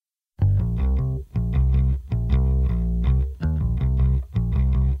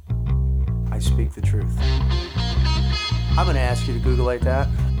speak the truth. I'm gonna ask you to Googlate that.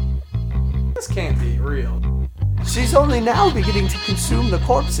 This can't be real. She's only now beginning to consume the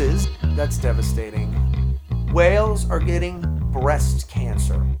corpses. That's devastating. Whales are getting breast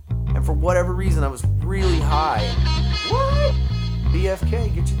cancer. And for whatever reason, I was really high. What?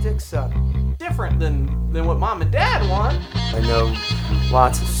 BFK, get your dick sucked. Different than what mom and dad want. I know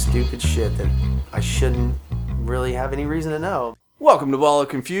lots of stupid shit that I shouldn't really have any reason to know. Welcome to Ball of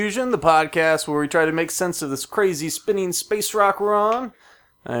Confusion, the podcast where we try to make sense of this crazy spinning space rock we're on.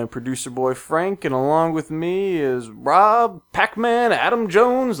 I am producer boy Frank, and along with me is Rob, Pac-Man, Adam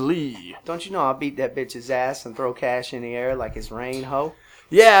Jones, Lee. Don't you know I'll beat that bitch's ass and throw cash in the air like it's rain, ho?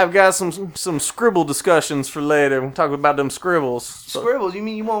 Yeah, I've got some scribble discussions for later. We'll talk about them scribbles. Scribbles? You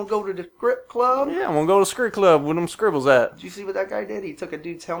mean you won't go to the script club? Yeah, I'm gonna go to script club with them scribbles at. Did you see what that guy did? He took a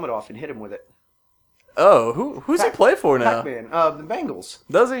dude's helmet off and hit him with it. Oh, who's he play for now? Pac-Man, the Bengals.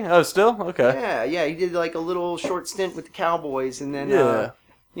 Does he? Oh, still? Okay. Yeah, he did like a little short stint with the Cowboys, and then, the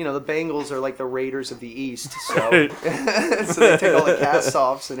Bengals are like the Raiders of the East, so so they take all the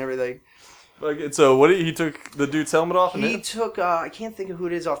casts-offs and everything. Okay, so what he took the dude's helmet off? He took, I can't think of who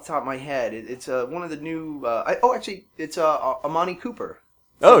it is off the top of my head. It's one of the new, it's Amani Cooper.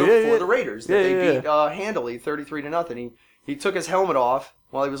 For the Raiders. They beat handily 33-0. He took his helmet off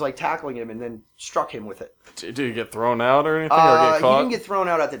while he was like tackling him and then struck him with it. Did he get thrown out or anything? Or get caught? He didn't get thrown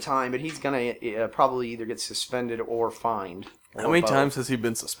out at the time, but he's going to probably either get suspended or fined. How many times has he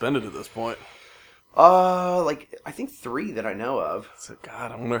been suspended at this point? I think 3 that I know of. So,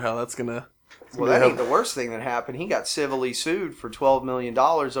 God, I wonder how that's going to... Well, that ain't the worst thing that happened. He got civilly sued for $12 million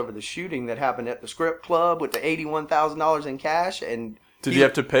over the shooting that happened at the script club with the $81,000 in cash. And did he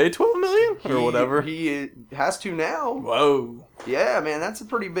have to pay $12 million or whatever? He has to now. Whoa. Yeah, man, that's a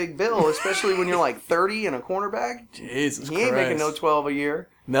pretty big bill, especially when you're like 30 and a cornerback. Jesus Christ. He ain't making no 12 a year.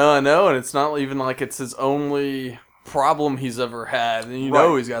 No, I know, and it's not even like it's his only problem he's ever had. And you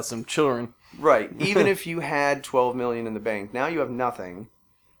know he's got some children. Right. Even if you had $12 million in the bank, now you have nothing.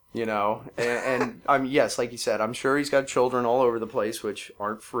 You know, and yes, like you said, I'm sure he's got children all over the place, which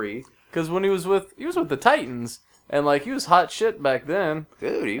aren't free. Because when he was with the Titans, and like he was hot shit back then.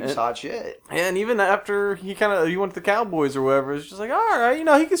 Dude, he was hot shit. And even after he went to the Cowboys or whatever, it's just like, all right,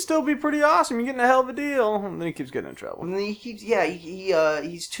 he can still be pretty awesome. You're getting a hell of a deal, and then he keeps getting in trouble. And then he keeps,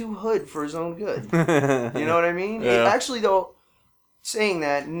 he's too hood for his own good. You know what I mean? Yeah. Actually, though, saying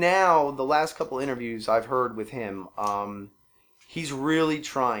that now, the last couple interviews I've heard with him, he's really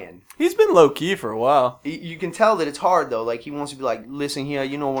trying. He's been low-key for a while. You can tell that it's hard, though. Like, he wants to be like, listen here,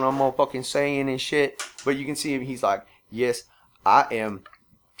 you know what I'm motherfucking saying and shit. But you can see him, he's like, yes, I am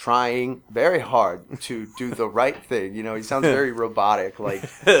trying very hard to do the right thing. You know, he sounds very robotic. Like,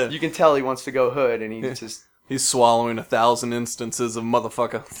 you can tell he wants to go hood, and he's just... He's swallowing 1,000 instances of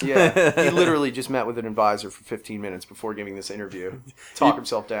motherfucker. Yeah, he literally just met with an advisor for 15 minutes before giving this interview. Talk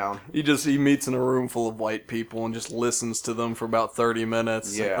himself down. He meets in a room full of white people and just listens to them for about 30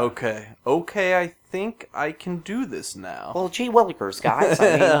 minutes. Yeah. Like, okay, I think I can do this now. Well, gee willikers, guys.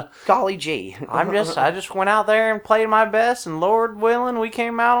 I mean, golly gee. I just went out there and played my best, and Lord willing, we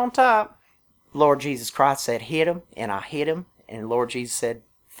came out on top. Lord Jesus Christ said, hit him, and I hit him, and Lord Jesus said,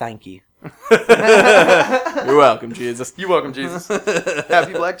 thank you. You're welcome, Jesus. You're welcome, Jesus.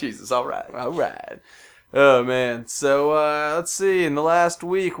 Happy Black Jesus. All right. Oh, man. So, let's see. In the last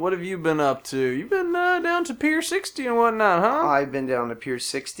week, what have you been up to? You've been down to Pier 60 and whatnot, huh? I've been down to Pier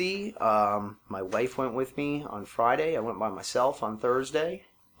 60. My wife went with me on Friday. I went by myself on Thursday.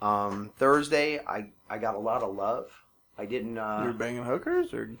 Thursday, I got a lot of love. I didn't... You were banging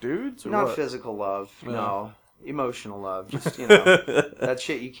hookers or dudes or not what? Physical love, no. Emotional love, just, that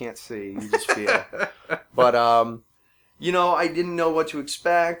shit you can't see, you just feel. But, I didn't know what to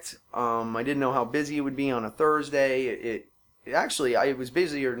expect. I didn't know how busy it would be on a Thursday. It was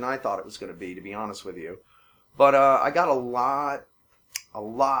busier than I thought it was going to be honest with you. But I got a lot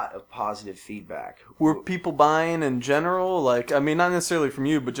of positive feedback. Were people buying in general? Like, I mean, not necessarily from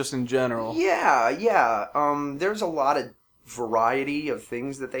you, but just in general. Yeah. There's a lot of variety of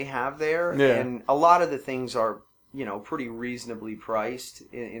things that they have there, and a lot of the things are pretty reasonably priced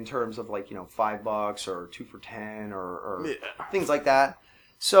in terms of like $5 or 2 for $10 or things like that.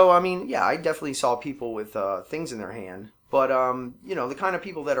 So I mean, I definitely saw people with things in their hand, but the kind of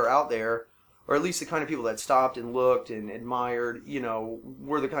people that are out there, or at least the kind of people that stopped and looked and admired,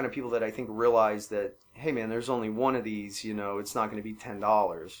 were the kind of people that I think realized that, hey man, there's only one of these, it's not going to be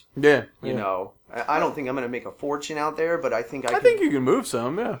 $10. Yeah. I don't think I'm going to make a fortune out there, but I think I think you can move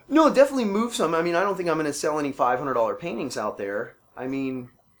some, yeah. No, definitely move some. I mean, I don't think I'm going to sell any $500 paintings out there. I mean...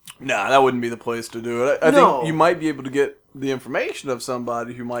 Nah, that wouldn't be the place to do it. I think you might be able to get the information of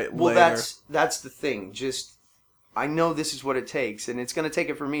somebody who might Well, later... that's the thing. Just, I know this is what it takes, and it's going to take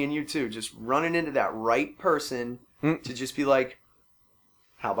it for me and you too. Just running into that right person to just be like,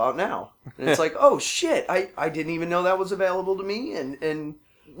 how about now? And it's like, oh shit, I didn't even know that was available to me, and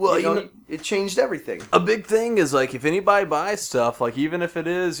well, you know, it changed everything. A big thing is, like, if anybody buys stuff, like, even if it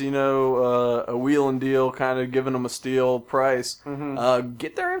is, you know, a wheel and deal, kind of giving them a steal price,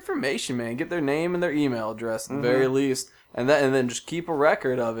 get their information, man. Get their name and their email address at the very least, and then just keep a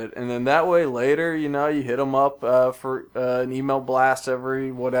record of it. And then that way, later, you know, you hit them up for an email blast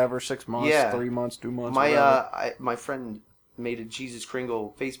every, 6 months, 3 months, 2 months, my friend made a Jesus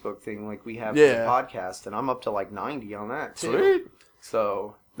Kringle Facebook thing like we have for the podcast, and I'm up to like 90 on that, too. Sweet.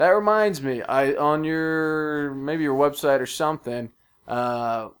 So... That reminds me, on your website or something,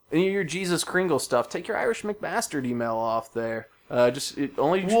 any of your Jesus Kringle stuff, take your Irish McBastard email off there. Just give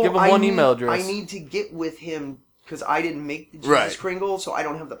them one email address. I need to get with him because I didn't make the Jesus Kringle, so I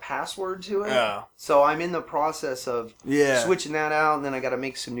don't have the password to it. Oh. So I'm in the process of switching that out, and then I got to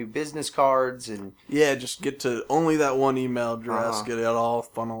make some new business cards and just get to only that one email address. Get it all,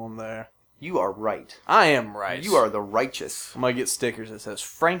 funnel them there. You are right. I am right. You are the righteous. I might get stickers that says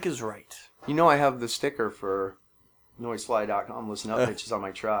Frank is right. You know I have the sticker for noisefly.com. Listen up, bitches on my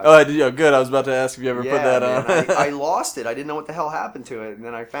truck. Oh, good. I was about to ask if you ever put that on. I lost it. I didn't know what the hell happened to it, and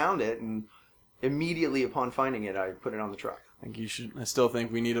then I found it, and immediately upon finding it, I put it on the truck. I think you should. I still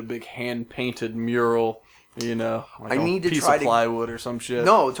think we need a big hand-painted mural. You know, like I need a piece of plywood or some shit.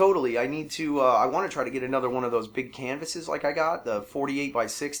 No, totally. I need to. I want to try to get another one of those big canvases like I got, the 48 by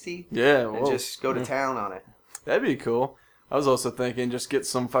 60. Yeah, and just go to town on it. That'd be cool. I was also thinking just get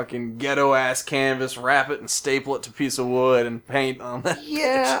some fucking ghetto ass canvas, wrap it and staple it to a piece of wood and paint on that.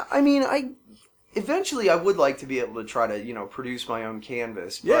 Yeah, I mean, eventually I would like to be able to try to produce my own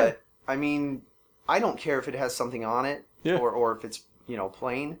canvas. But I mean, I don't care if it has something on it or if it's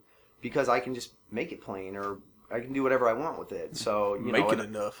plain, because I can just make it plain, or I can do whatever I want with it. So make it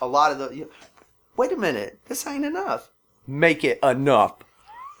enough. A lot of the wait a minute, this ain't enough. Make it enough.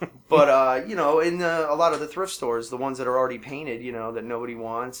 But in a lot of the thrift stores, the ones that are already painted, that nobody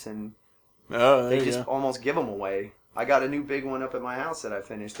wants, and they just almost give them away. I got a new big one up at my house that I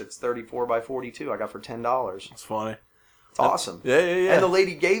finished. It's 34 by 42. I got for $10. That's funny. It's awesome. Yeah. And the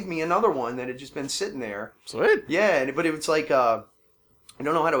lady gave me another one that had just been sitting there. Sweet. Yeah, but it was like I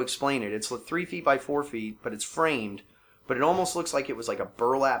don't know how to explain it. It's like 3 feet by 4 feet, but it's framed. But it almost looks like it was like a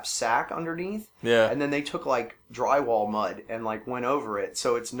burlap sack underneath. Yeah. And then they took like drywall mud and like went over it.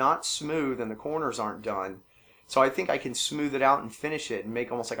 So it's not smooth and the corners aren't done. So I think I can smooth it out and finish it and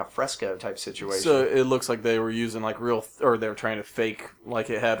make almost like a fresco type situation. So it looks like they were using like or they were trying to fake like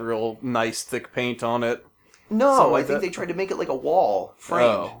it had real nice thick paint on it. No, I think they tried to make it like a wall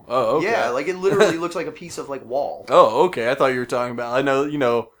framed. Oh, okay. Yeah, like it literally looks like a piece of like wall. Oh, okay. I thought you were talking about. I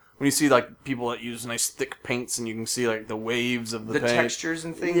know, when you see like people that use nice thick paints and you can see like the waves of the paint. Textures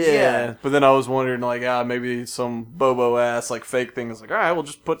and things. Yeah. But then I was wondering like, maybe some bobo ass like fake thing is like, all right, we'll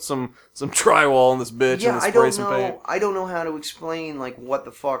just put some drywall on this bitch and spray some paint. I don't know how to explain like what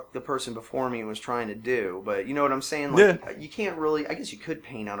the fuck the person before me was trying to do, but you know what I'm saying? Like, you can't really. I guess you could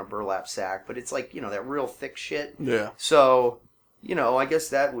paint on a burlap sack, but it's like that real thick shit. Yeah. So I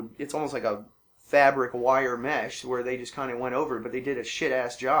guess it's almost like a fabric wire mesh where they just kind of went over it, but they did a shit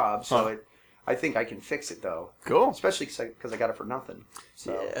ass job. So I think I can fix it though. Cool. Especially because I got it for nothing.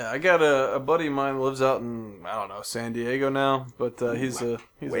 So. Yeah, I got a buddy of mine that lives out in San Diego now, but he's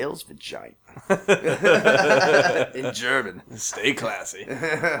whale's vagina in German. Stay classy.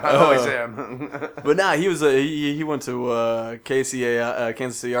 I always am. But he went to KCA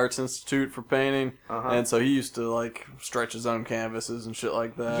Kansas City Arts Institute for painting, and so he used to like stretch his own canvases and shit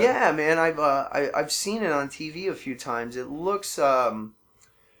like that. Yeah, man, I've seen it on TV a few times. It looks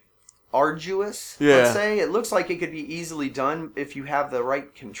arduous, let's say. It looks like it could be easily done if you have the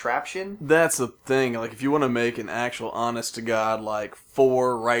right contraption. That's the thing. Like, if you want to make an actual honest-to-God, like,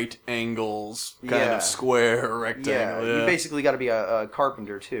 4 right angles kind of square or rectangle. Yeah, you basically got to be a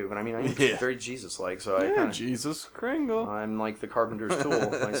carpenter, too. But, I mean, I'm very Jesus-like, so I kind of... Jesus Kringle. I'm like the carpenter's tool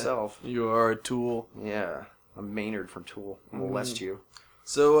myself. You are a tool. Yeah. I'm Maynard from Tool. I'll molest you.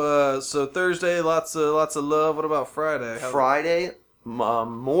 So Thursday, lots of love. What about Friday? Friday...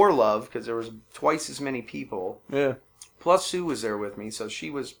 more love because there was twice as many people. Yeah. Plus Sue was there with me, so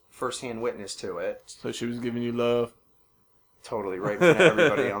she was first-hand witness to it. So she was giving you love. Totally, right in front of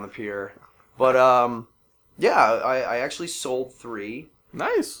everybody on the pier. But I actually sold 3.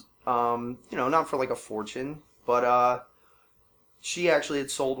 Nice. Not for like a fortune, but she actually had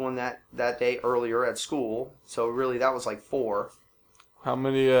sold one that day earlier at school. So really, that was like 4. How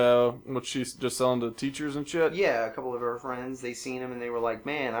many, what's she just selling to teachers and shit? Yeah, a couple of her friends, they seen them and they were like,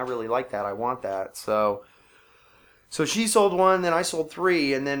 man, I really like that. I want that. So she sold one, then I sold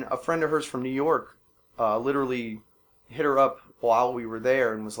 3, and then a friend of hers from New York literally hit her up while we were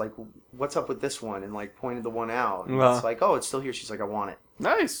there and was like, what's up with this one? And like pointed the one out. And it's like, oh, it's still here. She's like, I want it.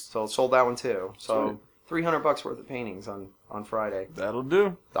 Nice. So sold that one too. So $300 worth of paintings on Friday. That'll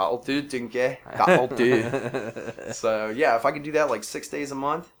do. That'll do, dinky. That'll do. So yeah, if I could do that like 6 days a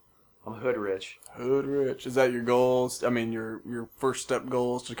month, I'm hood rich. Hood rich. Is that your goals? I mean, your first step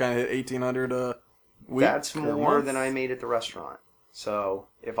goals to kind of hit 1,800 a week? That's more than I made at the restaurant. So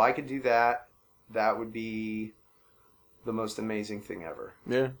if I could do that, that would be the most amazing thing ever.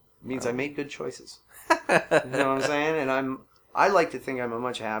 Yeah. It means I made good choices. You know what I'm saying? And I like to think I'm a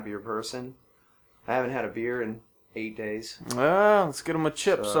much happier person. I haven't had a beer in 8 days. Well, let's get him a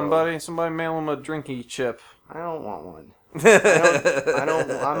chip, somebody. Somebody mail him a drinky chip. I don't want one. I don't.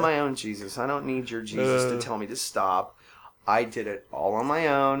 I'm my own Jesus. I don't need your Jesus to tell me to stop. I did it all on my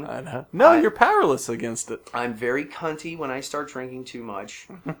own. I know. No, you're powerless against it. I'm very cunty when I start drinking too much.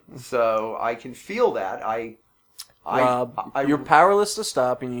 So I can feel that. Rob, you're powerless to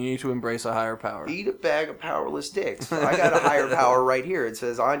stop, and you need to embrace a higher power. Eat a bag of powerless dicks. I got a higher power right here. It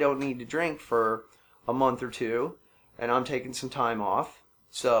says I don't need to drink for a month or 2, and I'm taking some time off.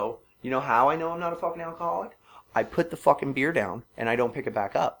 So, you know how I know I'm not a fucking alcoholic? I put the fucking beer down, and I don't pick it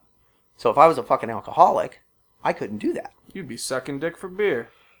back up. So if I was a fucking alcoholic, I couldn't do that. You'd be sucking dick for beer.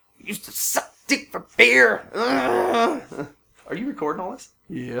 You used to suck dick for beer. Are you recording all this?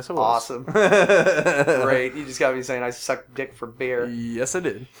 Yes, I was. Awesome. Great. You just got me saying I suck dick for beer. Yes, I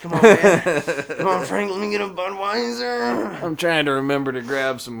did. Come on, man. Come on, Frank. Let me get a Budweiser. I'm trying to remember to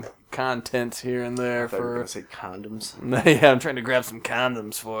grab some content here and there I thought you were for. going to say condoms. Yeah, I'm trying to grab some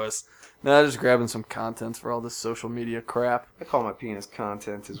condoms for us. No, just grabbing some content for all this social media crap. I call my penis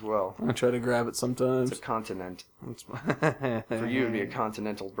content as well. I try to grab it sometimes. It's a continent. For For you, it'd be a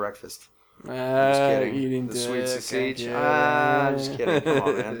continental breakfast. Just kidding. Eating The sweet dick, sausage. yeah. I'm just kidding. Come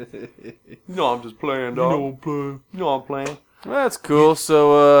on, man. No, I'm just playing, dog. No, I'm playing. Well, that's cool.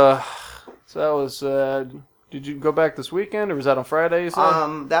 So that was. Did you go back this weekend, or was that on Friday? You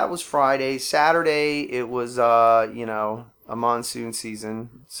said? That was Friday. Saturday, it was a monsoon season.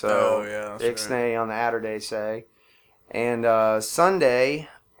 So Ixnay on the Atterday say, and Sunday,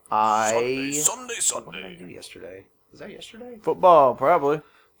 Sunday. What did I do yesterday? Was that yesterday? Football, probably.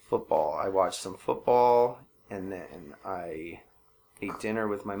 Football. I watched some football, and then I ate dinner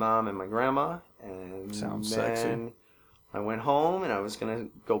with my mom and my grandma, and Sounds then sexy. I went home and I was gonna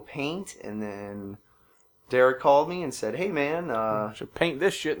go paint, and then Derek called me and said, "Hey man, Should paint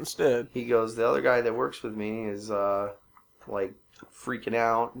this shit instead." he goes, the other guy that works with me is like freaking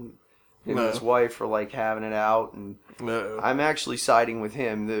out, and him and his wife are like having it out, and I'm actually siding with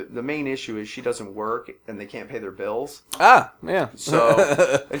him. The main issue is she doesn't work and they can't pay their bills. Ah, yeah.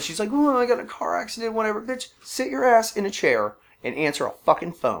 So, and she's like, "Oh, I got in a car accident, whatever." Bitch, sit your ass in a chair and answer a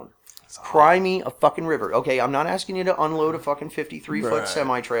fucking phone. Cry me a fucking river. Okay, I'm not asking you to unload a fucking 53-foot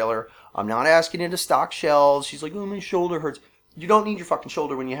semi-trailer. I'm not asking you to stock shelves. She's like, "Oh, my shoulder hurts." You don't need your fucking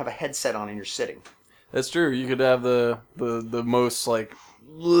shoulder when you have a headset on and you're sitting. That's true. You could have the most like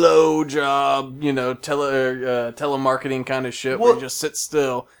low job, telemarketing kind of shit where you just sit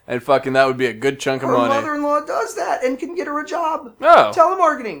still and fucking that would be a good chunk of Her money. mother-in-law does that and can get her a job. Oh.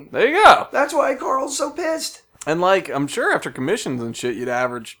 Telemarketing. There you go. That's why Carl's so pissed. And like, I'm sure after commissions and shit, you'd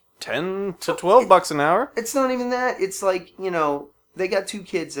average $10 to $12 an hour. It's not even that. It's like, they got 2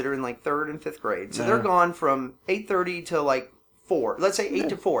 kids that are in like 3rd and 5th grade. So they're gone from 8:30 to like 4. Let's say 8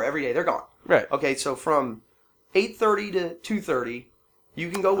 to 4 every day. They're gone. Right. Okay, so from 8:30 to 2:30, you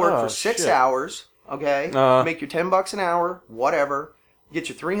can go work for 6 hours. Okay, make your $10 an hour, whatever. You get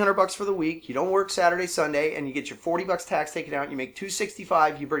your $300 for the week. You don't work Saturday, Sunday, and you get your $40 tax taken out. You make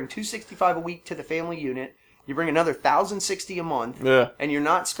 $265. You bring $265 a week to the family unit. You bring another $1,060 a month. Yeah. And you're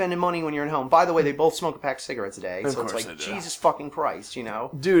not spending money when you're at home. By the way, they both smoke a pack of cigarettes a day, Of so it's course like they do. Jesus fucking Christ,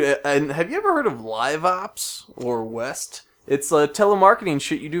 Dude, and have you ever heard of Live Ops or West? It's telemarketing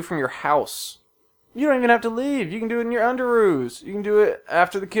shit you do from your house. You don't even have to leave. You can do it in your underoos. You can do it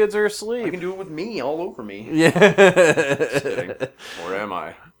after the kids are asleep. I can do it with me all over me. Yeah. Just kidding. Or am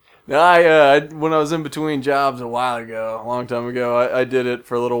I? No, I when I was in between jobs a while ago, a long time ago, I did it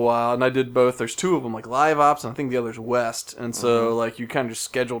for a little while, and I did both. There's 2 of them, like Live Ops, and I think the other's West. And so, like, you kind of just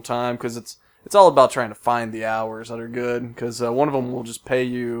schedule time because it's all about trying to find the hours that are good. Because one of them will just pay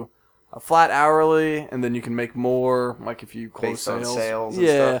you a flat hourly, and then you can make more, like if you close Based on sales. sales and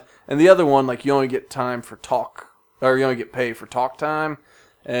stuff. And the other one, like, you only get time for talk, or you only get paid for talk time.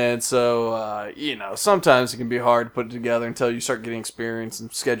 And so, sometimes it can be hard to put it together until you start getting experience and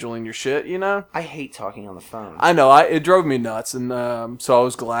scheduling your shit, I hate talking on the phone. I know, it drove me nuts, and so I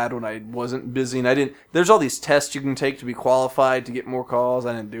was glad when I wasn't busy, and there's all these tests you can take to be qualified to get more calls.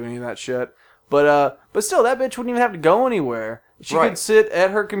 I didn't do any of that shit. But still, that bitch wouldn't even have to go anywhere. She could sit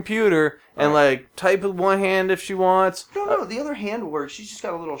at her computer and, type with one hand if she wants. No, the other hand works. She's just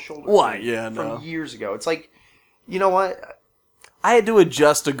got a little shoulder from years ago. It's like, you know what? I had to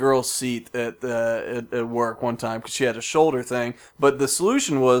adjust a girl's seat at work one time because she had a shoulder thing, but the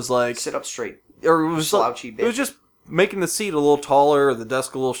solution was sit up straight. Or it was slouchy bitch. It was just making the seat a little taller or the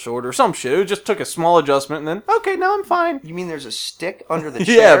desk a little shorter, some shit. It just took a small adjustment and then, okay, now I'm fine. You mean there's a stick under the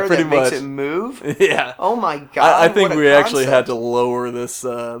chair that makes it move? Yeah. Oh my god. I think we actually had to lower this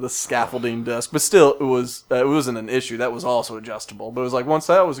scaffolding desk, but still, it wasn't an issue. That was also adjustable. But it was like, once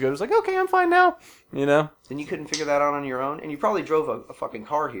that was good, it was like, okay, I'm fine now. Then you couldn't figure that out on your own, and you probably drove a fucking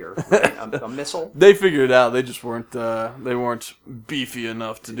car here, right? a missile. They figured it out. They just weren't beefy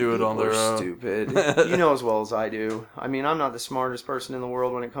enough to do it on their own. Stupid. You know as well as I do. I mean, I'm not the smartest person in the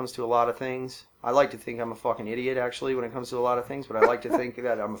world when it comes to a lot of things. I like to think I'm a fucking idiot actually when it comes to a lot of things, but I like to think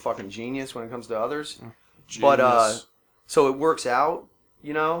that I'm a fucking genius when it comes to others. Genius. But so it works out,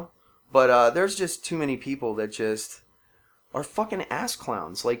 But there's just too many people that just are fucking ass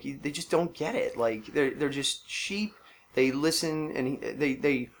clowns. Like, they just don't get it. Like, they're just sheep. They listen and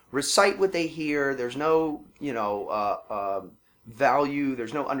they recite what they hear. There's no, value.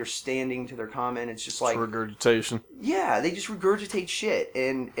 There's no understanding to their comment. It's just like... regurgitation. Yeah, they just regurgitate shit.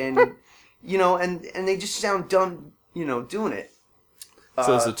 And they just sound dumb, doing it.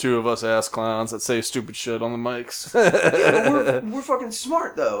 Says the two of us ass clowns that say stupid shit on the mics. Yeah, but we're fucking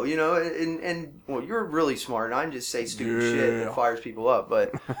smart though, and well, you're really smart, and I just say stupid shit that fires people up.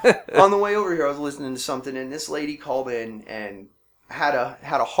 But on the way over here, I was listening to something, and this lady called in and had a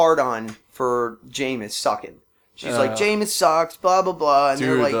hard on for Jameis sucking. She's like, Jameis sucks, blah blah blah, and dude,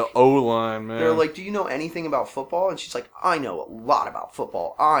 they're like, the O-line, man. They're like, do you know anything about football? And she's like, I know a lot about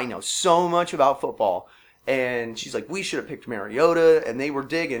football. I know so much about football. And she's like, we should have picked Mariota, and they were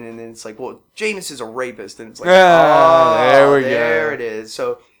digging, and then it's like, well, Jameis is a rapist, and it's like, there it is.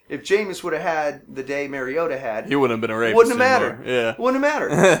 So if Jameis would have had the day Mariota had, he wouldn't have been a rapist. Wouldn't have mattered. Yeah, wouldn't have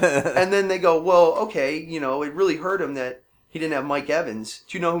mattered. And then they go, well, okay, it really hurt him that he didn't have Mike Evans.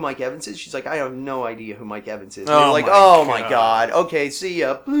 Do you know who Mike Evans is? She's like, I have no idea who Mike Evans is. And you're like, oh my god, okay, see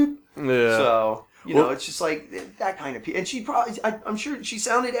ya. Bloop. Yeah. So. It's just like that kind of people. And she probably, I'm sure she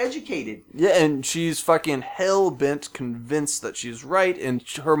sounded educated. Yeah, and she's fucking hell-bent convinced that she's right, and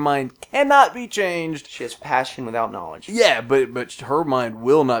her mind cannot be changed. She has passion without knowledge. Yeah, but her mind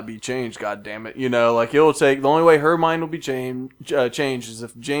will not be changed, goddammit. It'll take, the only way her mind will be changed is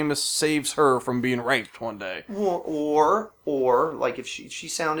if Jameis saves her from being raped one day. Or like if she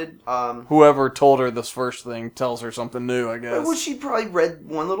sounded... whoever told her this first thing tells her something new, I guess. Well, she probably read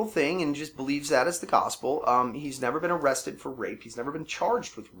one little thing and just believes that as the gospel. He's never been arrested for rape. He's never been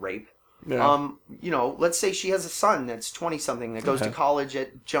charged with rape. Yeah. Let's say she has a son that's 20-something that goes to college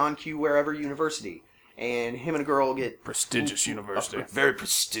at John Q. wherever university. And him and a girl get... Prestigious university. Very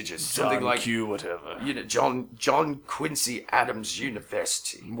prestigious. John something like... Q. whatever. John Quincy Adams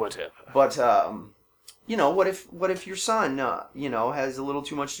University. Whatever. But... what if your son, has a little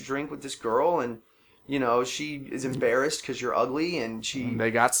too much to drink with this girl, and she is embarrassed because you're ugly, and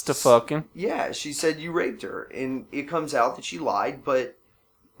they got to fucking. Yeah, she said you raped her, and it comes out that she lied, but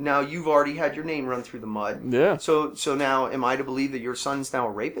now you've already had your name run through the mud. Yeah. So now, am I to believe that your son's now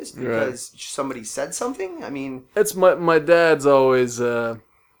a rapist because somebody said something? I mean, it's my dad's always.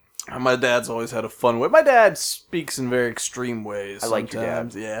 My dad's always had a fun way. My dad speaks in very extreme ways. I like your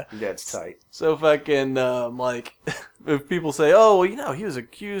dad. Yeah. Your dad's tight. So fucking, if people say, oh, well, he was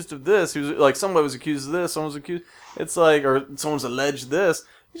accused of this. He was, like, somebody was accused of this, someone was accused. It's like, or someone's alleged this.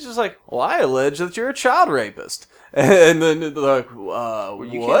 He's just like, well, I allege that you're a child rapist. And then they're like, well,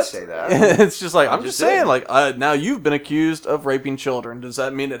 you what? Can't say that. It's just like, I'm just saying, like, now you've been accused of raping children. Does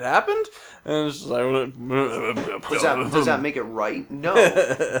that mean it happened? And it's just like, does that make it right? No.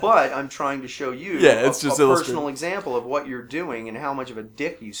 But I'm trying to show you it's just a personal example of what you're doing and how much of a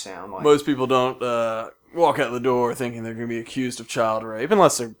dick you sound like. Most people don't walk out the door thinking they're going to be accused of child rape,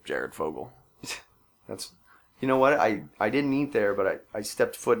 unless they're Jared Fogle. That's... You know what? I didn't eat there, but I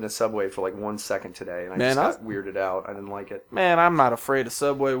stepped foot in a Subway for like 1 second today, and I got weirded out. I didn't like it. Man, I'm not afraid of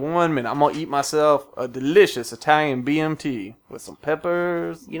Subway 1 minute. I'm going to eat myself a delicious Italian BMT with some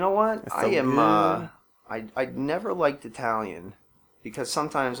peppers. You know what? I am... I never liked Italian, because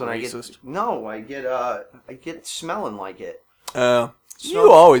sometimes when Racist. I get smelling like it.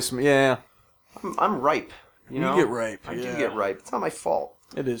 You always... Yeah. I'm ripe. You get ripe. I do get ripe. It's not my fault.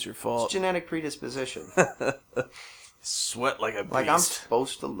 It is your fault. It's genetic predisposition. Sweat like a beast. Like I'm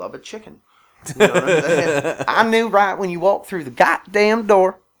supposed to love a chicken. You know what I'm saying? I knew right when you walked through the goddamn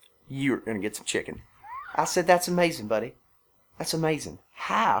door, you were going to get some chicken. I said, that's amazing, buddy. That's amazing.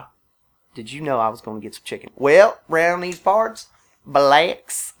 How did you know I was going to get some chicken? Well, around these parts,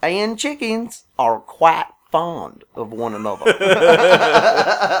 blacks and chickens are quite fond of one another.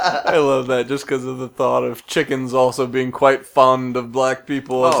 I love that just because of the thought of chickens also being quite fond of black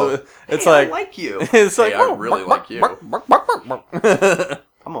people. Oh, it's hey, like, I like you. It's like, I really like you. you.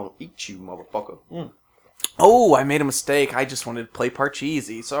 I'm going to eat you, motherfucker. Mm. Oh, I made a mistake. I just wanted to play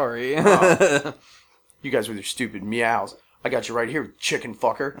Parcheesi. Sorry. Oh. You guys with your stupid meows. I got you right here, chicken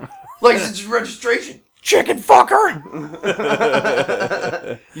fucker. License registration, chicken fucker.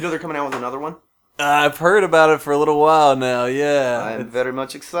 You know they're coming out with another one? I've heard about it for a little while now, yeah. I'm very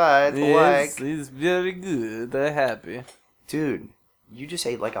much excited. Yes, it's very good. They're happy. Dude, you just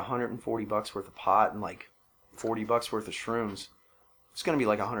ate like $140 worth of pot and like $40 worth of shrooms. It's gonna be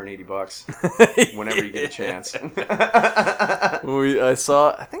like $180 whenever you get a chance. I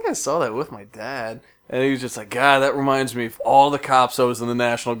think I saw that with my dad, and he was just like, God, that reminds me of all the cops I was in the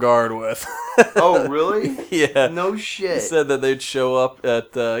National Guard with. Oh, really? Yeah. No shit. He said that they'd show up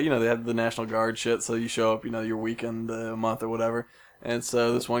at, they have the National Guard shit, so you show up, your weekend a month or whatever. And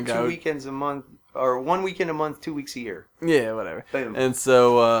so this one guy... 2 weekends a month, or 1 weekend a month, 2 weeks a year. Yeah, whatever. Boom. And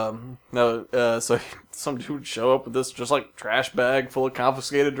so, so some dude would show up with this just like trash bag full of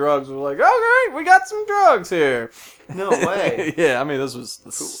confiscated drugs. We're like, oh great, we got some drugs here. No way. Yeah, I mean this was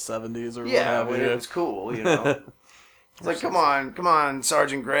the 70s or yeah, whatever. it was cool, It's like, come on,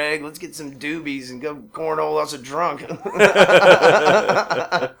 Sergeant Greg, let's get some doobies and go cornhole us a drunk.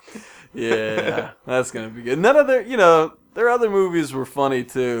 Yeah, that's gonna be good. None of their other movies were funny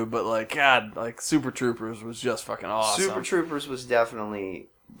too, but like God, like Super Troopers was just fucking awesome. Super Troopers was definitely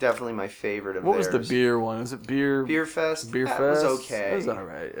my favorite of What theirs. was the beer one? Was it Beer Fest? Beer that Fest was okay. It was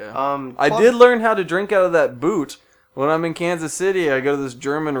alright, yeah. I Club- did learn how to drink out of that boot. When I'm in Kansas City, I go to this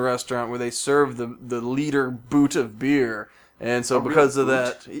German restaurant where they serve the liter boot of beer. And so because of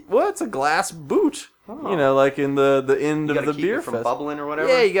that, well, it's a glass boot. Oh. Like in the end of the beer it from fest. Bubbling or whatever.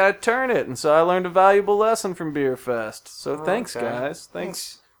 Yeah, you gotta turn it. And so I learned a valuable lesson from Beer Fest. So thanks, okay. guys.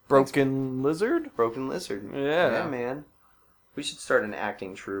 Thanks. Broken Lizard. Broken Lizard. Yeah. Yeah, man. We should start an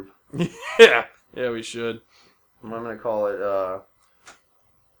acting troupe. Yeah. Yeah, we should. I'm gonna call it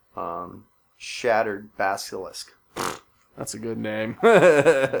Shattered Basilisk. That's a good name.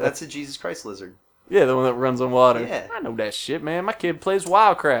 That's a Jesus Christ lizard. Yeah, the one that runs on water. Yeah. I know that shit, man. My kid plays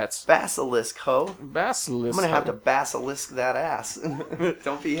Wildcrats. Basilisk, ho. Basilisk. I'm gonna have to basilisk that ass.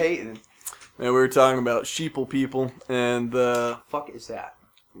 Don't be hating. And we were talking about sheeple people and Fuck is that?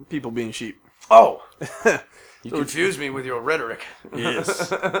 people being sheep. Oh! You confuse me with your rhetoric. Yes.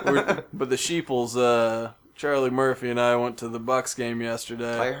 But the sheeples, Charlie Murphy and I went to the Bucks game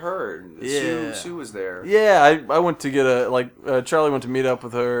yesterday. I heard. Yeah. Sue was there. Yeah, I went to get Charlie went to meet up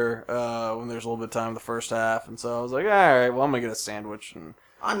with her when there was a little bit of time in the first half, and so I was like, all right, well, I'm going to get a sandwich. And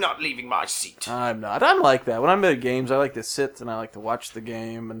I'm not leaving my seat. I'm not. I'm like that. When I'm at games, I like to sit and I like to watch the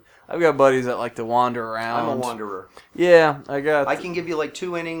game, and I've got buddies that like to wander around. I'm a wanderer. Yeah, I can give you like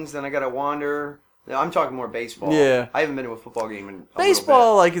 2 innings, then I got to wander. I'm talking more baseball. Yeah. I haven't been to a football game in a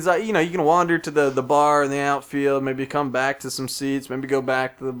baseball, like, is you can wander to the bar in the outfield, maybe come back to some seats, maybe go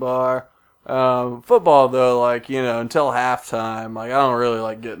back to the bar. Football, though, like, until halftime, like, I don't really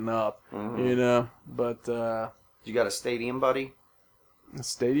like getting up, but, You got a stadium buddy? A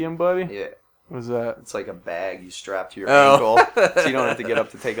stadium buddy? Yeah. What's that? It's like a bag you strap to your ankle, so you don't have to get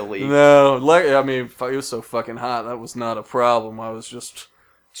up to take a leak. No, I mean, it was so fucking hot, that was not a problem. I was just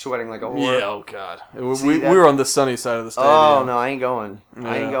sweating like a whore. Yeah, oh god. We were on the sunny side of the stadium. Oh no, I ain't going. Yeah.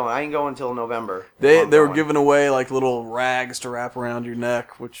 I ain't going until November. They were giving away like little rags to wrap around your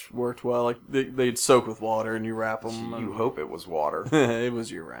neck, which worked well. Like they'd soak with water and you wrap them. You hope it was water. It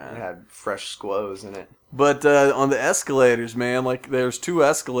was your It had fresh squoze in it. But on the escalators, man, like there's 2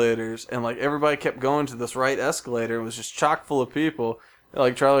 escalators, and like everybody kept going to this right escalator. It was just chock full of people.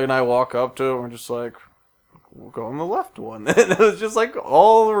 Like Charlie and I walk up to it, and we're just like, we'll go on the left one. And it was just like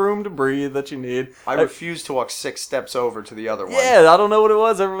all the room to breathe that you need. I refused to walk 6 steps over to the other one. Yeah, I don't know what it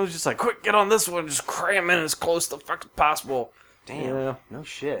was. Everyone was just like, quick, get on this one. Just cram in as close to fuck as possible. Damn. Yeah. No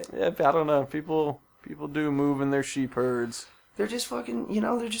shit. Yeah, I don't know. People do move in their sheep herds. They're just fucking,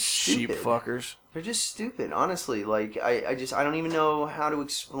 they're just stupid. Sheep fuckers. They're just stupid, honestly. Like, I don't even know how to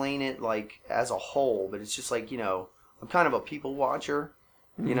explain it, like, as a whole. But it's just like, I'm kind of a people watcher.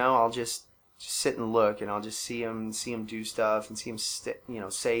 Mm-hmm. I'll just sit and look, and I'll just see him do stuff, and see him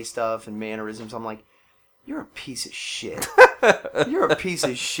say stuff and mannerisms. I'm like, you're a piece of shit. You're a piece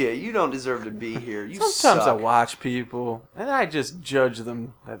of shit. You don't deserve to be here. You Sometimes suck. I watch people and I just judge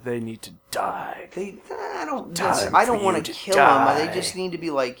them that they need to die. I don't want to kill them. They just need to be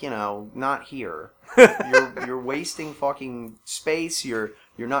like, not here. You're wasting fucking space. You're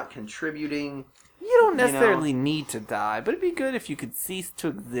not contributing. You don't necessarily need to die, but it'd be good if you could cease to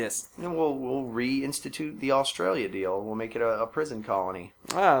exist. And we'll reinstitute the Australia deal. We'll make it a prison colony.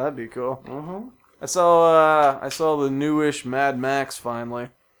 Ah, that'd be cool. Mm-hmm. I saw the newish Mad Max finally.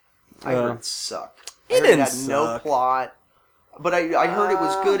 I heard it sucked. It had suck. no plot. But I heard it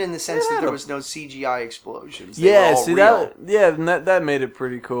was good in the sense that there was no CGI explosions. They Yeah, were all see real. that made it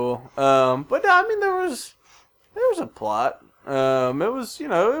pretty cool. But I mean there was a plot. It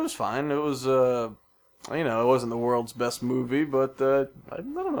was fine. It was it wasn't the world's best movie, but I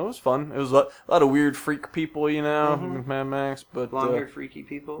don't know, it was fun. It was a lot of weird freak people, with Mad Max, but long-haired freaky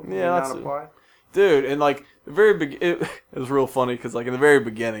people. Yeah, not apply. Dude, and like the very it was real funny because like in the very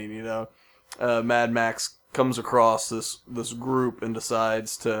beginning, Mad Max comes across this group and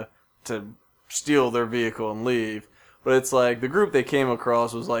decides to steal their vehicle and leave. But it's like the group they came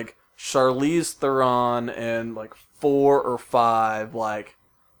across was like Charlize Theron and like 4 or 5 like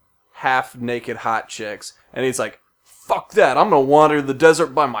half naked hot chicks, and he's like, "Fuck that! I'm gonna wander the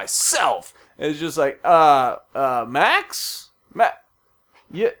desert by myself." And it's just like, Max,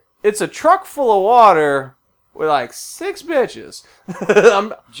 yeah, it's a truck full of water with like 6 bitches.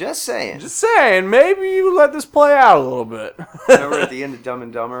 I'm just saying. Maybe you let this play out a little bit. Remember at the end of Dumb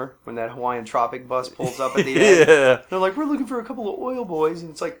and Dumber when that Hawaiian Tropic bus pulls up at the end? Yeah. They're like, "We're looking for a couple of oil boys," and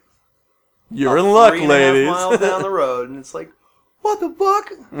it's like, you're in luck, 3.5 ladies. miles down the road, and it's like, what the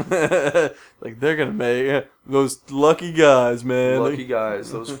fuck? Like they're gonna make those lucky guys, man. Lucky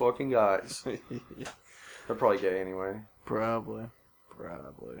guys, those fucking guys. They're probably gay anyway. Probably.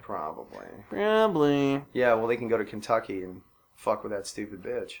 Yeah, well, they can go to Kentucky and fuck with that stupid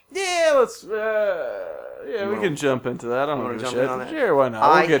bitch. Yeah, let's. We can jump into that. I don't wanna give a jump shit. in on that? Sure, why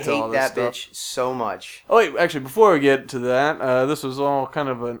not? We'll get to all hate this that stuff. bitch so much. Oh wait, actually, before we get to that, this was all kind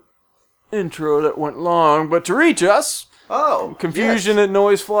of an intro that went long. But to reach us, confusion at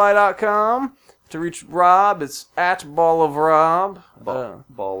noisefly.com. To reach Rob, it's at Ball of Rob.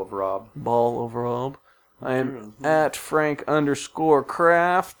 Ball of Rob. Ball of Rob. I am at Frank_Craft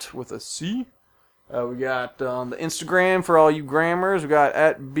with a C. We got on the Instagram for all you grammars. We got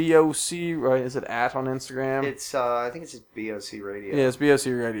at BOC, right? Is it at on Instagram? It's I think it's just BOC Radio. Yeah, it's BOC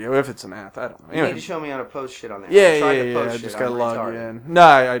Radio. If it's an at, I don't know. Anyway. You need to show me how to post shit on there. Yeah. I just gotta log in. No,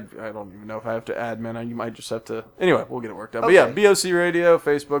 I don't even know if I have to admin. You might just have to. Anyway, we'll get it worked out. Okay. But yeah, BOC Radio,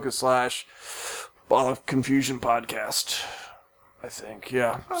 Facebook is / Ball of Confusion Podcast. I think,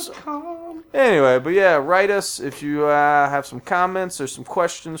 yeah. So, anyway, but yeah, write us if you have some comments or some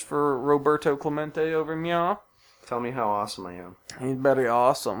questions for Roberto Clemente over me. Tell me how awesome I am. He's very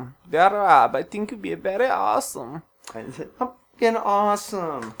awesome. Yeah, Rob, I think you'd be very awesome. I'm fucking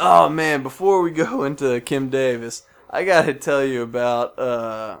awesome. Oh, man, before we go into Kim Davis, I gotta tell you about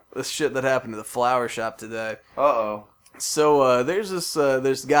this shit that happened to the flower shop today. Uh-oh. So, there's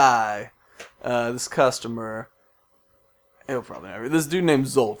this guy, this customer. He'll probably never. This dude named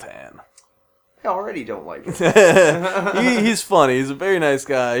Zoltan. I already don't like him. He's funny. He's a very nice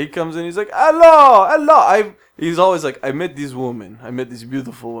guy. He comes in. He's like, hello. He's always like, I met this woman. I met this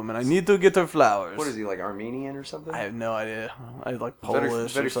beautiful woman. I need to get her flowers. What is he, like Armenian or something? I have no idea. I like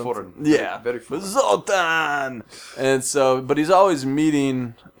Polish very or something. foreign. Yeah. Very foreign. Zoltan. And so, but he's always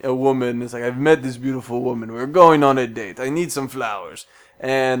meeting a woman. It's like, I've met this beautiful woman. We're going on a date. I need some flowers.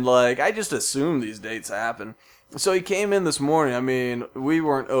 And like, I just assume these dates happen. So he came in this morning. I mean, we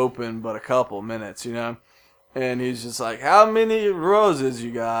weren't open but a couple minutes, And he's just like, how many roses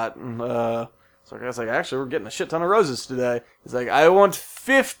you got? And, so I was like, actually, we're getting a shit ton of roses today. He's like, I want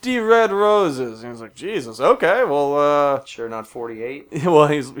 50 red roses. And he was like, Jesus, okay, well, Sure, not 48? Well,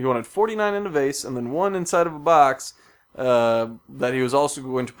 he wanted 49 in a vase and then 1 inside of a box. That he was also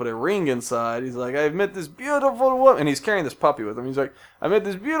going to put a ring inside. He's like, I've met this beautiful woman, and he's carrying this puppy with him. He's like, I met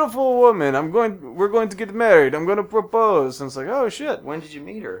this beautiful woman. We're going to get married. I'm going to propose. And it's like, oh shit. When did you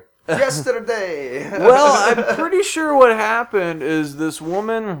meet her? Yesterday. Well, I'm pretty sure what happened is this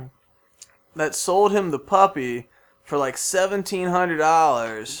woman that sold him the puppy for like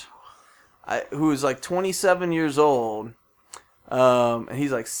 $1,700, who was like 27 years old. And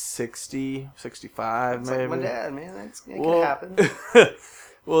he's like 60, 65 maybe. Like my dad, man. That can happen.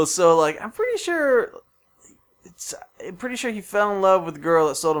 Well, so like I'm pretty sure he fell in love with the girl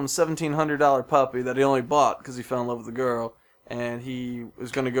that sold him a $1,700 puppy that he only bought because he fell in love with the girl, and he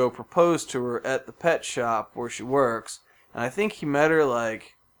was going to go propose to her at the pet shop where she works. And I think he met her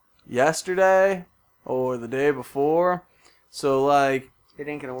like yesterday or the day before. So, like... It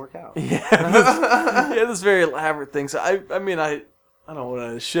ain't gonna work out. This very elaborate thing. So, I mean, I don't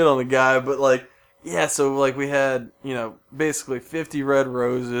want to shit on the guy, but, like, yeah, so, like, we had, basically 50 red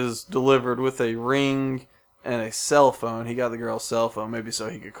roses delivered with a ring and a cell phone. He got the girl's cell phone, maybe so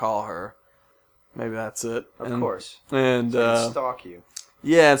he could call her. Maybe that's it. Of course. And, so stalk you.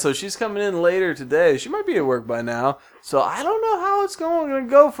 Yeah, and so she's coming in later today. She might be at work by now. So I don't know how it's going to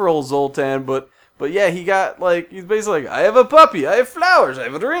go for old Zoltan, but yeah, he got, like, he's basically like, I have a puppy, I have flowers, I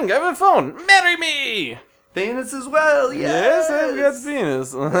have a ring, I have a phone, marry me! Venus as well, yes! I've got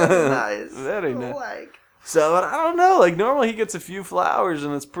Venus. Nice. Very nice. So, I don't know, like, normally he gets a few flowers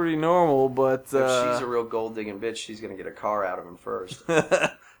and it's pretty normal, but... If she's a real gold-digging bitch, she's going to get a car out of him first.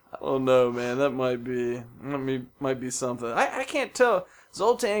 I don't know, man. That might be something. I can't tell.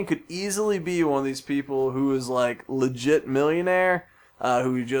 Zoltan could easily be one of these people who is, like, legit millionaire,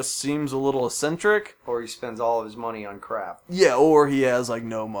 who just seems a little eccentric. Or he spends all of his money on crap. Yeah, or he has, like,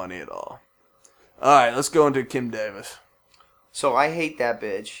 no money at all. Alright, let's go into Kim Davis. So I hate that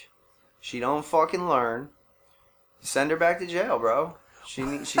bitch. She don't fucking learn. Send her back to jail, bro. She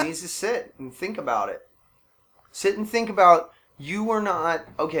needs to sit and think about it. Sit and think about... You were not...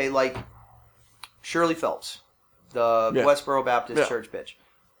 Okay, like... Shirley Phelps. The Westboro Baptist Church bitch.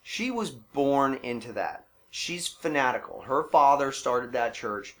 She was born into that. She's fanatical. Her father started that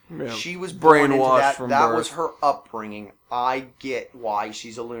church. Yeah. She was born into that. That was her upbringing. I get why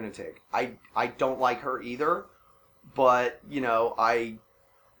she's a lunatic. I don't like her either. But,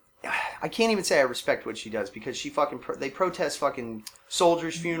 I can't even say I respect what she does because she they protest fucking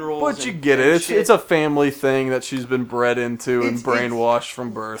soldiers' funerals. But you get it. It's a family thing that she's been bred into and brainwashed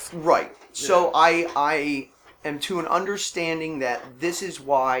from birth. Right. So I am to an understanding that this is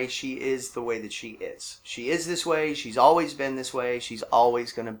why she is the way that she is. She is this way. She's always been this way. She's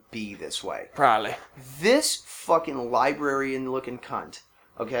always going to be this way. Probably. This fucking librarian-looking cunt.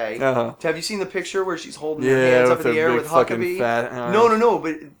 Okay. Uh-huh. Have you seen the picture where she's holding her hands up in the air with Huckabee? No.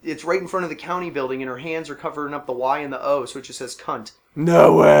 But it's right in front of the county building, and her hands are covering up the Y and the O, so it just says cunt.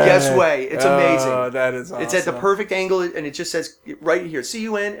 No way. Yes way. It's amazing. Oh, that is awesome. It's at the perfect angle, and it just says right here,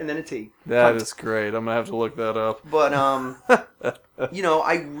 C-U-N, and then a T. That is great. I'm gonna have to look that up. But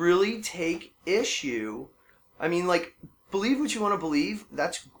I really take issue. I mean, like, believe what you want to believe.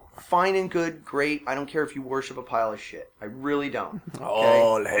 That's fine and good, great. I don't care if you worship a pile of shit. I really don't. Okay?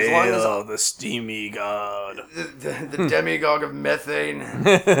 All hail the steamy god. The demagogue of methane.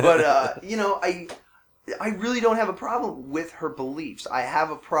 But, I really don't have a problem with her beliefs. I have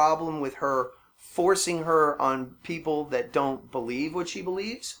a problem with her forcing her on people that don't believe what she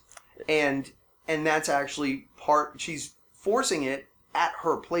believes. And that's actually she's forcing it at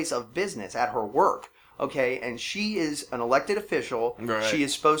her place of business, at her work. Okay, and she is an elected official. Right. She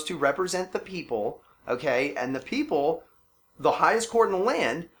is supposed to represent the people. Okay, and the people, the highest court in the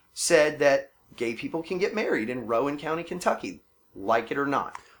land, said that gay people can get married in Rowan County, Kentucky, like it or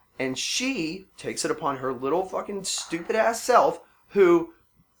not. And she takes it upon her little fucking stupid ass self, who,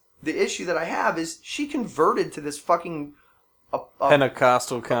 the issue that I have is she converted to this fucking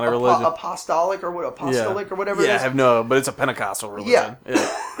Pentecostal kind of religion. Apostolic or whatever it is. Yeah, I have but it's a Pentecostal religion.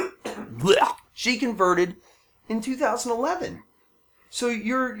 Yeah. She converted in 2011. So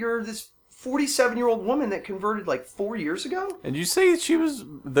you're this 47-year-old woman that converted like 4 years ago? And you say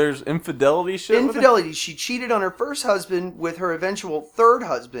there's infidelity shit? Infidelity. She cheated on her first husband with her eventual third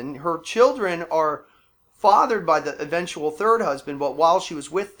husband. Her children are fathered by the eventual third husband, but while she was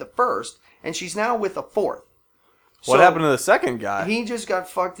with the first, and she's now with a fourth. What happened to the second guy? He just got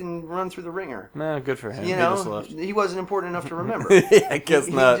fucked and run through the ringer. Nah, good for him. He just left. He wasn't important enough to remember. Yeah, I guess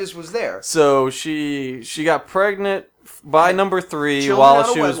not. He just was there. So she got pregnant by number 3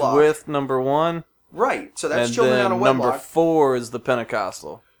 while she was with number 1. Right. So that's children out of wedlock. Number 4 is the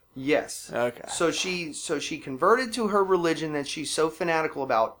Pentecostal. Yes. Okay. So she converted to her religion that she's so fanatical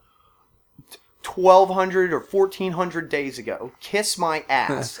about 1,200 or 1,400 days ago. Kiss my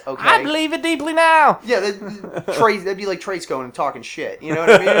ass, okay? I believe it deeply now. Yeah, that'd be like Trace going and talking shit. You know what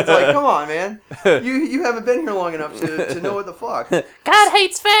I mean? It's like, come on, man. You haven't been here long enough to know what the fuck. God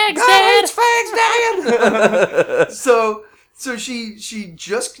hates fags, Dad. God hates fags, Dad. So she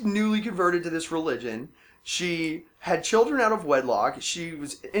just newly converted to this religion. She had children out of wedlock. She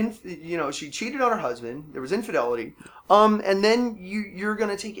was she cheated on her husband. There was infidelity. And then you're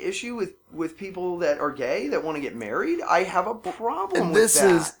gonna take issue with people that are gay that want to get married. I have a problem with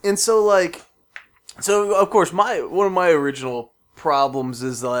that. So of course one of my original problems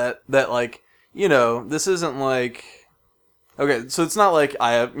is that this isn't like, okay, so it's not like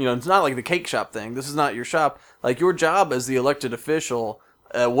it's not like the cake shop thing. This is not your shop. Like, your job as the elected official,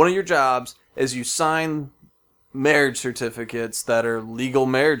 one of your jobs is you sign marriage certificates that are legal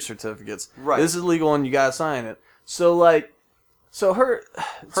marriage certificates. Right. This is legal and you gotta sign it. So like, her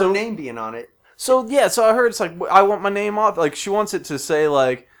name being on it. So yeah, so I heard it's like, I want my name off. Like she wants it to say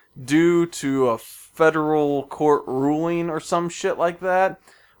like, due to a federal court ruling or some shit like that,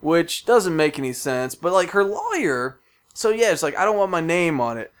 which doesn't make any sense. But like her lawyer, so yeah, it's like, I don't want my name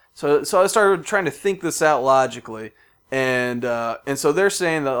on it. So I started trying to think this out logically, and so they're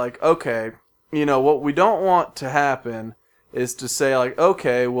saying that like, okay, you know, what we don't want to happen is to say like,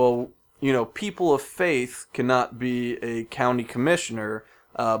 okay, well, you know, people of faith cannot be a county commissioner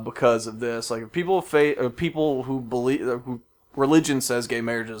because of this. Like people of faith, or people who believe, who religion says gay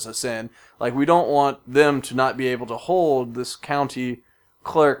marriage is a sin. Like we don't want them to not be able to hold this county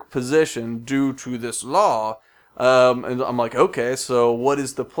clerk position due to this law. And I'm like, okay, so what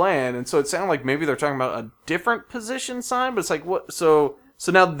is the plan? And so it sounded like maybe they're talking about a different position sign, but it's like, what? So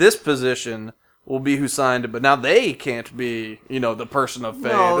now this position will be who signed it, but now they can't be, you know, the person of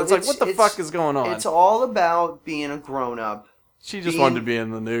faith. No, it's like, what the fuck is going on? It's all about being a grown-up. She just wanted to be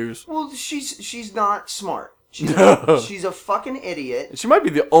in the news. Well, she's not smart. She's a fucking idiot. She might be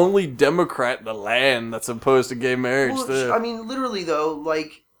the only Democrat in the land that's opposed to gay marriage. Well, I mean, literally though,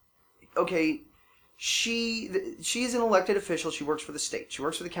 like, okay, she's an elected official. She works for the state. She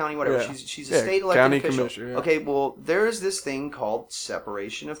works for the county, whatever. Yeah. She's a state elected county official. Commissioner, yeah. Okay, well, there's this thing called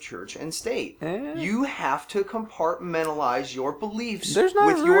separation of church and state. You have to compartmentalize your beliefs with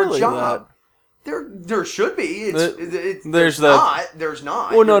your job. There should be. There's not.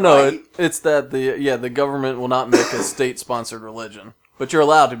 Well, no. Right? It's that the government will not make a state-sponsored religion, but you're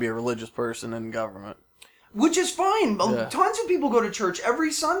allowed to be a religious person in government. Which is fine. Yeah. Tons of people go to church every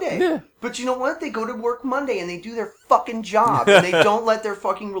Sunday. Yeah. But you know what? They go to work Monday and they do their fucking job. And they don't let their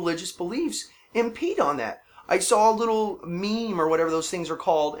fucking religious beliefs impede on that. I saw a little meme or whatever those things are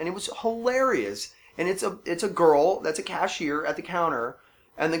called, and it was hilarious. And it's a girl that's a cashier at the counter,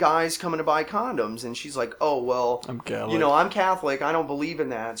 and the guy's coming to buy condoms, and she's like, oh, well, I'm Catholic. I don't believe in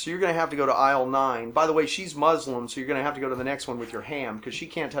that. So you're going to have to go to aisle 9. By the way, she's Muslim, so you're going to have to go to the next one with your ham, because she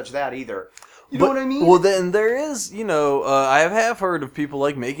can't touch that either. You know what I mean? Well, then there is, you know, I have heard of people,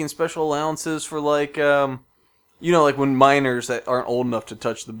 like, making special allowances for, like, you know, like when minors that aren't old enough to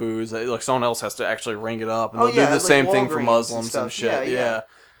touch the booze, like, someone else has to actually ring it up. And they'll do the same thing for Muslims and shit. Yeah.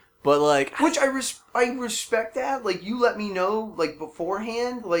 But, like... Which I respect that. Like, you let me know, like,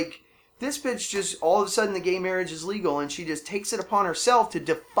 beforehand. Like, this bitch just, all of a sudden, the gay marriage is legal, and she just takes it upon herself to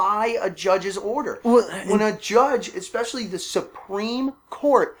defy a judge's order. Well, when a judge, especially the Supreme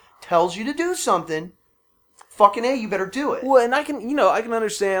Court, tells you to do something, fucking A, you better do it. Well, and I can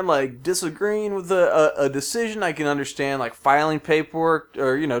understand, like, disagreeing with a decision. I can understand, like, filing paperwork,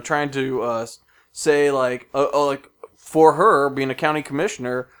 or, you know, trying to say, like, like, for her, being a county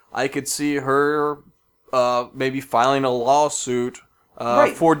commissioner, I could see her maybe filing a lawsuit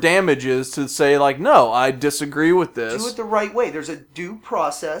for damages to say, like, no, I disagree with this. Do it the right way. There's a due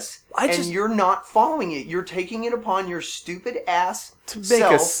process, and you're not following it. You're taking it upon your stupid ass to make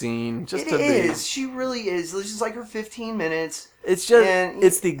a scene. It is. She really is. This is like her 15 minutes. It's just,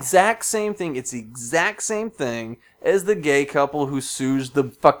 it's the exact same thing. It's the exact same thing as the gay couple who sues the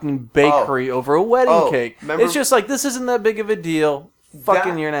fucking bakery over a wedding cake. Remember, it's just like, this isn't that big of a deal.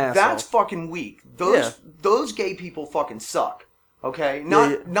 Fucking you're an asshole. That's fucking weak. Those gay people fucking suck. Okay?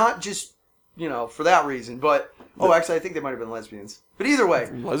 Not just, you know, for that reason, but... Oh, actually, I think they might have been lesbians. But either way...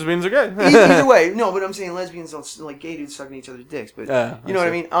 Lesbians are gay. Either way. No, but I'm saying lesbians don't... Like, gay dudes sucking each other's dicks. But, you know what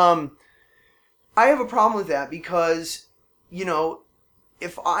I mean? I have a problem with that because, you know,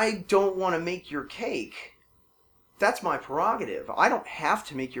 if I don't want to make your cake, that's my prerogative. I don't have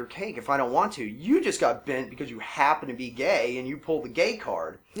to make your cake if I don't want to. You just got bent because you happen to be gay and you pulled the gay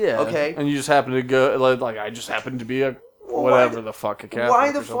card. Yeah. Okay? And you just happen to go... Like, I just happen to be a... Whatever the fuck a Catholic.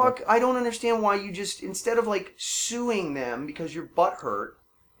 Why the fuck? I don't understand why you just, instead of like suing them because your butt hurt,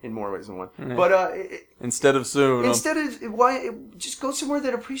 in more ways than one, but instead of suing why just go somewhere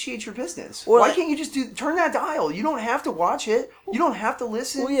that appreciates your business? Well, why can't you just turn that dial? You don't have to watch it. You don't have to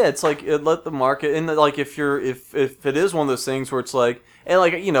listen. Well, yeah, it's like let the market, and like if it is one of those things where it's like, and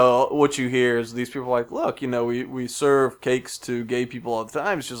like, you know, what you hear is these people are like, look, you know, we serve cakes to gay people all the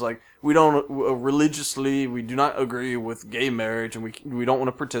time. It's just like, we don't religiously, we do not agree with gay marriage, and we don't want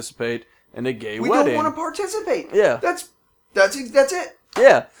to participate in a gay wedding. We don't want to participate. Yeah, that's it.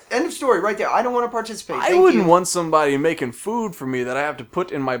 Yeah. End of story right there. I don't want to participate. I wouldn't want somebody making food for me that I have to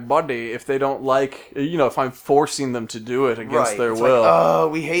put in my body if they don't like, if I'm forcing them to do it against their will. Like, oh,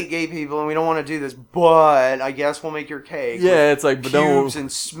 we hate gay people and we don't want to do this, but I guess we'll make your cake. Yeah, it's like, but cubes and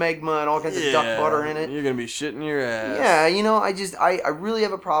smegma and all kinds of duck butter in it. You're going to be shitting your ass. Yeah, I really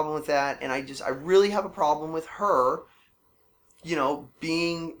have a problem with that, and I really have a problem with her,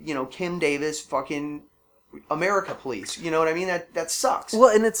 being, Kim Davis fucking America police. You know what I mean? That sucks.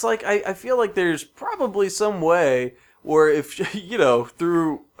 Well, and it's like, I feel like there's probably some way where if,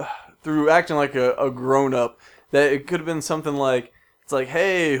 through acting like a grown-up, that it could have been something like, it's like,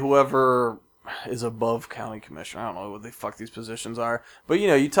 hey, whoever is above county commissioner, I don't know what the fuck these positions are, but,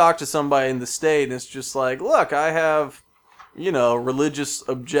 you talk to somebody in the state, and it's just like, look, I have, religious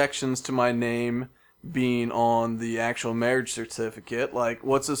objections to my name being on the actual marriage certificate. Like,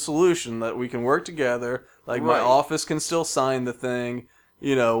 what's a solution that we can work together? Like, my office can still sign the thing,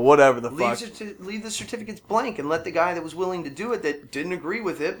 whatever the fuck. Leave the certificates blank and let the guy that was willing to do it, that didn't agree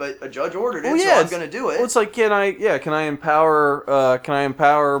with it, but a judge ordered it, so I'm going to do it. Well, it's like, can I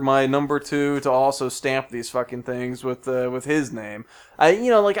empower my number 2 to also stamp these fucking things with his name? I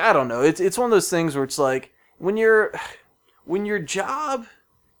don't know. It's one of those things where it's like, when your job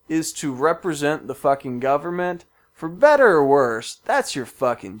is to represent the fucking government, for better or worse, that's your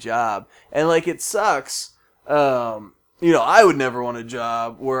fucking job. And, like, it sucks. I would never want a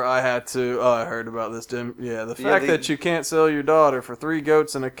job where I had to... Oh, I heard about this, Tim. Yeah, the fact that you can't sell your daughter for 3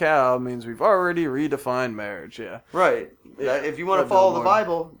 goats and a cow means we've already redefined marriage, yeah. Right. Yeah. If you want to follow the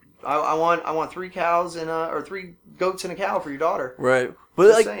Bible, I want 3 cows and or 3 goats and a cow for your daughter. Right. But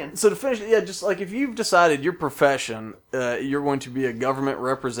just saying. So to finish, just like if you've decided your profession, you're going to be a government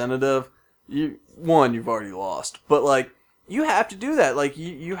representative, you've already lost. But like, you have to do that. Like,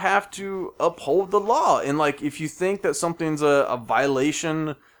 you have to uphold the law. And like, if you think that something's a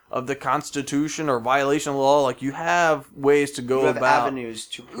violation of the Constitution or violation of law, like, you have ways to go about avenues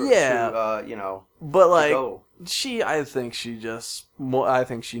to But like, go. I think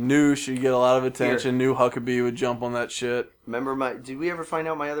she knew she'd get a lot of attention. Knew Huckabee would jump on that shit. Remember did we ever find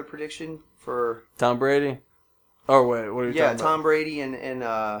out my other prediction for Tom Brady? Oh wait, what are you talking about? Yeah, Tom Brady and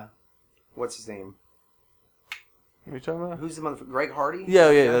what's his name? What are you talking about? Who's the motherfucker? Greg Hardy? Yeah,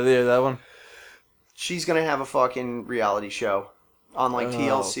 that one. She's gonna have a fucking reality show on like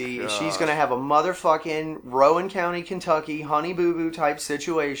TLC. God. She's gonna have a motherfucking Rowan County, Kentucky, Honey Boo Boo type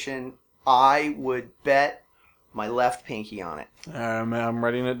situation. I would bet my left pinky on it. Alright, man, I'm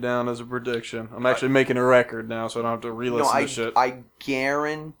writing it down as a prediction. I'm actually making a record now, so I don't have to re-listen to shit. I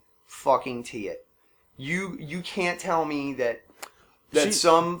guarantee it. You can't tell me that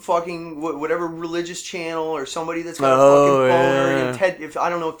some fucking whatever religious channel or somebody that's got a fucking boner. And I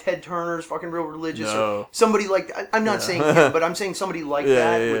don't know if Ted Turner's fucking real religious or somebody like that. I'm not saying him, but I'm saying somebody like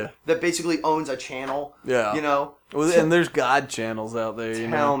that that basically owns a channel. Yeah, Well, and there's God channels out there.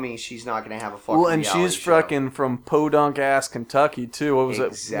 Tell me she's not going to have a fucking and she's fucking from podunk ass Kentucky too. What was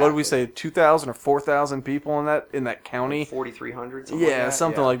it? What did we say? 2,000 or 4,000 people in that county. 4,300.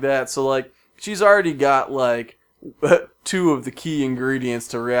 Something like that. So like, she's already got like 2 of the key ingredients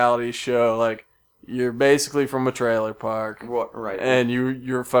to reality show. Like, you're basically from a trailer park, right? And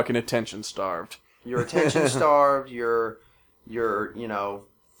you're fucking attention starved. You're attention starved. You're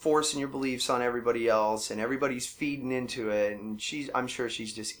forcing your beliefs on everybody else, and everybody's feeding into it. And I'm sure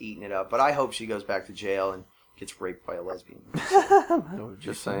she's just eating it up. But I hope she goes back to jail and gets raped by a lesbian.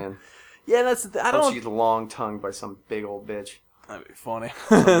 Just saying. Yeah, that's. I don't. Hope she gets long tongued by some big old bitch. That'd be funny.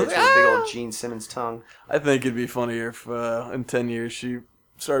 Some bitch with a big old Gene Simmons tongue. I think it'd be funnier if in 10 years she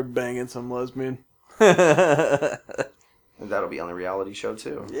started banging some lesbian. And that'll be on the reality show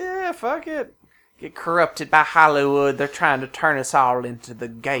too. Yeah, fuck it. Get corrupted by Hollywood. They're trying to turn us all into the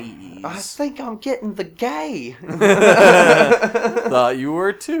gays. I think I'm getting the gay. Thought you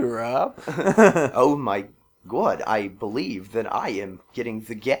were too, Rob. Oh my God, I believe that I am getting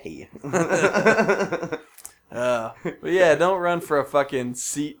the gay. But yeah, don't run for a fucking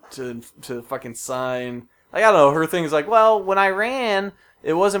seat to fucking sign. Like, I don't know, her thing's like, well, when I ran,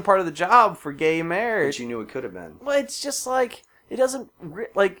 it wasn't part of the job for gay marriage. But you knew it could have been. Well, it's just like, it doesn't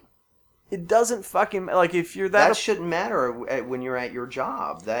fucking, like, if you're that... That shouldn't matter when you're at your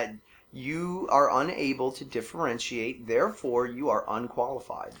job. That you are unable to differentiate, therefore you are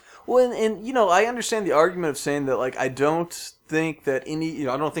unqualified. Well, and I understand the argument of saying that, like, I don't think that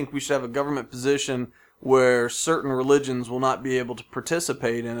I don't think we should have a government position where certain religions will not be able to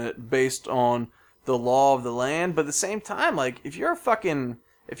participate in it based on the law of the land. But at the same time, like, if you're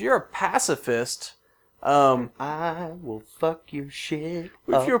a pacifist, I will fuck your shit.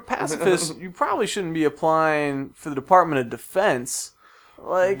 If you're a pacifist, you probably shouldn't be applying for the Department of Defense.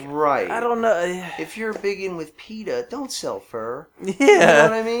 Like, right. I don't know. If you're big in with PETA, don't sell fur. Yeah. You know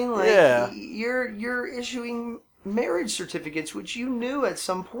what I mean? Like, yeah. You're issuing marriage certificates, which you knew at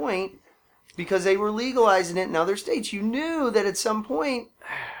some point, because they were legalizing it in other states. You knew that at some point,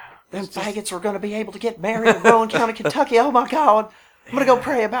 them faggots were going to be able to get married in Rowan County, Kentucky. Oh my God. I'm going to go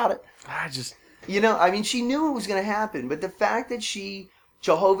pray about it. She knew it was going to happen, but the fact that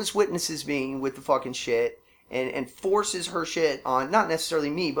Jehovah's Witnesses me with the fucking shit and forces her shit on, not necessarily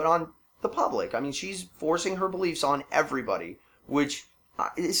me, but on the public. I mean, she's forcing her beliefs on everybody, which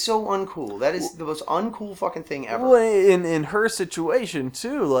is so uncool. That is the most uncool fucking thing ever. Well, in her situation,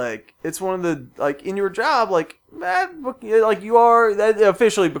 too, like, it's one of the, like, in your job, like, that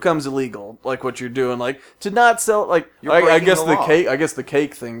officially becomes illegal, like, what you're doing. Like, to not sell, like, I guess the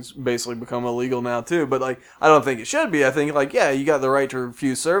cake things basically become illegal now, too, but, like, I don't think it should be. I think, like, yeah, you got the right to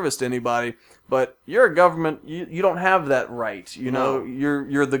refuse service to anybody, but you're a government, you don't have that right, you know?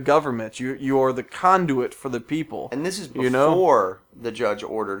 You're the government, you are the conduit for the people. And this is before the judge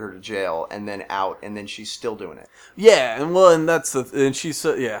ordered her to jail, and then out, and then she's still doing it. Yeah, and that's and she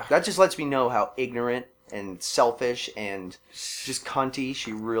said, yeah. That just lets me know how ignorant and selfish and just cunty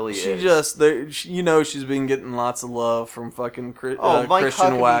she really is. She's been getting lots of love from fucking Christian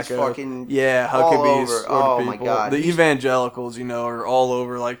wacko. Fucking Huckabees sort of people. My God. The evangelicals, are all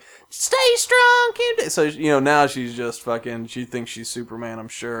over like, stay strong, keep it. So, now she's just fucking, she thinks she's Superman, I'm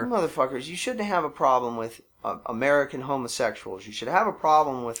sure. Motherfuckers, you shouldn't have a problem with American homosexuals. You should have a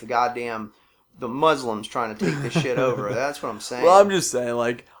problem with the Muslims trying to take this shit over. That's what I'm saying. Well, I'm just saying,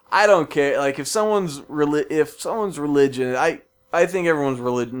 like, I don't care. Like, if someone's religion, I think everyone's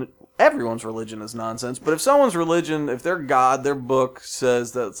religion is nonsense. But if someone's religion, if their God, their book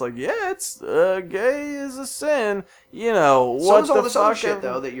says that it's like, yeah, it's gay is a sin. So is all this other shit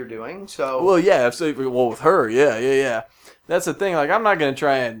though that you're doing. So well, yeah, with her, yeah. That's the thing. Like, I'm not gonna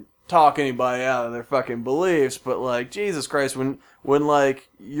try and talk anybody out of their fucking beliefs, but like, Jesus Christ, when like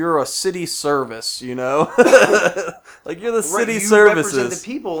you're a city service, like you're the city services. You represent the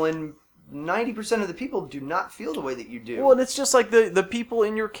people, and 90% of the people do not feel the way that you do. Well, it's just like the people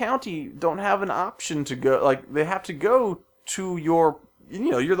in your county don't have an option to go. Like, they have to go to your.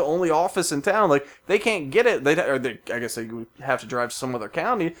 You're the only office in town. Like, they can't get it. I guess they would have to drive to some other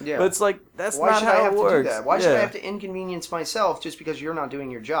county. Yeah. But it's like, that's not how it works. Why should I have to do that? Why should I have to inconvenience myself just because you're not doing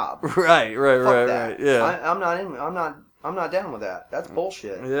your job? Right. Yeah. I'm not down with that. That's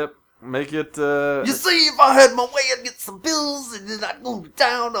bullshit. Yep. Make it. You see, if I had my way, I'd get some pills, and then I'd go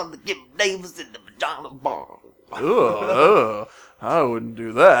down on the Kim Davis in the vagina bar. Ugh. I wouldn't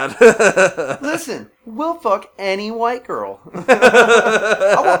do that. Listen, we'll fuck any white girl.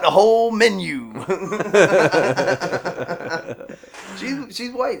 I want the whole menu.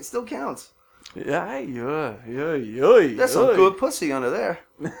 She's white. It still counts. Yeah. That's some good pussy under there.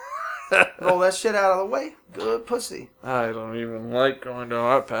 Roll that shit out of the way. Good pussy. I don't even like going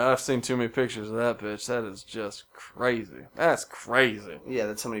down that path. I've seen too many pictures of that bitch. That is just crazy. That's crazy. Yeah,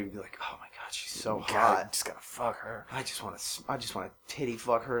 that somebody would be like, oh my God, she's so hot. I just gotta fuck her. I just want to titty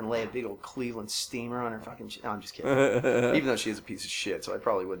fuck her and lay a big old Cleveland steamer on her fucking. No, I'm just kidding. Even though she is a piece of shit, so I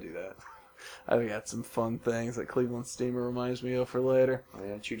probably would do that. I've got some fun things that Cleveland steamer reminds me of for later. Oh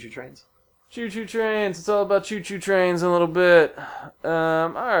yeah, choo-choo trains. Choo-choo trains. It's all about choo-choo trains in a little bit.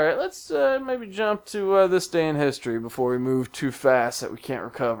 Alright, let's maybe jump to this day in history before we move too fast that we can't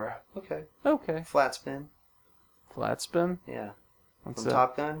recover. Okay. Flat spin. Flat spin? Yeah. What's From that?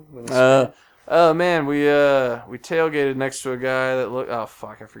 Top Gun? Oh man, we tailgated next to a guy that looked... Oh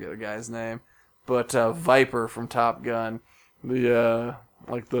fuck, I forget the guy's name. But Viper from Top Gun. The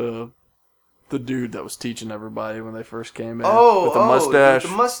dude that was teaching everybody when they first came in. With the mustache.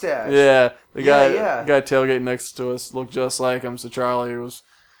 With the mustache. Yeah. The guy tailgating next to us looked just like him, so Charlie was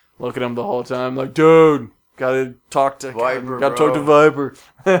looking at him the whole time like, dude, gotta talk to Viper. Gotta talk to Viper.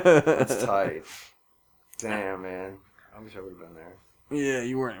 That's tight. Damn, man. I wish I would have been there. Yeah,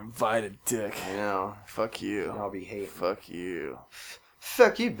 you weren't invited, dick. I know. Fuck you. I'll be hating. Fuck you.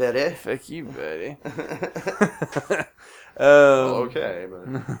 Fuck you, Betty. Fuck you, Betty. Okay, but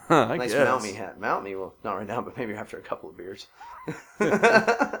nice guess. Mount Me hat. Mount Me, well, not right now, but maybe after a couple of beers.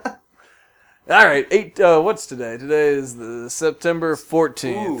 All right, what's today? Today is the September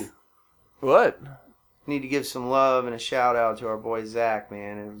 14th. Ooh. What? Need to give some love and a shout out to our boy Zach,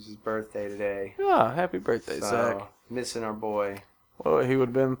 man. It was his birthday today. Oh, happy birthday, Zach. Missing our boy. Well, he would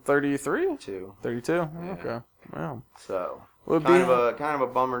have been 33? 32? Yeah. Okay. Wow. So, kind of a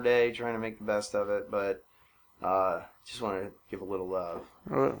bummer day, trying to make the best of it, but just want to give a little love.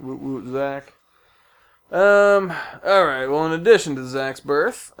 Zach. All right. Well, in addition to Zach's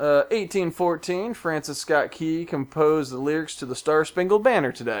birth, 1814, Francis Scott Key composed the lyrics to the Star Spangled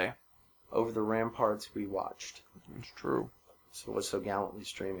Banner today. Over the ramparts we watched. It's true. So what's so gallantly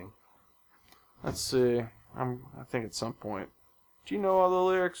streaming? Let's see. I think at some point. Do you know all the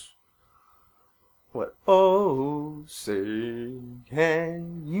lyrics? What? Oh, say,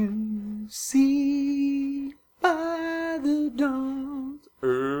 can you see by the dawn's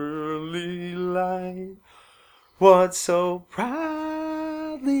early light what so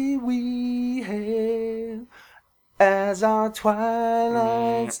proudly we hailed as our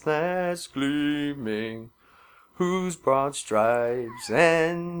twilights last gleaming, whose broad stripes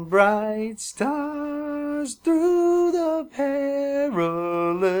and bright stars through the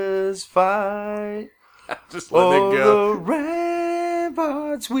perilous fight. Just let it go. The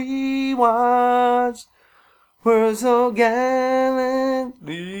ramparts we watched were so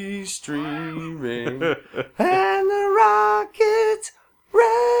gallantly streaming, and the rockets'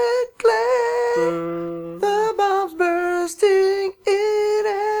 red glare, the bombs bursting in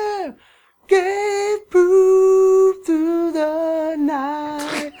air, gave proof through the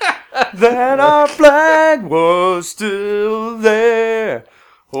night that our flag was still there.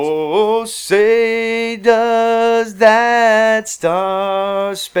 Oh, say does that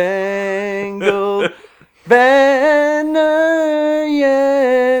star-spangled banner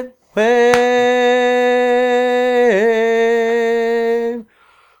yet wave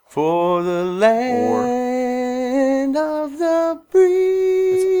for the land of the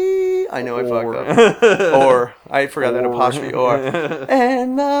free? I know I fucked up. Or. I forgot that apostrophe or.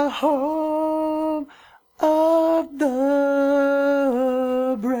 And the home of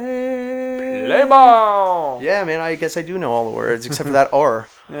the brave. Play ball! Yeah, man, I guess I do know all the words except for that or.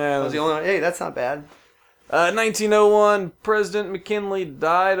 Yeah, That was the only one. Hey, that's not bad. 1901, President McKinley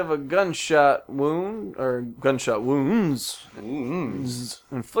died of a gunshot wounds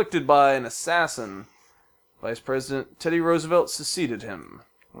inflicted by an assassin. Vice President Teddy Roosevelt succeeded him.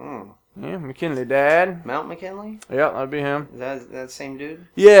 Yeah, McKinley died. Mount McKinley? Yeah, that'd be him. Is that the same dude?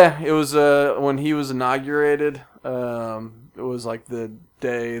 Yeah, it was when he was inaugurated. It was like the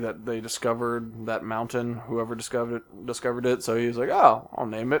day that they discovered that mountain. Whoever discovered it. So he was like, "Oh, I'll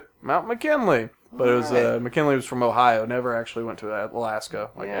name it Mount McKinley." But it was McKinley was from Ohio. Never actually went to Alaska.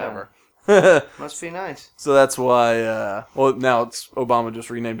 Ever. Must be nice. So that's why. Well, now Obama just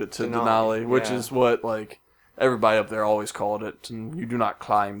renamed it to Denali, which is what everybody up there always called it. And you do not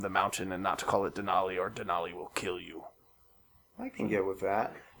climb the mountain and not to call it Denali, or Denali will kill you. I can get with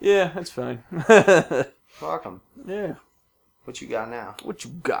that. Yeah, that's fine. Welcome. Yeah. What you got now? What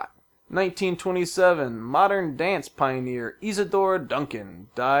you got? 1927, modern dance pioneer Isadora Duncan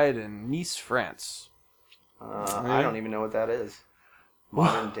died in Nice, France. I don't even know what that is.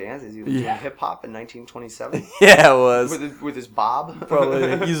 Modern dance? Is he doing hip-hop in 1927? Yeah, it was. With his bob?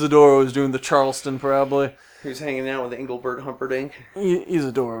 Probably. Isadora was doing the Charleston, probably. He was hanging out with Engelbert Humperdinck.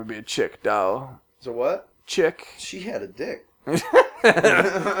 Isadora would be a chick, doll. So what? Chick. She had a dick.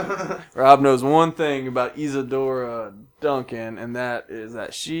 Rob knows one thing about Isadora Duncan, and that is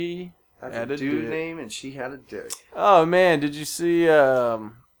that she had a dude dick. name, and she had a dick. Oh man, did you see?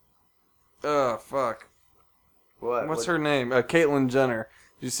 Oh fuck. What? What's her name? Caitlyn Jenner.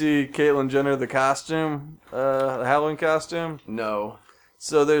 Did you see Caitlyn Jenner the costume? The Halloween costume? No.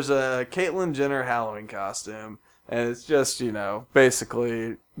 So there's a Caitlyn Jenner Halloween costume, and it's just,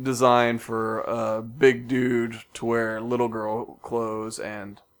 basically designed for a big dude to wear little girl clothes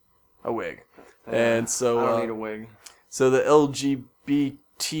and a wig. And so I don't need a wig. So the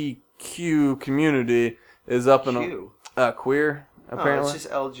LGBTQ community is up in queer, apparently. Oh, it's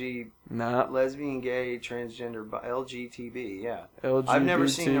just LG. Nah. Lesbian, gay, transgender, LGTB, yeah. LGBTQ. I've never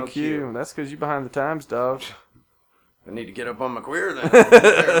seen no Q. That's because you're behind the times, dog. I need to get up on my queer then.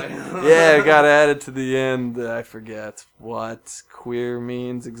 Yeah, I got added to the end. I forget what queer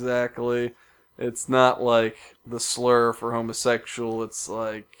means exactly. It's not like the slur for homosexual. It's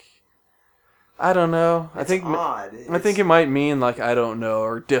like, I don't know. It's odd. I think it might mean like I don't know,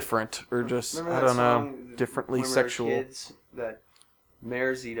 or different, or just Remember I that don't song know, differently when we were sexual. kids, that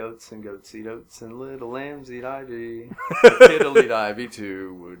mares eat oats and goats eat oats and little lambs eat ivy. The kid'll eat ivy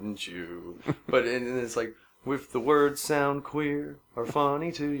too, wouldn't you? But and it's like, if the words sound queer or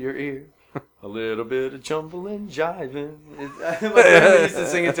funny to your ear, a little bit of jumble and jiving. My grandma used to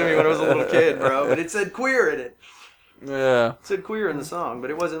sing it to me when I was a little kid, bro. But it said queer in it. Yeah. It said queer in the song, but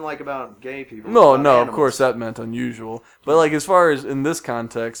it wasn't like about gay people. No, about of animals. course that meant unusual. But like as far as in this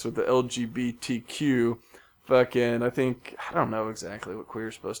context with the LGBTQ, fucking, I don't know exactly what queer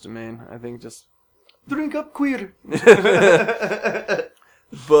is supposed to mean. I think just drink up queer.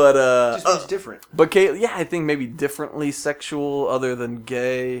 But just means different. But I think maybe differently sexual, other than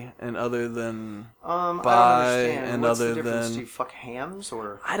gay, and other than I don't bi, understand. and What's other the difference? than Do you fuck hams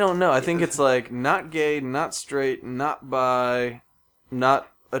or? I don't know. I think it's like not gay, not straight, not bi, not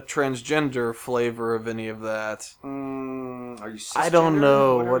a transgender flavor of any of that. Are you cisgender? I don't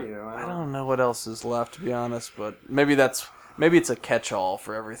know what. I don't know what else is left, to be honest. But maybe it's a catch-all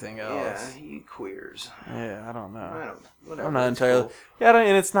for everything else. Yeah, you queers. Yeah, I don't know. Whatever. I'm not entirely. Cool. Yeah,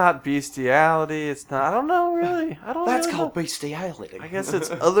 and it's not bestiality. It's not. I don't know really. I don't. That's really called know. bestiality. I guess it's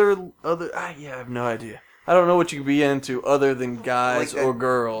other. I have no idea. I don't know what you could be into other than guys or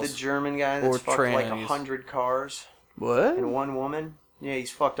girls. The German guy that's fucked trannies. like 100 cars. What? And one woman. Yeah,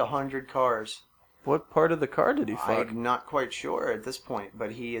 he's fucked 100 cars. What part of the car did he fuck? I'm not quite sure at this point,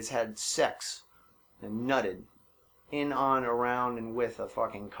 but he has had sex and nutted in, on, around, and with a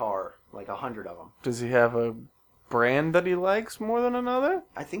fucking car, like 100 of them. Does he have a brand that he likes more than another?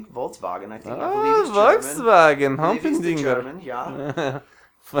 I think Volkswagen. I believe he's Volkswagen, German. Yeah.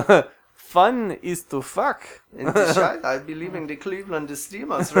 Fun is to fuck. In the shite, I believe in the Cleveland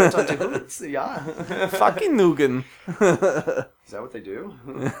Steamers right on the hoods. Yeah. Fucking Nugan. Is that what they do?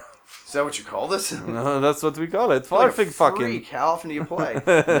 Is that what you call this? No, that's what we call it. Like fucking. How often do you play?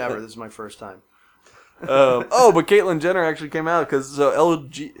 Never. This is my first time. But Caitlyn Jenner actually came out because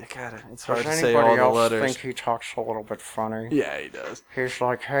LG. God, it's hard to say all the letters. Does anybody else think he talks a little bit funny? Yeah, he does. He's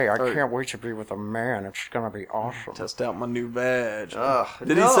like, hey, I can't wait to be with a man. It's gonna be awesome. Test out my new badge.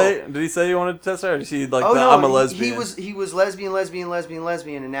 Did he say he wanted to test her? Or is he like, I'm a lesbian? He was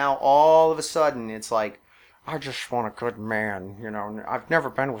lesbian, and now all of a sudden it's like, I just want a good man, you know. I've never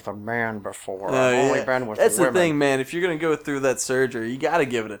been with a man before. I've only been with That's women. the thing, man. If you're going to go through that surgery, you got to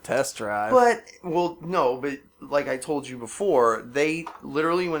give it a test drive. But like I told you before, they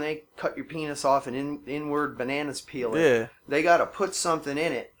literally, when they cut your penis off and inward bananas peel it, they got to put something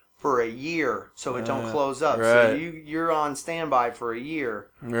in it for a year so it don't close up. Right. So you're on standby for a year.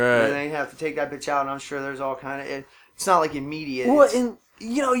 Right. And they have to take that bitch out, and I'm sure there's all kind of... It's not like immediate. Well, and...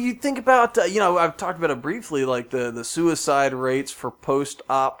 you think about, I've talked about it briefly, like the suicide rates for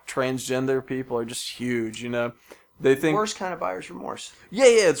post-op transgender people are just huge, They think... Worst kind of buyer's remorse. Yeah,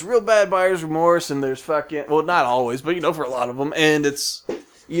 it's real bad buyer's remorse, and there's fucking... Well, not always, but, for a lot of them. And it's,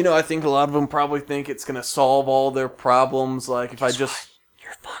 I think a lot of them probably think it's going to solve all their problems, like, if I just...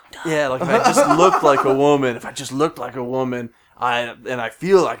 You're fucked up. Yeah, like, if I just looked like a woman, and I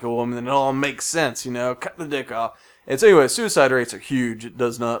feel like a woman, then it all makes sense, Cut the dick off. And so anyway, suicide rates are huge. It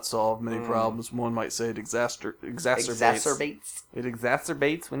does not solve many problems. One might say it exacerbates. It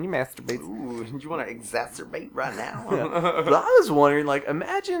exacerbates when you masturbate. Ooh, you want to exacerbate right now? But I was wondering,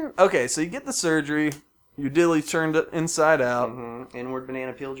 imagine... Okay, so you get the surgery. Your dilly turned inside out. Mm-hmm. Inward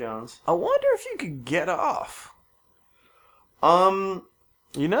banana peel Jones. I wonder if you could get off. Because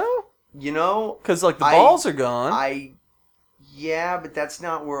the balls are gone. Yeah, but that's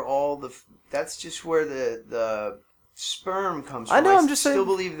not where that's just where the sperm comes from. I know, I'm just saying. I still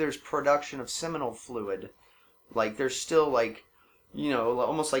believe there's production of seminal fluid. Like, there's still,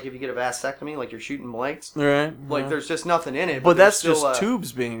 almost like if you get a vasectomy, like you're shooting blanks. Right. Like, there's just nothing in it. But that's just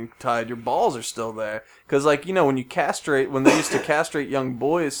tubes being tied. Your balls are still there. Because, when you castrate, when they used to castrate young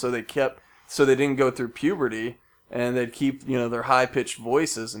boys so they didn't go through puberty, and they'd keep, their high-pitched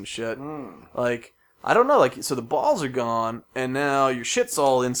voices and shit. I don't know, so the balls are gone, and now your shit's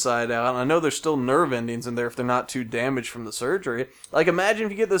all inside out, and I know there's still nerve endings in there if they're not too damaged from the surgery. Imagine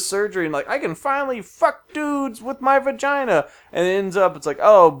if you get this surgery and, I can finally fuck dudes with my vagina, and it ends up, it's like,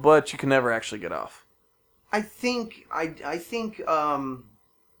 oh, but you can never actually get off. I think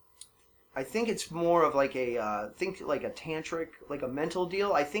it's more of a tantric, like a mental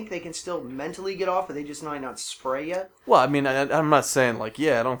deal. I think they can still mentally get off, but they just might not spray yet. Well, I mean, I'm not saying, I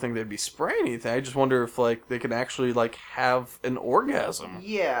don't think they'd be spraying anything. I just wonder if, they can actually, have an orgasm.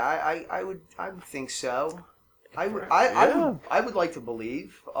 Yeah, I would think so. I would like to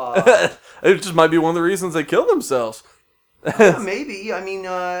believe. It just might be one of the reasons they kill themselves. Maybe. I mean,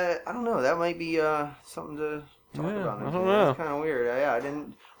 I don't know. That might be something to talk about. I don't know. It's kind of weird.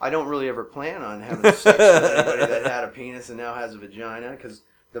 I don't really ever plan on having sex with anybody that had a penis and now has a vagina, because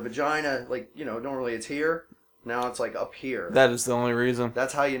the vagina, normally it's here. Now it's up here. That is the only reason.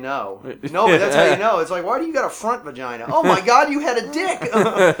 That's how you know. No, but that's how you know. It's like, why do you got a front vagina? Oh my God, you had a dick.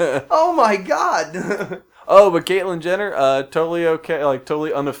 Oh my God. Oh, but Caitlyn Jenner, totally okay,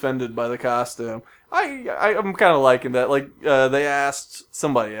 totally unoffended by the costume. I'm kind of liking that.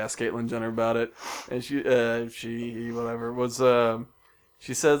 Somebody asked Caitlyn Jenner about it, and she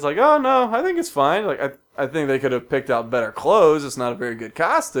she says like, "Oh no, I think it's fine. Like I think they could have picked out better clothes. It's not a very good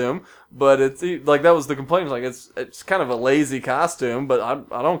costume, but it's like that was the complaint. Like it's kind of a lazy costume, but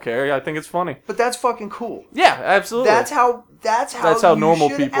I don't care. I think it's funny. But that's fucking cool. Yeah, absolutely. That's how normal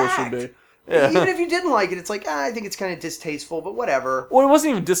should people act. should be. Yeah. Even if you didn't like it, it's like, I think it's kind of distasteful, but whatever. Well, it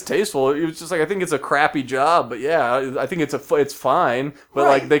wasn't even distasteful. It was just like, I think it's a crappy job, but yeah, I think it's fine. But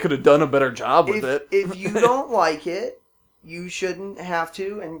like, they could have done a better job with it. If you don't like it, you shouldn't have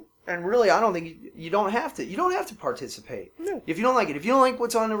to. And really, I don't think you don't have to. You don't have to participate. No. If you don't like it, if you don't like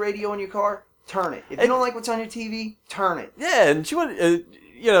what's on the radio in your car, turn it. If you don't like what's on your TV, turn it. Yeah, and she would.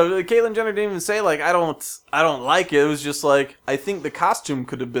 Caitlyn Jenner didn't even say like I don't like it. It was just like I think the costume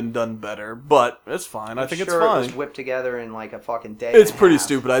could have been done better, but it's fine. I think it's fine. It was whipped together in like a fucking day. It's pretty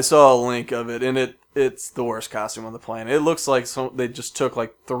stupid. I saw a link of it, and it's the worst costume on the planet. It looks like they just took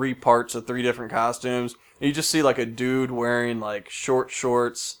like 3 parts of 3 different costumes. And you just see like a dude wearing like short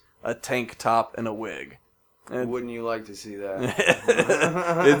shorts, a tank top, and a wig. And wouldn't you like to see that?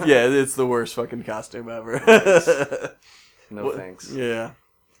 It's the worst fucking costume ever. No thanks. Yeah.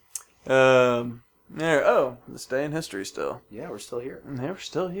 This day in history still. Yeah, we're still here. Yeah, we're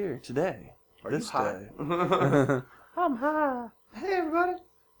still here today. Are this you high? day. I'm high. Hey, everybody.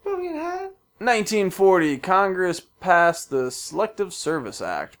 Don't get high. 1940, Congress passed the Selective Service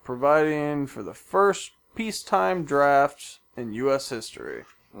Act, providing for the first peacetime draft in U.S. history.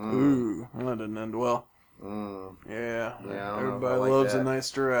 Ooh, that didn't end well. Yeah, everybody loves a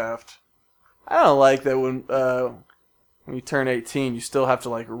nice draft. I don't like that when you turn 18, you still have to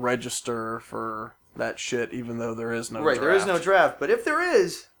like register for that shit, even though there is no draft. There is no draft, but if there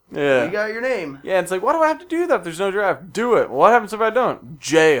is, you got your name. Yeah, it's like, why do I have to do that if there's no draft? Do it. Well, what happens if I don't?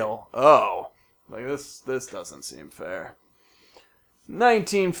 Jail. Oh, like this doesn't seem fair.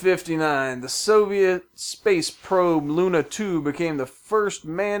 1959, the Soviet space probe Luna 2 became the first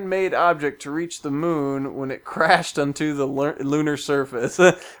man-made object to reach the moon when it crashed onto the lunar surface.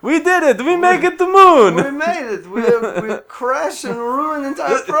 We did it! We make it to the moon! We made it! We crashed and ruined the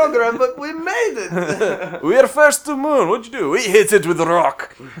entire program, but we made it! We are first to the moon. What'd you do? We hit it with a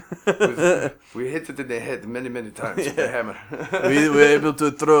rock. We hit it in the head many, many times with a hammer. We were able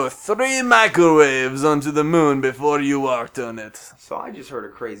to throw 3 microwaves onto the moon before you walked on it. So I just heard a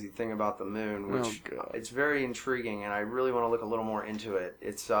crazy thing about the moon, which it's very intriguing, and I really want to look a little more into it.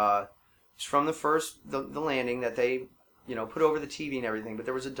 It's from the landing that they put over the TV and everything, but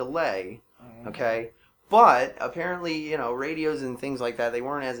there was a delay, okay? But apparently, radios and things like that, they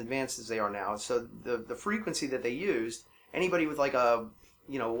weren't as advanced as they are now. So the frequency that they used, anybody with like a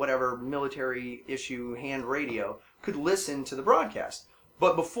whatever military issue hand radio could listen to the broadcast.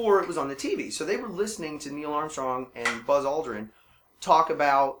 But before it was on the TV, so they were listening to Neil Armstrong and Buzz Aldrin talk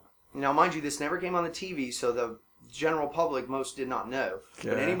about, mind you, this never came on the TV, so the general public most did not know.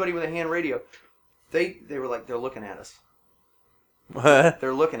 Yeah. But anybody with a hand radio, they were like, they're looking at us. What?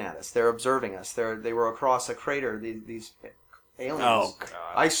 They're looking at us. They're observing us. They were across a crater. These aliens. Oh God!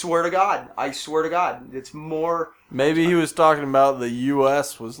 I swear to God, it's more. Maybe he was talking about the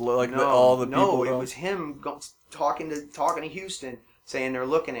U.S. was like all the people. No, it was him talking to Houston, saying they're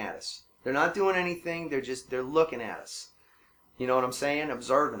looking at us. They're not doing anything. They're looking at us. You know what I'm saying?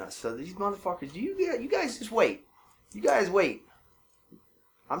 Observing us. So these motherfuckers, you guys just wait. You guys wait.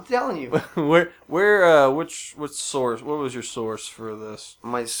 I'm telling you. Which source? What was your source for this?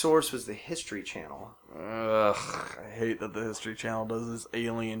 My source was the History Channel. Ugh, I hate that the History Channel does this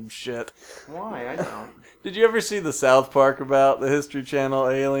alien shit. Why? I don't. Did you ever see the South Park about the History Channel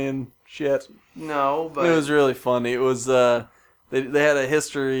alien shit? No, but it was really funny. It was They had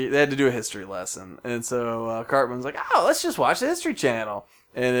to do a history lesson. And so Cartman's like, let's just watch the History Channel.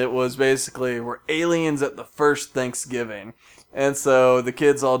 And it was basically, we're aliens at the first Thanksgiving. And so the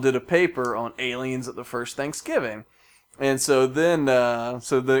kids all did a paper on aliens at the first Thanksgiving. And so then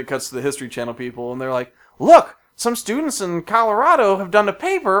it cuts to the History Channel people, and they're like, look, some students in Colorado have done a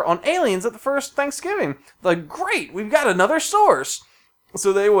paper on aliens at the first Thanksgiving. Like, great, we've got another source.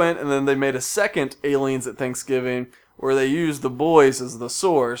 So they went, and then they made a second aliens at Thanksgiving, where they used the boys as the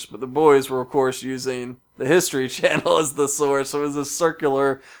source, but the boys were, of course, using the History Channel as the source, so it was a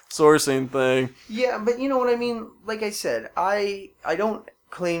circular sourcing thing. Yeah, but you know what I mean? Like I said, I don't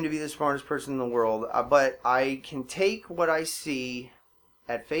claim to be the smartest person in the world, but I can take what I see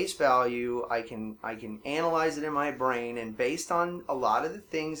at face value. I can analyze it in my brain, and based on a lot of the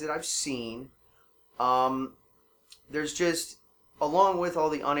things that I've seen, there's just, along with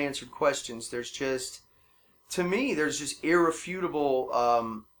all the unanswered questions, to me, there's just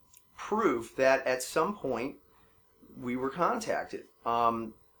irrefutable proof that at some point we were contacted.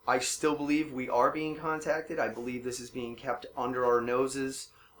 I still believe we are being contacted. I believe this is being kept under our noses.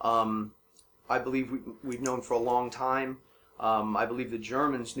 I believe we've known for a long time. I believe the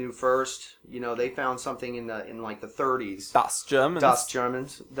Germans knew first. They found something in like the 30s. Das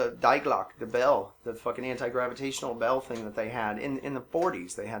Germans. The Die Glock, the bell, the fucking anti-gravitational bell thing that they had in the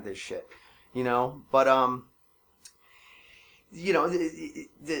 40s. They had this shit. But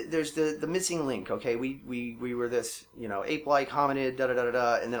there's the missing link. Okay, we were this ape-like hominid,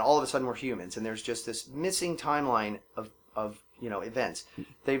 and then all of a sudden we're humans, and there's just this missing timeline of events.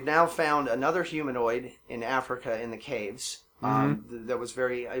 They've now found another humanoid in Africa in the caves. That was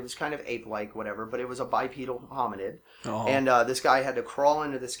it was kind of ape-like, whatever, but it was a bipedal hominid. Oh. And this guy had to crawl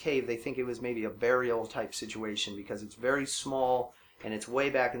into this cave. They think it was maybe a burial type situation because it's very small and it's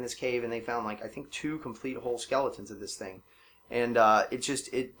way back in this cave, and they found I think 2 complete whole skeletons of this thing. And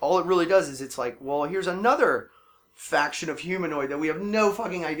all it really does is it's like, well, here's another faction of humanoid that we have no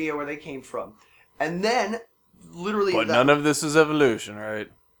fucking idea where they came from. And then literally, but none of this is evolution, right?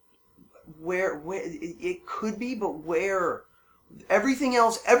 Where it could be, but where everything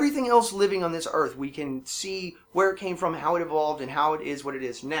else living on this earth, we can see where it came from, how it evolved, and how it is what it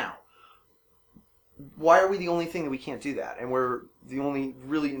is now. Why are we the only thing that we can't do that? And we're the only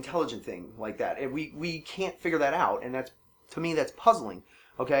really intelligent thing like that, and we can't figure that out. And to me, that's puzzling.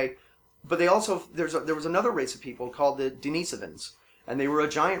 Okay, but there was another race of people called the Denisovans. And they were a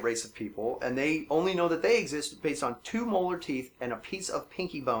giant race of people, and they only know that they exist based on 2 molar teeth and a piece of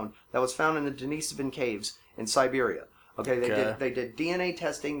pinky bone that was found in the Denisovan caves in Siberia. Okay, they did DNA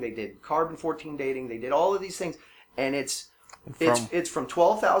testing, they did carbon-14 dating, they did all of these things, and it's from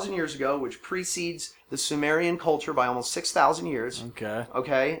 12,000 years ago, which precedes the Sumerian culture by almost 6,000 years. Okay.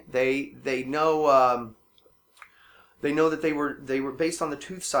 Okay, they know that they were based on the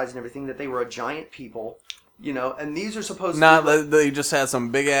tooth size and everything, that they were a giant people. And these are supposed to be... they just had some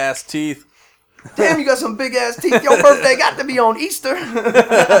big-ass teeth. Damn, you got some big-ass teeth. Your birthday got to be on Easter.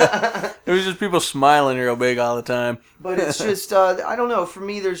 It was just people smiling real big all the time. But it's just, I don't know. For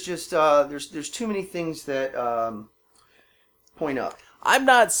me, there's just, there's too many things that point up. I'm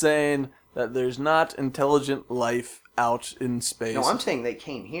not saying that there's not intelligent life out in space. No, I'm saying they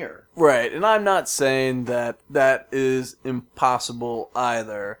came here. Right, and I'm not saying that is impossible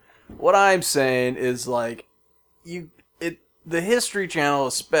either. What I'm saying is, the History Channel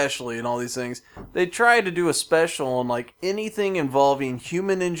especially and all these things, they try to do a special on, anything involving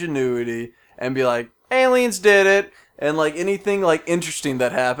human ingenuity and be like, aliens did it, and, anything, interesting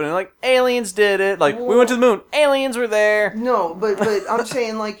that happened, and, aliens did it, we went to the moon, aliens were there. No, but I'm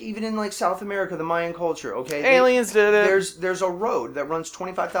saying, even in, South America, the Mayan culture, okay? Aliens did it. There's a road that runs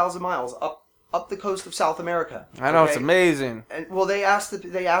 25,000 miles up the coast of South America. I know, okay? It's amazing. And well, they asked the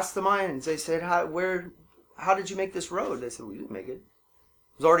Mayans. They said, "How did you make this road?" They said, "We didn't make it. It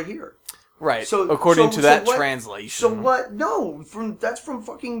was already here." Right. So according to that translation. So what? No, that's from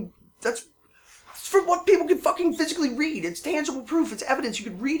what people can fucking physically read. It's tangible proof. It's evidence. You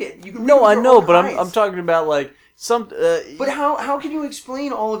could read it. You can. No, I know, but I'm talking about some. But how can you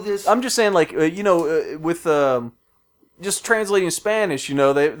explain all of this? I'm just saying, with just translating Spanish,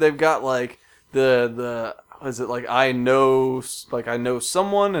 they've got the is it I know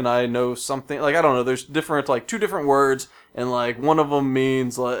someone and I know something, I don't know, there's different 2 different words, and one of them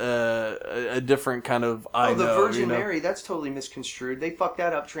means a different kind of I know. The Virgin Mary, that's totally misconstrued. They fucked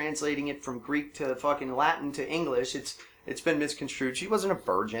that up translating it from Greek to fucking Latin to English. It's been misconstrued. She wasn't a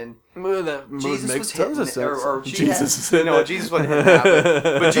virgin. Jesus makes tons of sense. Jesus wasn't hitting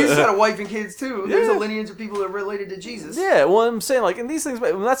that, but Jesus had a wife and kids too. There's a lineage of people that are related to Jesus. Yeah, well, I'm saying in these things,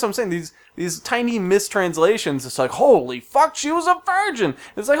 that's what I'm saying. These tiny mistranslations. It's holy fuck, she was a virgin.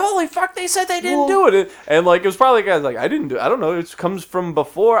 It's holy fuck, they said they didn't do it, and it was probably guys I didn't do it. I don't know. It comes from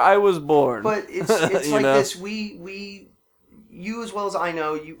before I was born. But it's this. We. You as well as I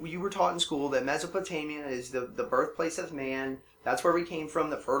know, you were taught in school that Mesopotamia is the birthplace of man. That's where we came from,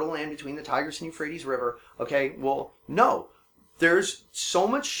 the fertile land between the Tigris and Euphrates River. Okay, well, no. There's so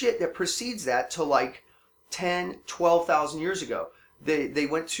much shit that precedes that to 10, 12,000 years ago. They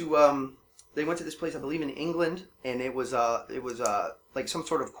went to this place, I believe in England, and it was some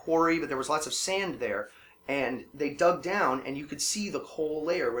sort of quarry, but there was lots of sand there, and they dug down, and you could see the coal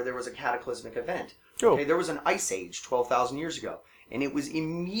layer where there was a cataclysmic event. Cool. Okay, there was an ice age 12,000 years ago, and it was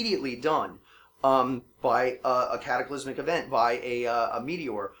immediately done by a cataclysmic event, by a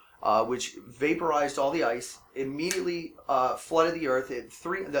meteor, which vaporized all the ice, immediately flooded the earth.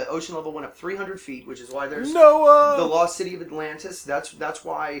 The ocean level went up 300 feet, which is why there's the lost city of Atlantis. That's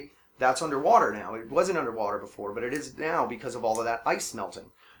why that's underwater now. It wasn't underwater before, but it is now because of all of that ice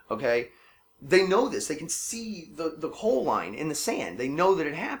melting. Okay, they know this. They can see the coal line in the sand. They know that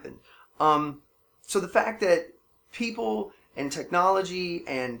it happened. So the fact that people and technology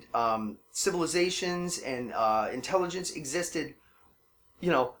and civilizations and intelligence existed,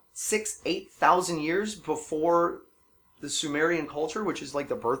 6,000-8,000 years before the Sumerian culture, which is like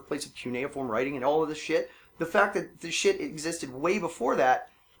the birthplace of cuneiform writing and all of this shit. The fact that the shit existed way before that,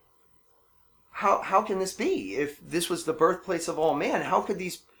 how can this be? If this was the birthplace of all man, how could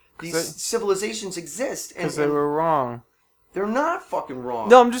these civilizations exist? Because they were wrong. They're not fucking wrong.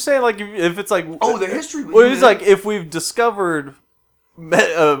 No, I'm just saying, like, if it's like... Oh, the history... Well, it's like, if we've discovered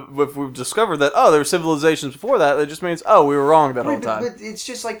that, there were civilizations before that, it just means, we were wrong that whole time. But it's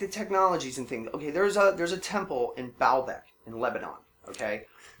just like the technologies and things. Okay, there's a temple in Baalbek in Lebanon, okay?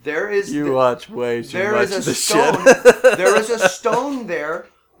 Watch way too much of this shit. There is a stone there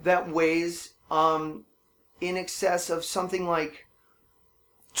that weighs in excess of something like...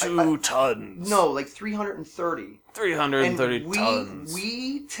 2 tons. No, like 330. 330 tons.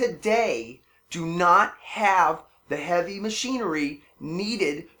 We today do not have the heavy machinery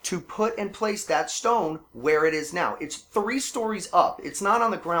needed to put and place that stone where it is now. It's 3 stories up. It's not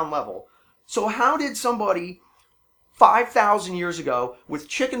on the ground level. So how did somebody 5,000 years ago with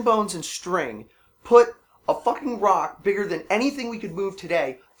chicken bones and string put a fucking rock bigger than anything we could move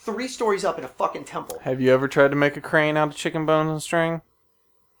today 3 stories up in a fucking temple? Have you ever tried to make a crane out of chicken bones and string?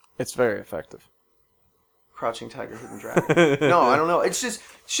 It's very effective. Crouching Tiger, Hidden Dragon. No, I don't know. It's just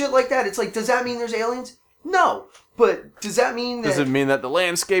shit like that. It's like, does that mean there's aliens? No. But does that mean that... Does it mean that the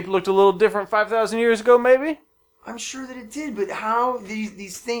landscape looked a little different 5,000 years ago, maybe? I'm sure that it did, but how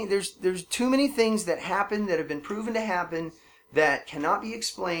these things... There's too many things that happen that have been proven to happen that cannot be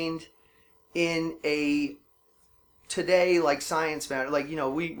explained in a... Today, like science matter, like,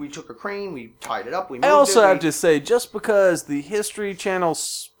 we took a crane, we tied it up, we moved it. I also have to say, just because the History Channel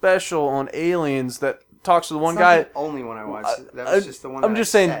special on aliens that talks to the one guy... Not the only one I watched. That was just the one I'm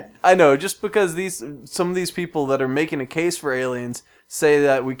just saying, I know, just because some of these people that are making a case for aliens say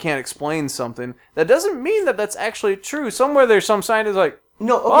that we can't explain something, that doesn't mean that that's actually true. Somewhere there's some scientist like,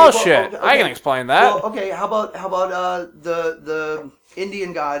 shit, I can explain that. Well, okay, how about the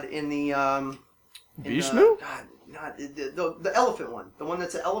Indian god in the... Vishnu? Not the elephant one. The one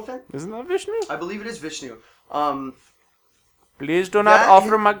that's an elephant? Isn't that Vishnu? I believe it is Vishnu. Please do not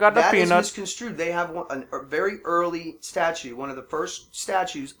offer my god a peanut. That is misconstrued. They have a very early statue, one of the first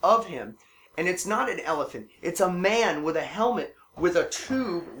statues of him, and it's not an elephant. It's a man with a helmet with a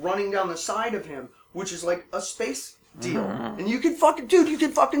tube running down the side of him, which is like a space deal. Mm-hmm. And you can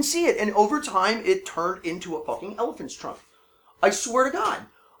fucking see it. And over time, it turned into a fucking elephant's trunk. I swear to God.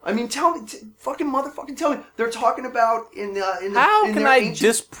 I mean, tell me, motherfucking tell me. They're talking about in the How can I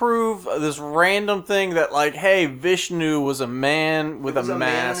disprove this random thing that, like, hey, Vishnu was a man with a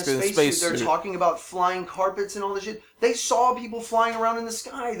mask and a space suit? They're talking about flying carpets and all this shit. They saw people flying around in the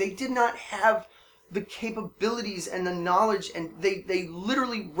sky. They did not have the capabilities and the knowledge, and they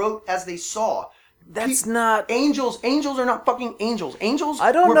literally wrote as they saw. That's not... Angels are not fucking angels. Angels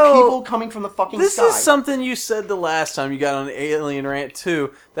I don't were know. people coming from the fucking sky. This is something you said the last time you got on the Alien Rant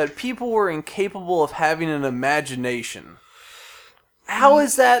too, that people were incapable of having an imagination. How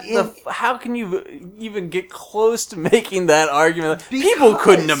is that... how can you even get close to making that argument? People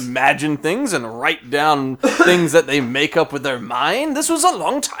couldn't imagine things and write down things that they make up with their mind. This was a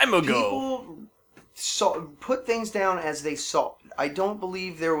long time ago. People put things down as they saw. I don't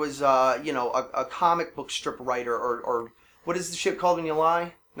believe there was, a comic book strip writer or what is the shit called when you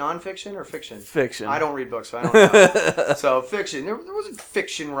lie? Non-fiction or fiction? Fiction. I don't read books, so I don't know. So fiction. There wasn't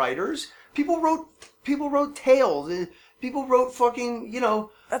fiction writers. People wrote tales. People wrote fucking,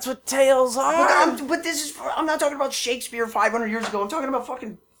 That's what tales are. But I'm not talking about Shakespeare 500 years ago. I'm talking about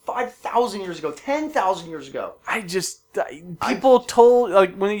fucking 5,000 years ago, 10,000 years ago. People told,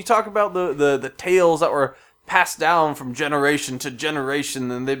 like, when you talk about the tales that were passed down from generation to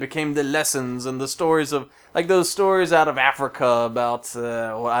generation, and they became the lessons and the stories of, like, those stories out of Africa about,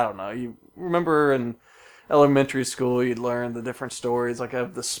 I don't know, you remember in elementary school you'd learn the different stories, like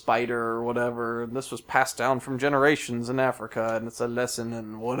of the spider or whatever, and this was passed down from generations in Africa, and it's a lesson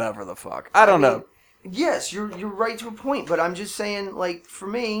in whatever the fuck. I don't know. Yes, you're right to a point, but I'm just saying, like, for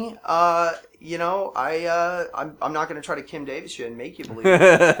me, I'm not going to try to Kim Davis you and make you believe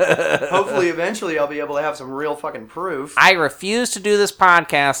it. Hopefully, eventually, I'll be able to have some real fucking proof. I refuse to do this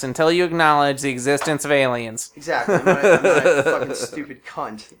podcast until you acknowledge the existence of aliens. Exactly. I'm not a fucking stupid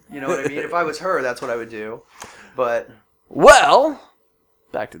cunt. You know what I mean? If I was her, that's what I would do. But... Well,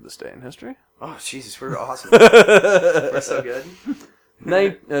 back to this day in history. Oh, Jesus, we're awesome. We're so good.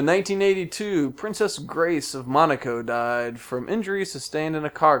 1982, Princess Grace of Monaco died from injuries sustained in a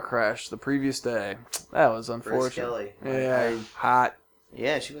car crash the previous day. That was unfortunate. Kelly. Yeah, hot.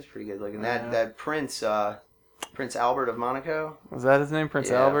 Yeah, she was pretty good looking. That Prince Albert of Monaco. Was that his name,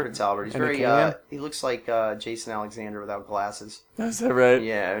 Prince Albert? Prince Albert. He's very. He looks like Jason Alexander without glasses. Is that right?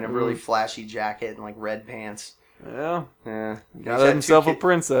 Yeah, in a really flashy jacket and like red pants. Yeah. Yeah. Got himself a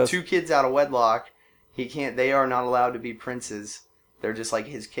princess. 2 kids out of wedlock. He can't. They are not allowed to be princes. They're just like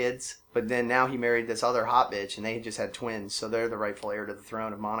his kids. But then now he married this other hot bitch, and they just had twins, so they're the rightful heir to the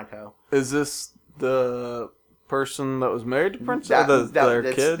throne of Monaco. Is this the person that was married to Prince?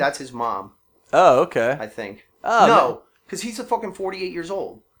 Their kid? That's his mom. Oh, okay. I think. Oh, no, because he's a fucking 48 years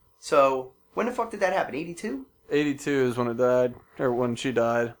old. So when the fuck did that happen? 82? 82 is when it died, or when she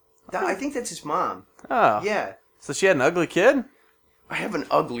died. I think that's his mom. Oh. Yeah. So she had an ugly kid? I have an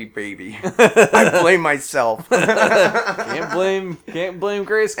ugly baby. I blame myself. Can't blame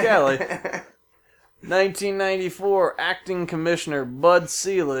Grace Kelly. 1994, Acting Commissioner Bud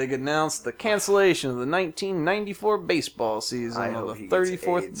Selig announced the cancellation of the 1994 baseball season on the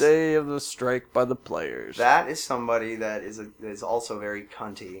 34th day of the strike by the players. That is somebody that is also very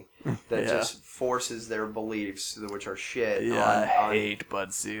cunty, that just forces their beliefs, which are shit. Yeah, I hate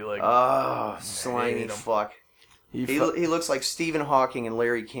Bud Selig. Oh, slimy fuck. He looks like Stephen Hawking and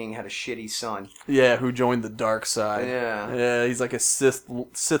Larry King had a shitty son. Yeah, who joined the dark side. Yeah. Yeah, he's like a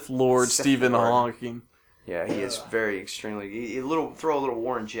Sith Lord Stephen Hawking. Yeah, he is very extremely... throw a little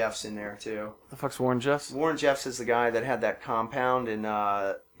Warren Jeffs in there, too. The fuck's Warren Jeffs? Warren Jeffs is the guy that had that compound in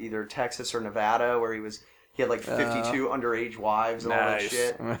either Texas or Nevada where he had like 52 underage wives and all that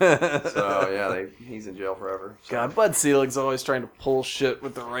shit. So, yeah, he's in jail forever. So. God, Bud Selig's always trying to pull shit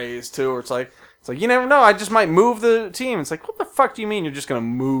with the Rays, too, where it's like, you never know, I just might move the team. It's like, what the fuck do you mean you're just going to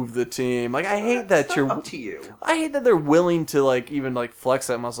move the team? Like, I hate that you're... up to you. I hate that they're willing to, like, even, like, flex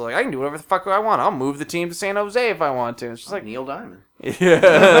that muscle. Like, I can do whatever the fuck I want. I'll move the team to San Jose if I want to. It's just like... Neil Diamond.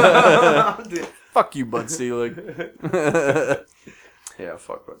 Yeah. Fuck you, Bud Selig. Yeah,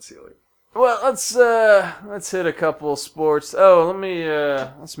 fuck Bud Selig. Well, let's hit a couple sports. Oh,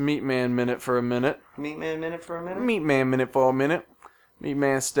 let's Meat Man Minute for a minute. Meat Man Minute for a minute? Meat Man Minute for a minute.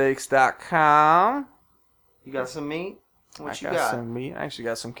 Meatmansteaks.com. You got some meat? What you got? I got some meat. I actually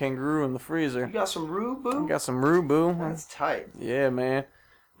got some kangaroo in the freezer. You got some roux, boo? I got some roux, boo. That's tight. Yeah, man.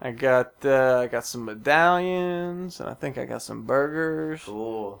 I got some medallions, and I think I got some burgers.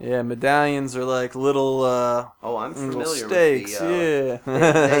 Cool. Yeah, medallions are like little I'm familiar steaks, with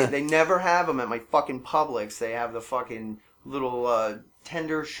yeah. they never have them at my fucking Publix. They have the fucking little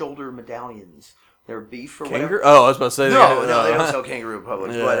tender shoulder medallions. They're beef or whatever. Oh, I was about to say. No, they don't sell kangaroo at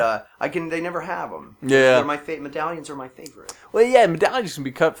Publix. Yeah. But they never have them. Yeah. Medallions are my favorite. Well, yeah, medallions can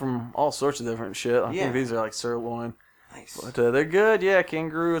be cut from all sorts of different shit. I think these are like sirloin. Nice. But they're good, yeah.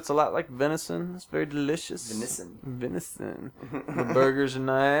 Kangaroo, it's a lot like venison. It's very delicious. Venison. The burgers are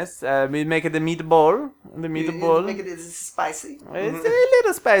nice. We make it the meatball. You make it spicy. It's a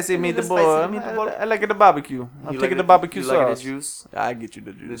little spicy meatball. I like it the barbecue. I'm taking the barbecue sauce. You like the juice? I get you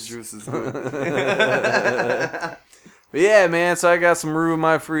the juice. The juice is good. But yeah, man, so I got some roux in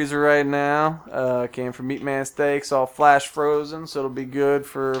my freezer right now. Came from Meat Man Steaks, all flash frozen, so it'll be good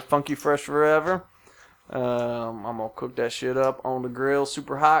for funky fresh forever. I'm gonna cook that shit up on the grill,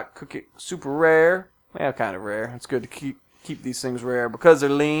 super hot, cook it super rare. Yeah, kind of rare. It's good to keep these things rare because they're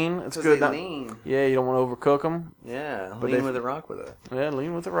lean. It's good. Lean. Yeah, you don't want to overcook them. Yeah, but lean with it, rock with it. Yeah,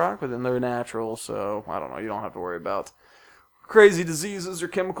 lean with it, rock with it. And they're natural, so I don't know. You don't have to worry about crazy diseases or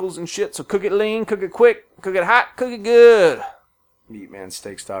chemicals and shit. So cook it lean, cook it quick, cook it hot, cook it good.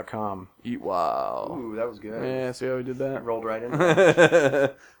 Meatmansteaks.com. Eat wild. Ooh, that was good. Yeah, see how we did that? It rolled right in.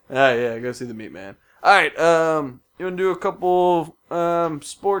 Alright, yeah, go see the Meat Man. Alright, you want to do a couple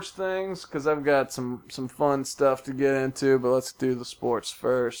sports things? Because I've got some fun stuff to get into, but let's do the sports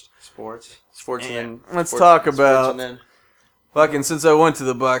first. Sports and then... Let's talk about... and then... Fucking, since I went to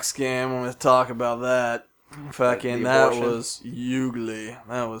the Bucks game, I'm going to talk about that. Fucking, that was ugly.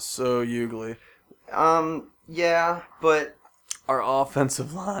 That was so ugly. Yeah, but... Our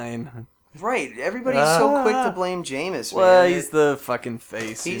offensive line... Right, everybody's so quick to blame Jameis, man. Well, he's the fucking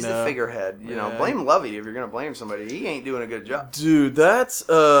face, He's the figurehead. You know, blame Lovey if you're going to blame somebody. He ain't doing a good job. Dude, that's,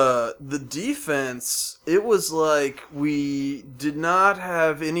 the defense, it was like we did not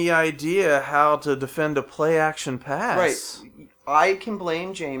have any idea how to defend a play-action pass. Right. I can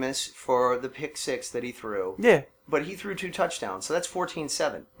blame Jameis for the pick six that he threw. Yeah. But he threw 2 touchdowns, so that's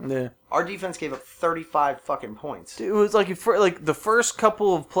 14-7. Yeah. Our defense gave up 35 fucking points. Dude, it was like the first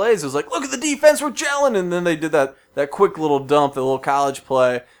couple of plays, it was like, look at the defense, we're gelling, and then they did that quick little dump, the little college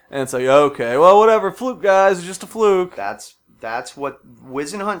play, and it's like, okay, well, whatever, fluke, guys, it's just a fluke. That's That's what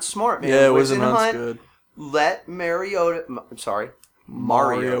Whisenhunt's smart, man. Yeah, Whisenhunt's good. Let Mariota.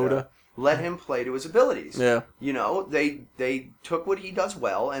 Let him play to his abilities. Yeah. You know, they took what he does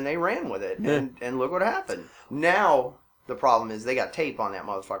well and they ran with it. Yeah. And look what happened. Now, the problem is they got tape on that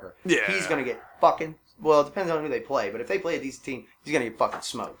motherfucker. Yeah. He's going to get fucking... Well, it depends on who they play. But if they play a decent team, he's going to get fucking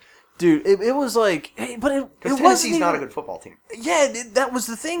smoked. Dude, it was like... But it Tennessee's not a good football team. Yeah, that was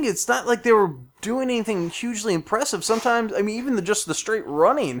the thing. It's not like they were doing anything hugely impressive. Sometimes, I mean, even just the straight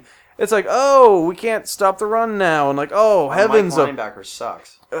running... It's like, oh, we can't stop the run now. And like, oh, heavens... Mike linebacker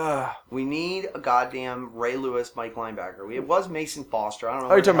sucks. We need a goddamn Ray Lewis Mike linebacker. It was Mason Foster. I don't know.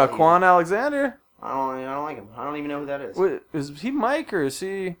 Are you talking about Quan Alexander? I don't like him. I don't even know who that is. Wait, is he Mike or is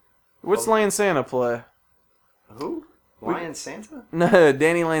he... What's Lane Santa play? Who? Lion Santa? No,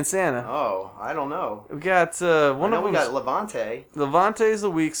 Danny Lane Santa. Oh, I don't know. We got one of them. We got Levante. Levante's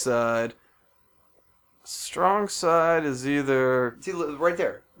the weak side. Strong side is either... See, right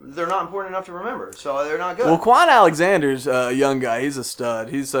there. They're not important enough to remember, so they're not good. Well, Quan Alexander's a young guy. He's a stud.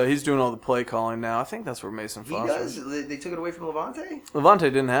 He's doing all the play calling now. I think that's where Mason Foster... He does? They took it away from Levante? Levante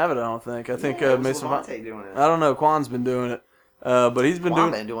didn't have it, I don't think. I think Mason Levante doing it. I don't know. Quan's been doing it. But he's been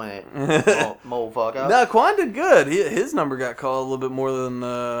doing it. Motherfucker. No, Quan did good. His number got called a little bit more than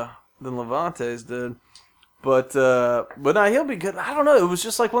Levante's did. But no, he'll be good. I don't know. It was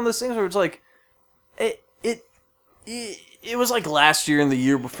just like one of those things where it's like... It was like last year and the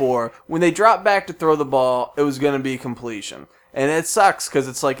year before. When they dropped back to throw the ball, it was going to be completion. And it sucks because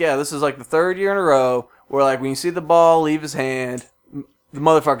it's like, yeah, this is like the third year in a row where like when you see the ball leave his hand, the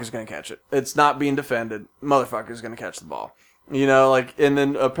motherfucker's going to catch it. It's not being defended. Motherfucker's going to catch the ball. You know, like, and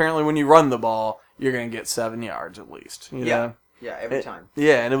then apparently when you run the ball, you're going to get 7 yards at least. You know? Yeah, every time.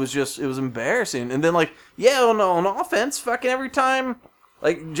 Yeah, and it was embarrassing. And then like, yeah, on offense, fucking every time,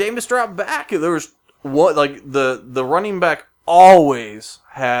 like Jameis dropped back, there was... What like the running back always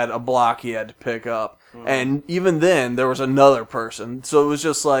had a block he had to pick up, and even then there was another person. So it was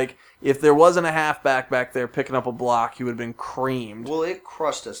just like if there wasn't a halfback back there picking up a block, he would have been creamed. Well, it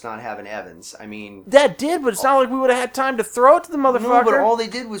crushed us not having Evans. I mean, that did, but it's not like we would have had time to throw it to the motherfucker. No, but all they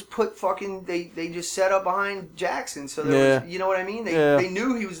did was put fucking they just set up behind Jackson. So there was, you know what I mean? They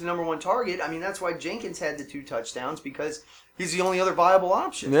knew he was the number one target. I mean, that's why Jenkins had the 2 touchdowns because he's the only other viable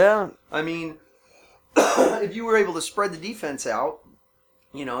option. Yeah, I mean. If you were able to spread the defense out,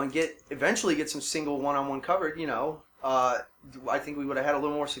 you know, and eventually get some single one-on-one coverage, you know, I think we would have had a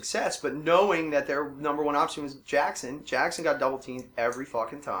little more success. But knowing that their number one option was Jackson got double teamed every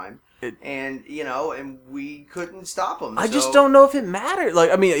fucking time, and you know, and we couldn't stop him. I just don't know if it mattered.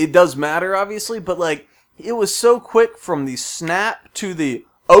 Like, I mean, it does matter, obviously, but like, it was so quick from the snap to the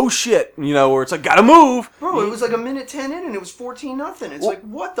oh shit, you know, where it's like, gotta move. Bro, it was like a minute 10 in and it was 14-0. It's like,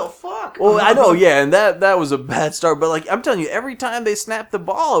 what the fuck? Well, I know, yeah, and that was a bad start. But, like, I'm telling you, every time they snapped the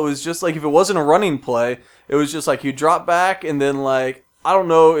ball, it was just like, if it wasn't a running play, it was just like, you drop back and then, like, I don't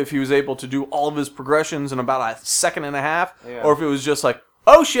know if he was able to do all of his progressions in about a second and a half, or if it was just like,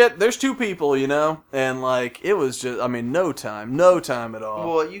 oh shit, there's 2 people, you know? And, like, it was just, I mean, no time at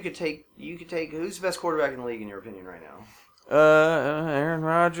all. Well, you could take, who's the best quarterback in the league, in your opinion, right now? Aaron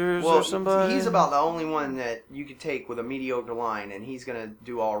Rodgers or somebody. He's about the only one that you could take with a mediocre line, and he's gonna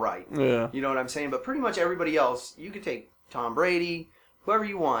do all right. Yeah, you know what I'm saying. But pretty much everybody else, you could take Tom Brady, whoever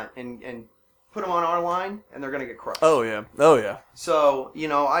you want, and put them on our line, and they're gonna get crushed. Oh yeah. So you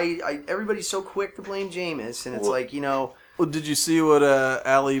know, everybody's so quick to blame Jameis, and it's like, you know. Well, did you see what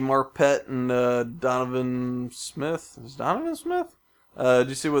Ali Marpet and Donovan Smith? Is Donovan Smith? Did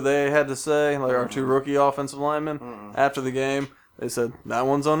you see what they had to say? Like our 2 rookie offensive linemen after the game, they said that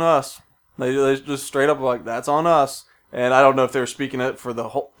one's on us. They just straight up like that's on us. And I don't know if they were speaking it for the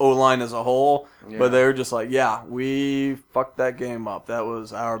whole O-line as a whole, but they were just like, yeah, we fucked that game up. That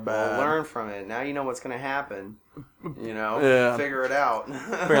was our bad. Well, learn from it. Now you know what's going to happen. You know, figure it out.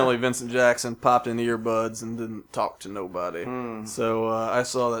 Apparently Vincent Jackson popped in earbuds and didn't talk to nobody. So I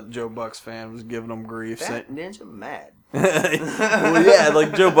saw that Joe Bucks fan was giving them grief. That ninja mad. Well, yeah,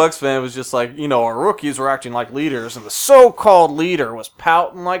 like Joe Bucks fan was just like, you know, our rookies were acting like leaders, and the so-called leader was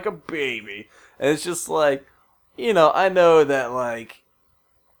pouting like a baby. And it's just like, you know, I know that, like,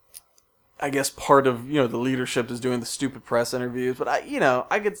 I guess part of, you know, the leadership is doing the stupid press interviews, but I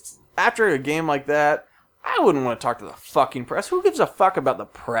get, after a game like that, I wouldn't want to talk to the fucking press. Who gives a fuck about the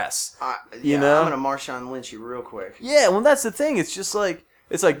press? You know? I'm going to Marshawn Lynch you real quick. Yeah, well, that's the thing. It's just like,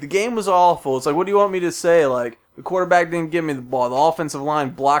 it's like the game was awful. It's like, what do you want me to say? Like, the quarterback didn't give me the ball. The offensive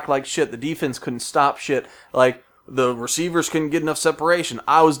line blocked like shit. The defense couldn't stop shit. Like, the receivers couldn't get enough separation.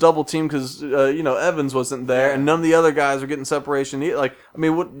 I was double teamed because Evans wasn't there, and none of the other guys were getting separation. Like, I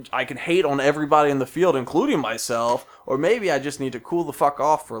mean, I can hate on everybody in the field, including myself, or maybe I just need to cool the fuck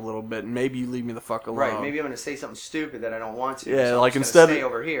off for a little bit, and maybe you leave me the fuck alone. Right? Maybe I'm going to say something stupid that I don't want to. Yeah, so like I'm instead stay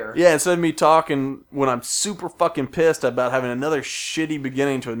over here. Yeah, instead of me talking when I'm super fucking pissed about having another shitty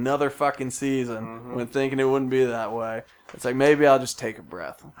beginning to another fucking season, when thinking it wouldn't be that way. It's like, maybe I'll just take a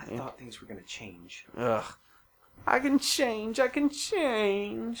breath. I thought things were going to change. Ugh. I can change. I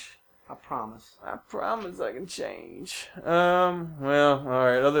promise. I can change. Well,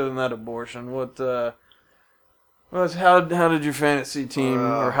 alright, other than that abortion, how did your fantasy team,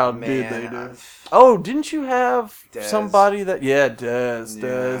 or how did they do? Oh, didn't you have somebody that... Yeah, Dez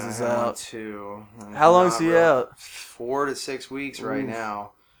is out. Too. How long is he out? 4 to 6 weeks right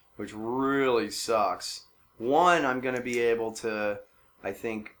now, which really sucks. One, I'm going to be able to, I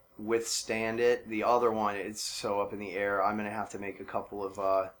think, withstand it. The other one, it's so up in the air. I'm going to have to make a couple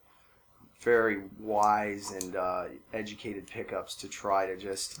of very wise and educated pickups to try to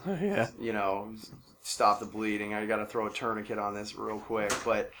just, stop the bleeding. I got to throw a tourniquet on this real quick.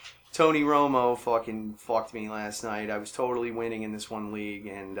 But Tony Romo fucking fucked me last night. I was totally winning in this one league,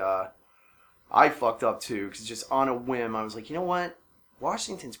 and I fucked up too, because just on a whim, I was like, you know what?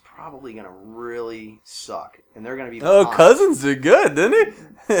 Washington's probably going to really suck, and they're going to be behind. Oh, Cousins did good, didn't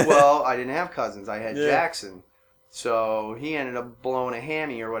he? Well, I didn't have Cousins. I had Jackson. So he ended up blowing a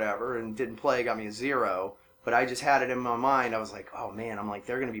hammy or whatever and didn't play, got me a 0. But I just had it in my mind. I was like, oh, man,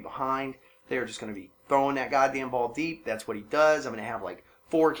 they're going to be behind. They're just going to be throwing that goddamn ball deep. That's what he does. I'm going to have like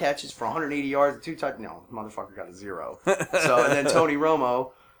 4 catches for 180 yards, 2 touchdowns. No, motherfucker got a 0. So, and then Tony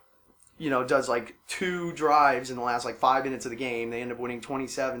Romo, does like 2 drives in the last like 5 minutes of the game. They end up winning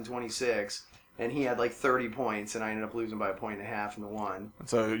 27-26, and he had like 30 points, and I ended up losing by 1.5 points in the one.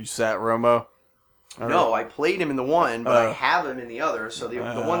 So you sat Romo? No, I played him in the one, but I have him in the other. So the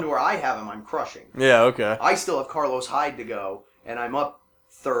one where I have him, I'm crushing. Yeah, okay. I still have Carlos Hyde to go, and I'm up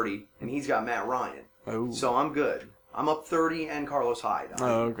 30, and he's got Matt Ryan. Oh. So I'm good. I'm up 30 and Carlos Hyde.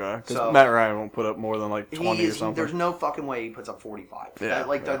 Okay. Because Matt Ryan won't put up more than like 20 or something. There's no fucking way he puts up 45. Yeah,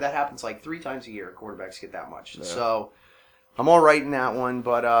 that happens like 3 times a year. Quarterbacks get that much. Yeah. So I'm all right in that one,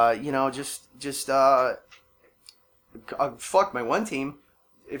 but fuck my one team.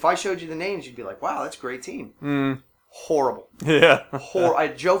 If I showed you the names, you'd be like, wow, that's a great team. Horrible. Yeah. I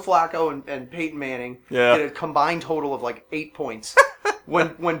had Joe Flacco and Peyton Manning get a combined total of like 8 points.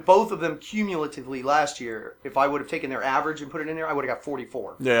 when both of them cumulatively last year, if I would have taken their average and put it in there, I would have got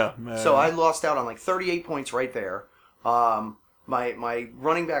 44. Yeah. Man. So I lost out on like 38 points right there. My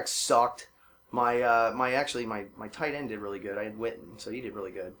running back sucked. My tight end did really good. I had Witten, so he did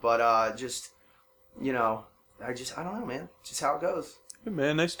really good. But I don't know, man. Just how it goes. Hey,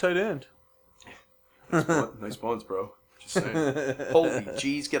 man, nice tight end. Nice buns, bro. Just saying. Holy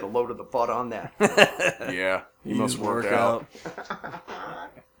jeez, get a load of the butt on that. Yeah, he must work out.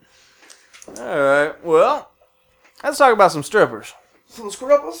 All right, well, let's talk about some strippers. Some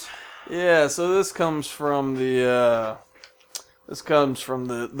strippers? Yeah, so this comes from the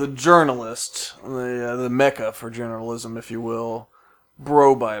journalist, the mecca for journalism, if you will,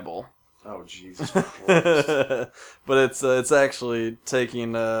 Bro Bible. Oh, Jesus Christ. But it's actually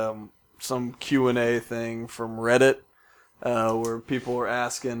taking some Q&A thing from Reddit, where people were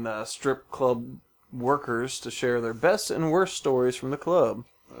asking strip club workers to share their best and worst stories from the club.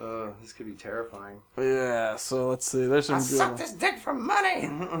 This could be terrifying. Yeah, so let's see. There's some. I sucked this dick for money.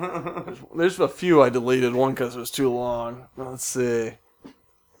 There's a few I deleted. One because it was too long. Let's see.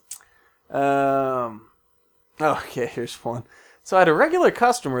 Okay, here's one. So I had a regular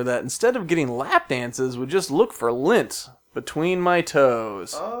customer that instead of getting lap dances would just look for lint between my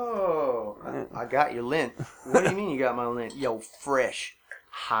toes. Oh, I got your lint. What do you mean you got my lint? Yo, fresh,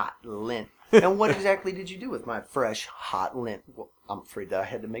 hot lint. And what exactly did you do with my fresh, hot lint? Well, I'm afraid that I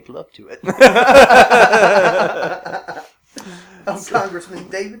had to make love to it. I'm Congressman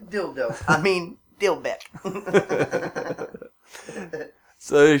David Dildo. I mean, Dilbeck.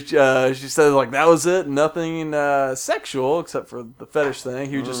 So she said, like, that was it. Nothing sexual except for the fetish thing.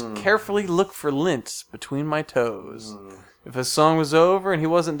 He would just carefully look for lint between my toes. If his song was over and he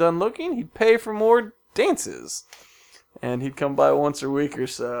wasn't done looking, he'd pay for more dances. And he'd come by once a week or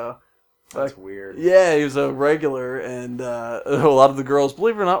so. That's weird. Yeah, he was a regular, and a lot of the girls,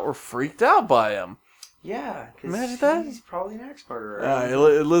 believe it or not, were freaked out by him. Yeah, imagine that. He's probably an axe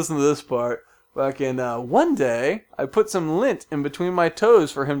murderer. Listen to this part. Fucking one day, I put some lint in between my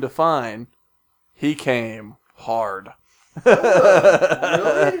toes for him to find. He came hard.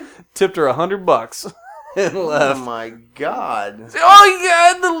 Really? Tipped her $100. and left. Oh my god. Oh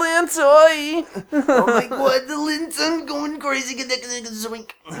yeah, the lint, oi! Oh my god, the lint, I'm going crazy.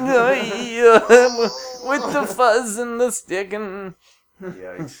 Zwink. With the fuzz and the sticking.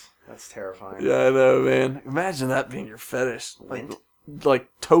 Yikes. That's terrifying. Yeah, I know, man. Imagine that being your fetish. Lint? Like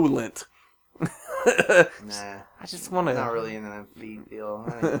toe lint. Nah. I just want to. Not really into that feet deal.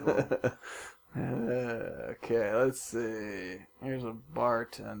 Okay, let's see. Here's a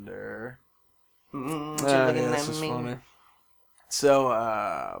bartender. This is funny. So,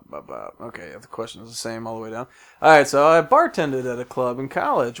 okay, the question is the same all the way down. Alright, so I bartended at a club in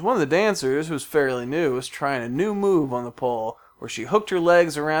college. One of the dancers, who was fairly new, was trying a new move on the pole where she hooked her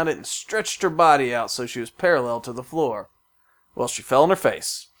legs around it and stretched her body out so she was parallel to the floor. Well, she fell on her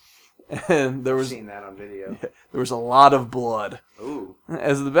face. And there was seen that on video. There was a lot of blood. Ooh.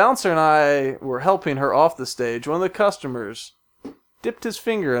 As the bouncer and I were helping her off the stage, one of the customers dipped his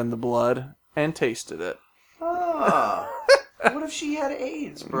finger in the blood and tasted it. Ah. What if she had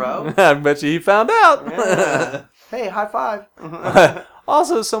AIDS, bro? I bet you he found out. Yeah. Hey, high five.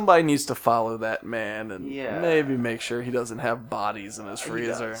 Also, somebody needs to follow that man and Yeah. maybe make sure he doesn't have bodies in his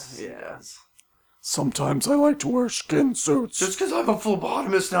freezer. He does. Sometimes I like to wear skin suits. Just because I'm a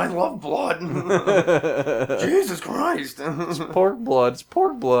phlebotomist and I love blood. Jesus Christ. It's pork blood. It's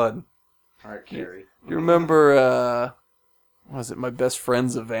pork blood. All right, Carrie. You remember, what was it, My Best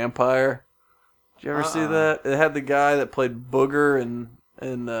Friend's a Vampire? Did you ever see that? It had the guy that played Booger and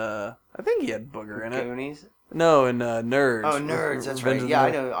I think he had Booger in it. Goonies? No, in Nerds. Oh, Nerds, that's Revenge right. of Yeah,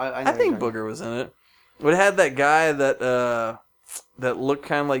 the I know. I think Booger was in it. But it had that guy that looked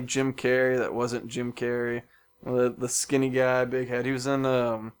kind of like Jim Carrey, that wasn't Jim Carrey. The skinny guy, big head. He was in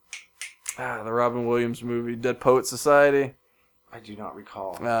the Robin Williams movie, Dead Poet Society. I do not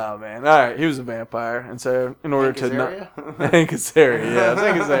recall. Oh, man. All right, he was a vampire. And so in order to not... Hank Azaria, yeah.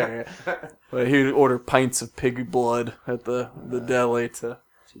 Hank Azaria. But he would order pints of pig blood at the deli to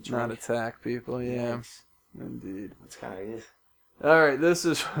not attack people. Yeah, Yes. indeed. That's kind of it. All right, this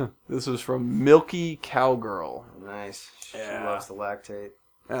is from Milky Cowgirl. Nice. She Yeah. loves the lactate.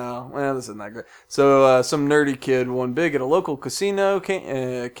 Oh, well, this isn't that great. So, some nerdy kid won big at a local casino, came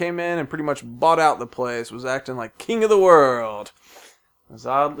in and pretty much bought out the place, was acting like king of the world. It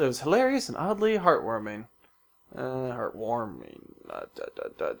was hilarious and oddly heartwarming. Heartwarming.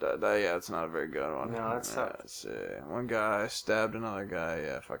 Yeah, it's not a very good one. No, that's not. Let's see. One guy stabbed another guy.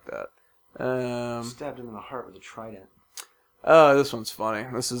 Yeah, fuck that. Stabbed him in the heart with a trident. Oh, this one's funny.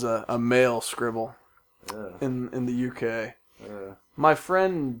 This is a male scribble Ugh. in the UK. Ugh. My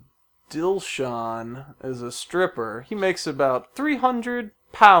friend Dilshan is a stripper. He makes about £300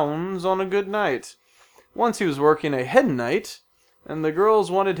 on a good night. Once he was working a hen night, and the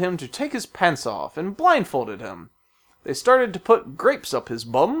girls wanted him to take his pants off and blindfolded him. They started to put grapes up his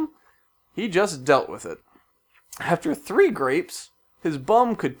bum. He just dealt with it. After 3 grapes, his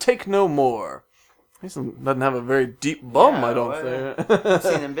bum could take no more. He doesn't have a very deep bum, Yeah, I don't think. I've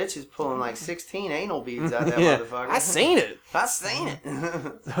seen them bitches pulling like 16 anal beads out that Yeah, motherfucker. I seen it. I seen it.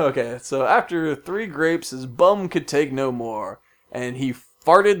 Okay, so after 3 grapes, his bum could take no more, and he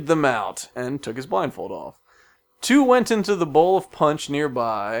farted them out and took his blindfold off. 2 went into the bowl of punch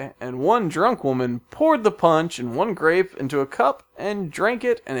nearby, and one drunk woman poured the punch and 1 grape into a cup and drank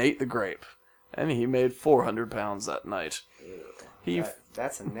it and ate the grape. And he made £400 that night.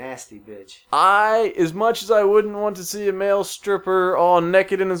 That's a nasty bitch. As much as I wouldn't want to see a male stripper all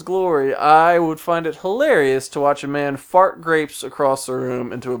naked in his glory, I would find it hilarious to watch a man fart grapes across the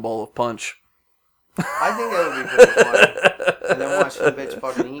room into a bowl of punch. I think that would be pretty funny. And then watch the bitch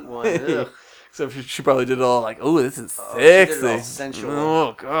fucking eat one. Ugh. Except she probably did it all like, oh, this is She did it all sexy. sensual.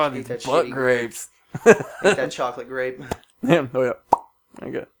 Oh, God, Eat these that butt shitty grapes. Eat that chocolate grape. Yeah, oh yeah.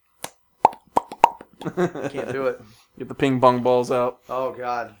 Okay. Can't do it. Get the ping pong balls out. Oh,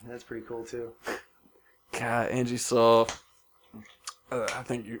 God. That's pretty cool, too. God, Angie saw, I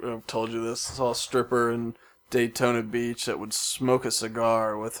think I've told you this, saw a stripper in Daytona Beach that would smoke a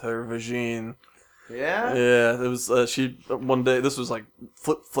cigar with her vagine. Yeah? Yeah, it was, one day, this was like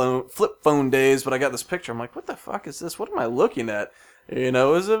flip phone days, but I got this picture. I'm like, what the fuck is this? What am I looking at? You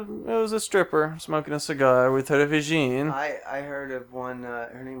know, it was a stripper smoking a cigar with her vagine. I heard of one,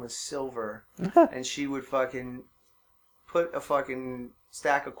 her name was Silver, and she would fucking put a fucking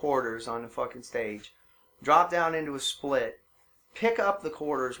stack of quarters on the fucking stage, drop down into a split, pick up the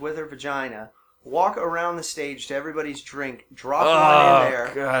quarters with her vagina, walk around the stage to everybody's drink, drop one in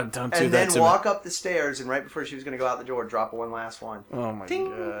there, God, don't do and that then walk up the stairs, and right before she was going to go out the door, drop one last one. Oh my ting,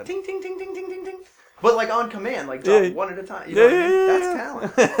 God. ting, ting, ting, ting, ting, ting, ting. But like on command, like drop one at a time. You know Yeah, what I mean? yeah, That's yeah.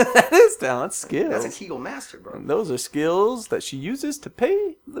 talent. That is talent. Skills. That's a Kegel master, bro. And those are skills that she uses to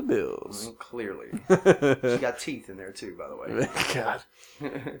pay the bills. Clearly. She got teeth in there too, by the way. God.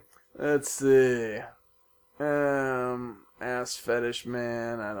 Let's see. Ass fetish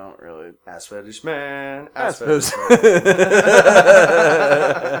man. I don't really. Ass fetish man. Ass fetish man.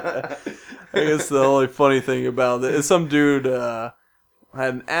 I guess the only funny thing about it is some dude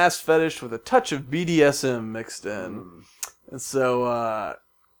had an ass fetish with a touch of BDSM mixed in. And so, I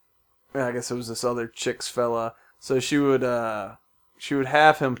guess it was this other chick's fella. So she would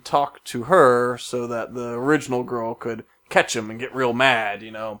have him talk to her so that the original girl could catch him and get real mad,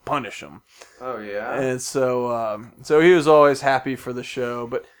 punish him. Oh, yeah? And so he was always happy for the show,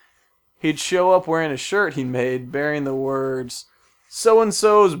 but he'd show up wearing a shirt he made bearing the words,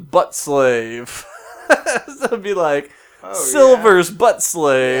 so-and-so's butt slave. So it'd be like, Silver's butt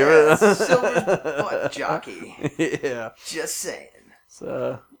slave. Yeah, Silver's butt jockey. Yeah. Just saying.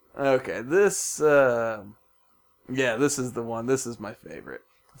 So, okay, this is the one. This is my favorite.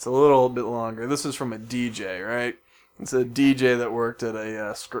 It's a little bit longer. This is from a DJ, right? It's a DJ that worked at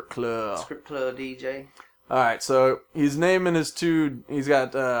a strip club. Strip club DJ. All right, so he's naming his two. He's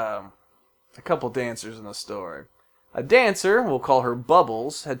got a couple dancers in the story. A dancer, we'll call her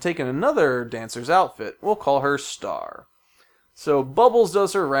Bubbles, had taken another dancer's outfit. We'll call her Star. So Bubbles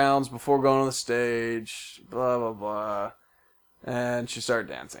does her rounds before going on the stage, blah, blah, blah, and she started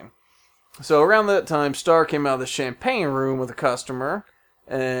dancing. So around that time, Star came out of the champagne room with a customer,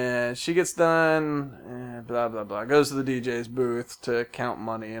 and she gets done, blah, blah, blah, goes to the DJ's booth to count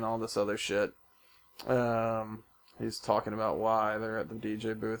money and all this other shit. He's talking about why they're at the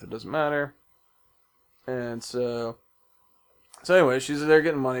DJ booth. It doesn't matter. And so anyway, she's there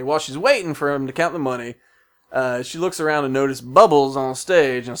getting money. While she's waiting for him to count the money, she looks around and notices Bubbles on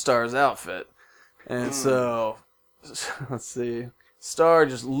stage in Star's outfit. And so, let's see. Star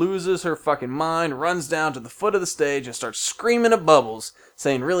just loses her fucking mind, runs down to the foot of the stage and starts screaming at Bubbles,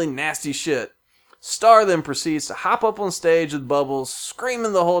 saying really nasty shit. Star then proceeds to hop up on stage with Bubbles,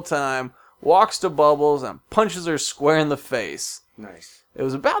 screaming the whole time, walks to Bubbles and punches her square in the face. Nice. It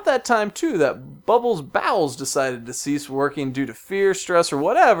was about that time, too, that Bubbles' bowels decided to cease working due to fear, stress, or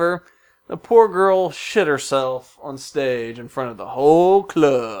whatever. The poor girl shit herself on stage in front of the whole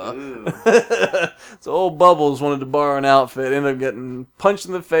club. So old Bubbles wanted to borrow an outfit, ended up getting punched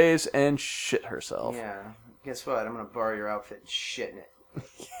in the face and shit herself. Yeah. Guess what? I'm going to borrow your outfit and shit in it.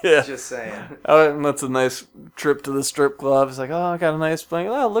 Yeah. Just saying. Oh, and that's a nice trip to the strip club. It's like, oh, I got a nice thing.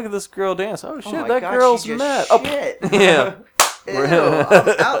 Oh, look at this girl dance. Oh, shit, that girl's mad. Shit. Oh, yeah. Ew,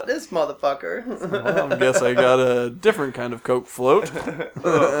 I'm out this motherfucker. Well, I guess I got a different kind of Coke float.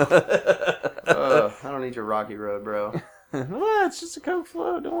 I don't need your rocky road, bro. Well, it's just a Coke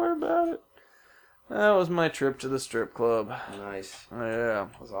float. Don't worry about it. That was my trip to the strip club. Nice. Yeah.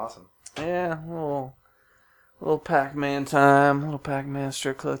 That was awesome. Yeah, little Pac-Man time. Little Pac-Man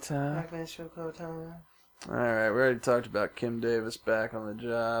strip club time. Pac-Man strip club time. Alright, we already talked about Kim Davis back on the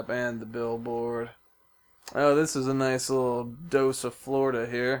job and the billboard. Oh, this is a nice little dose of Florida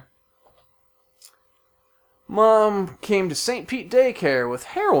here. Mom came to St. Pete Daycare with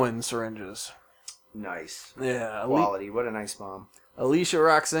heroin syringes. Nice. Yeah. Quality. What a nice mom. Alicia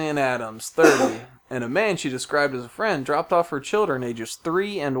Roxanne Adams, 30, and a man she described as a friend dropped off her children ages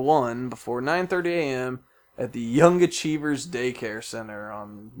 3 and 1 before 9:30 a.m. at the Young Achievers Daycare Center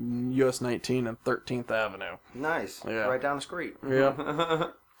on US 19 and 13th Avenue. Nice. Yeah. Right down the street. Yeah.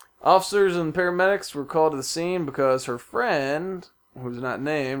 Officers and paramedics were called to the scene because her friend, who's not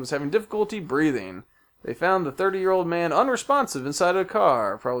named, was having difficulty breathing. They found the 30-year-old man unresponsive inside a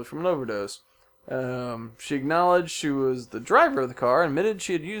car, probably from an overdose. She acknowledged she was the driver of the car and admitted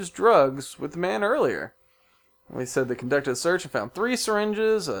she had used drugs with the man earlier. They said they conducted a search and found 3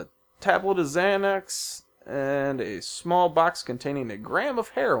 syringes, a tablet of Xanax, and a small box containing 1 gram of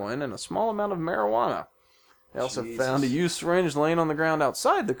heroin and a small amount of marijuana. They also found a used syringe laying on the ground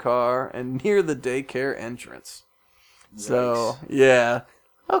outside the car and near the daycare entrance. Yikes. So, yeah.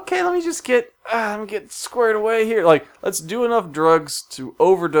 Okay, let me just get squared away here. Like, let's do enough drugs to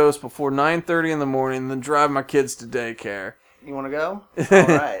overdose before 9:30 in the morning and then drive my kids to daycare. You want to go? All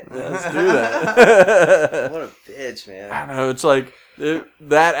right. Let's do that. What a bitch, man. I don't know. It's like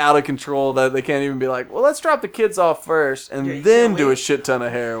that out of control that they can't even be like, well, let's drop the kids off first and then do a shit ton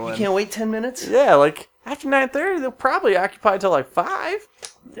of heroin. You can't wait 10 minutes? Yeah, like after 9:30, they'll probably occupy till like 5.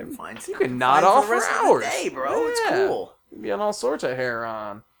 They're fine. You can nod off for hours. Day, bro. Yeah. It's cool. You'd be on all sorts of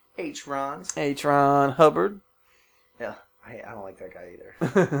heroin. H-Rons. H-Ron Hubbard. Yeah, I don't like that guy either.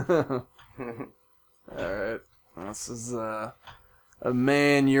 Alright. A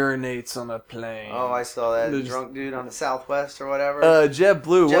man urinates on a plane. Oh, I saw that drunk dude on the Southwest or whatever.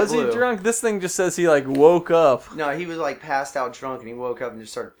 JetBlue. Was he drunk? This thing just says he woke up. No, he was passed out drunk, and he woke up and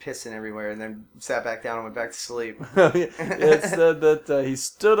just started pissing everywhere, and then sat back down and went back to sleep. It said that he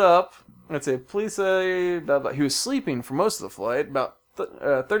stood up. Let's say police say he was sleeping for most of the flight. About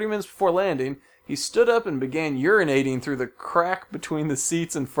 30 minutes before landing, he stood up and began urinating through the crack between the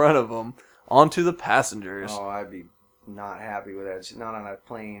seats in front of him onto the passengers. Oh, I'd be not happy with that. Not on a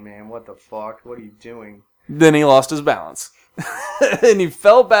plane, man. What the fuck? What are you doing? Then he lost his balance. And he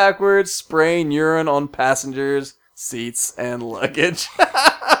fell backwards, spraying urine on passengers, seats, and luggage.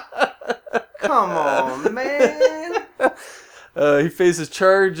 Come on, man. He faces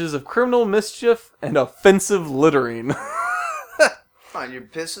charges of criminal mischief and offensive littering. Oh, you're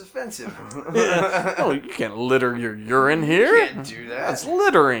piss offensive. Oh, you can't litter your urine here. You can't do that. That's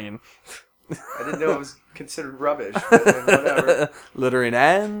littering. I didn't know it was considered rubbish, but whatever. Littering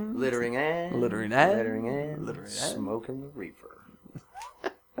and smoking the reefer.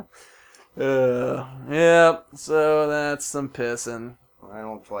 Yeah, so that's some pissing. I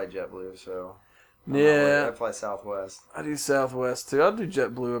don't fly JetBlue, so I fly Southwest. I do Southwest too. I'll do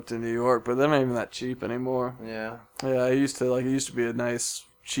JetBlue up to New York, but they're not even that cheap anymore. Yeah. Yeah, it used to be a nice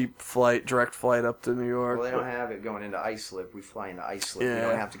cheap flight, direct flight up to New York. Well, they don't have it going into Islip. We fly into Islip. Yeah. We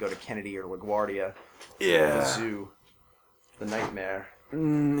don't have to go to Kennedy or LaGuardia. Yeah. The zoo. The nightmare.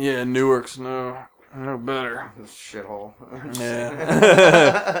 Yeah, Newark's no better. This shithole.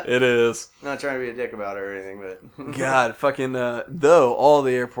 Yeah. It is. Not trying to be a dick about it or anything, but... God, fucking, though, all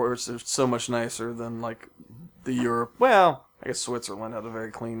the airports are so much nicer than, the Europe. Well, I guess Switzerland had a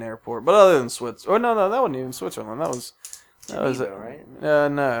very clean airport. But other than Switzerland... Oh, no, that wasn't even Switzerland. That was right?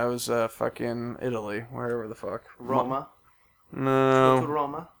 No, it was fucking Italy, wherever the fuck. Roma? No.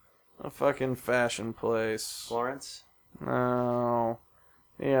 Roma? A fucking fashion place. Florence? No.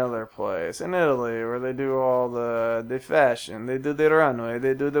 The other place. In Italy, where they do all the fashion. They do the runway.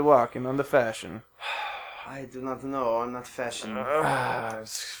 They do the walking on the fashion. I do not know. I'm not fashion.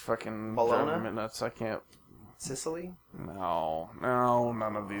 It's fucking... Bologna? Nuts. I can't... Sicily? No,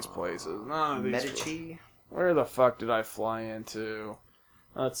 none of these places. None of these. Medici? Where the fuck did I fly into?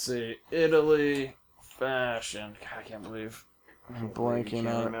 Let's see. Italy fashion. God, I can't believe I'm blanking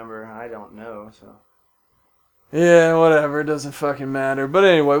I on it. remember. I don't know, so... Yeah, whatever. It doesn't fucking matter. But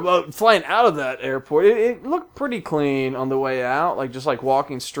anyway, flying out of that airport, it looked pretty clean on the way out. Just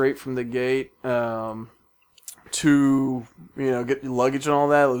walking straight from the gate to, get your luggage and all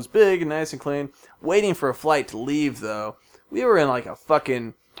that. It was big and nice and clean. Waiting for a flight to leave, though. We were in a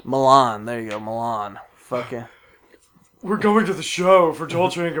fucking Milan. There you go, Milan. Fucking... We're going to the show for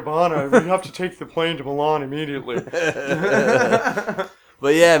Dolce & Gabbana. We have to take the plane to Milan immediately.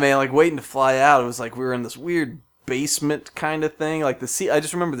 But yeah, man, waiting to fly out, it was we were in this weird basement kind of thing. I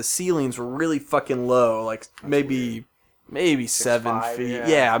just remember the ceilings were really fucking low, maybe 7 feet.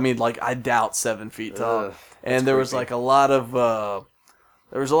 Yeah, I mean, I doubt 7 feet tall. And there was a lot of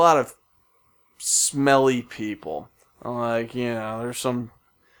smelly people. There's some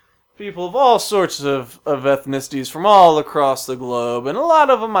people of all sorts of ethnicities from all across the globe, and a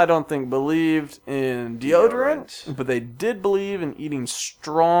lot of them I don't think believed in deodorant, but they did believe in eating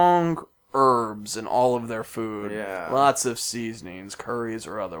strong herbs in all of their food. Yeah. Lots of seasonings, curries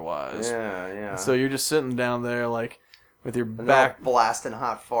or otherwise. Yeah. So you're just sitting down there with your back blasting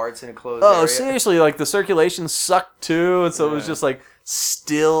hot farts in a closed area. Oh, seriously, the circulation sucked too, and so it was just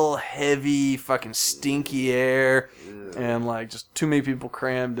still heavy, fucking stinky air, and just too many people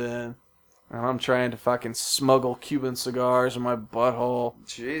crammed in. And I'm trying to fucking smuggle Cuban cigars in my butthole.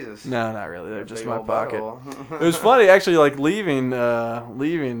 Jesus. No, not really. They're just in my old pocket. butthole. It was funny, actually, leaving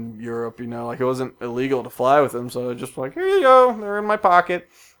Europe, it wasn't illegal to fly with them, so I just here you go, they're in my pocket.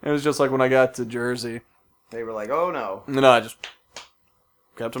 It was just when I got to Jersey. They were oh no. No, I just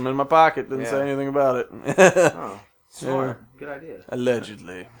kept them in my pocket, didn't say anything about it. Oh, smart. Yeah. Good idea.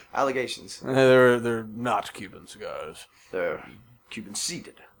 Allegedly. Allegations. They're not Cuban cigars. They're Cuban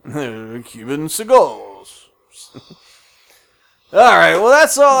seeded. They're Cuban cigars. Alright, well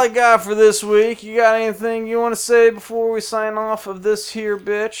that's all I got for this week. You got anything you want to say before we sign off of this here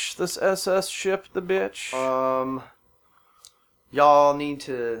bitch? This SS ship, the bitch? Y'all need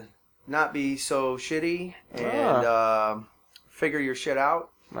to not be so shitty and figure your shit out.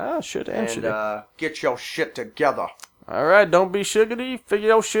 Shit and shitty. Get your shit together. Alright, don't be shiggity. Figure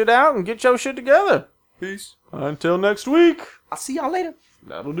your shit out and get your shit together. Peace. Until next week. I'll see y'all later.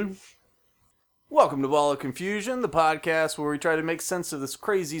 That'll do. Welcome to Ball of Confusion, the podcast where we try to make sense of this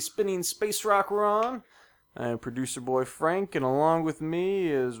crazy spinning space rock we're on. I'm producer boy Frank, and along with me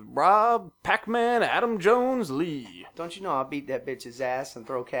is Rob, Pac-Man, Adam Jones, Lee. Don't you know I'll beat that bitch's ass and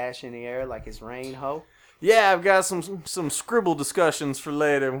throw cash in the air like it's rain, ho? Yeah, I've got some scribble discussions for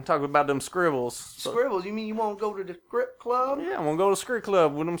later. We'll talk about them scribbles. Scribbles? You mean you won't go to the script club? Yeah, I'm gonna go to script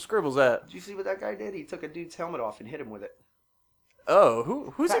club with them scribbles at. Did you see what that guy did? He took a dude's helmet off and hit him with it.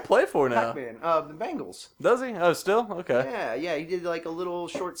 Oh, who's he play for now? Pac-Man, the Bengals. Does he? Oh, still? Okay. Yeah, he did like a little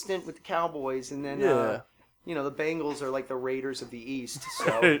short stint with the Cowboys, and then, the Bengals are like the Raiders of the East,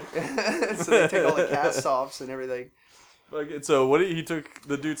 so so they take all the cast-offs and everything. Okay, so he took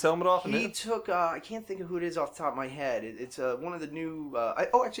the dude's helmet off? He took, I can't think of who it is off the top of my head. It's one of the new,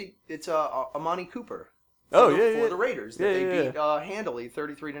 it's Amani Cooper. For the Raiders. They beat handily,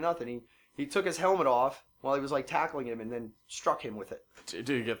 33-0. He took his helmet off while he was like tackling him and then struck him with it. Did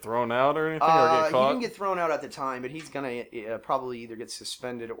he get thrown out or anything? Or get caught? He didn't get thrown out at the time, but he's going to probably either get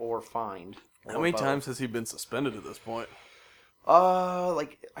suspended or fined. How many times has he been suspended at this point?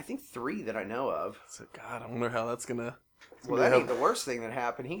 I think 3 that I know of. So, God, I wonder how that's going to... Well, that ain't the worst thing that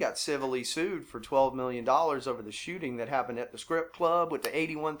happened. He got civilly sued for $12 million over the shooting that happened at the script club with the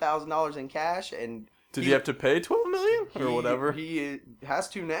 $81,000 in cash. And did he have to pay $12 million or whatever? He has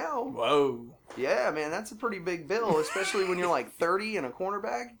to now. Whoa. Yeah, man, that's a pretty big bill, especially when you're like 30 and a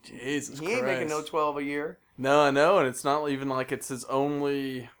cornerback. Jesus Christ. He ain't making no 12 a year. No, I know, and it's not even like it's his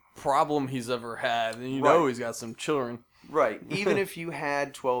only problem he's ever had. And you know he's got some children. Right. Even if you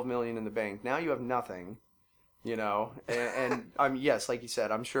had $12 million in the bank, now you have nothing. You know, and yes, like you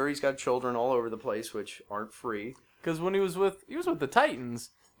said, I'm sure he's got children all over the place, which aren't free. Because when he was with the Titans,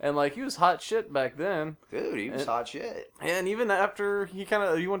 and like he was hot shit back then. Dude, he was hot shit. And even after he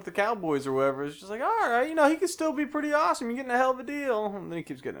went to the Cowboys or whatever, it's just like, all right, he could still be pretty awesome. You're getting a hell of a deal, and then he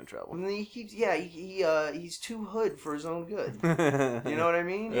keeps getting in trouble. And then he keeps, he's too hood for his own good. You know what I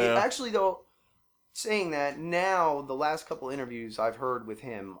mean? Yeah. Actually, though, saying that now, the last couple interviews I've heard with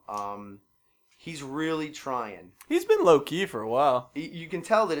him, he's really trying. He's been low-key for a while. You can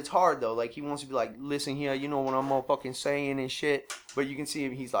tell that it's hard, though. Like, he wants to be like, listen here, you know what I'm motherfucking saying and shit. But you can see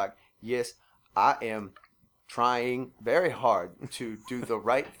him, he's like, yes, I am trying very hard to do the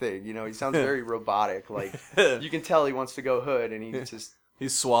right thing. You know, he sounds very robotic. Like, you can tell he wants to go hood, and he's just...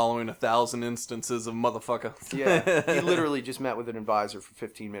 He's swallowing 1,000 instances of motherfucker. Yeah, he literally just met with an advisor for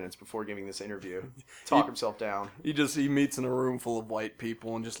 15 minutes before giving this interview. Talk himself down. He meets in a room full of white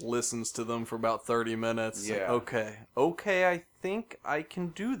people and just listens to them for about 30 minutes. Yeah. Like, okay, I think I can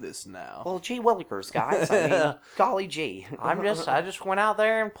do this now. Well, gee willikers, guys. I mean, golly gee. I just went out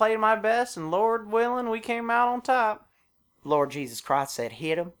there and played my best, and Lord willing, we came out on top. Lord Jesus Christ said,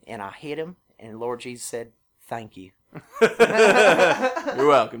 hit him, and I hit him, and Lord Jesus said, thank you. You're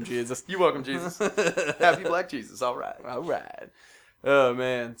welcome, Jesus. You're welcome, Jesus. Happy Black Jesus. All right. Oh,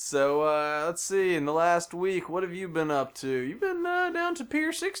 man. So, let's see. In the last week, what have you been up to? You've been down to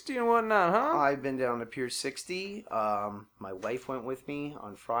Pier 60 and whatnot, huh? I've been down to Pier 60. My wife went with me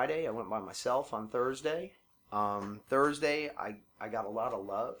on Friday. I went by myself on Thursday. Thursday, I got a lot of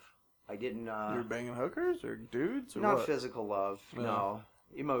love. I didn't... You were banging hookers or dudes or not what? Physical love, no.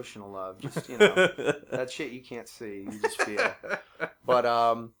 Emotional love, just, that shit you can't see, you just feel. But,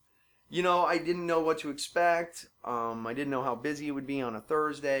 I didn't know what to expect. I didn't know how busy it would be on a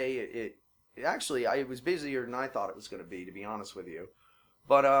Thursday. It was busier than I thought it was going to be honest with you.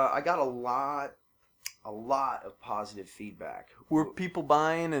 But I got a lot of positive feedback. Were people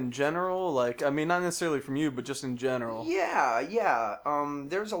buying in general? Like, I mean, not necessarily from you, but just in general. Yeah.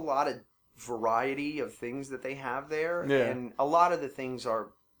 There's a lot of variety of things that they have there, and a lot of the things are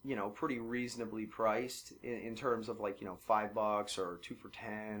pretty reasonably priced in terms of like $5 or 2 for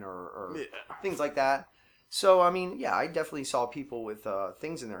 $10 or things like that. So I mean, I definitely saw people with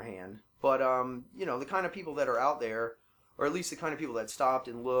things in their hand, but the kind of people that are out there, or at least the kind of people that stopped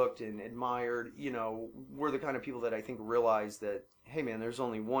and looked and admired, were the kind of people that I think realized that, hey man, there's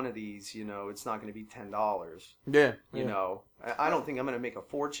only one of these, it's not going to be $10. Yeah. I don't think I'm going to make a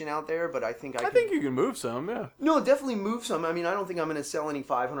fortune out there, but I think I think you can move some, yeah. No, definitely move some. I mean, I don't think I'm going to sell any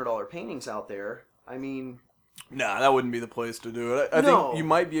 $500 paintings out there. I mean... Nah, that wouldn't be the place to do it. I think you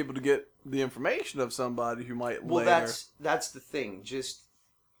might be able to get the information of somebody who might later... Well, that's the thing. Just...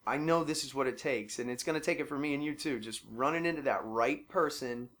 I know this is what it takes, and it's going to take it for me and you too. Just running into that right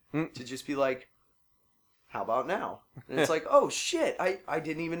person to just be like, how about now? And it's like, oh shit, I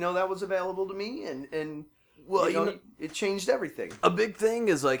didn't even know that was available to me, and well, it changed everything. A big thing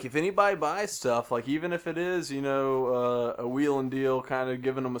is like if anybody buys stuff, like even if it is a wheel and deal, kind of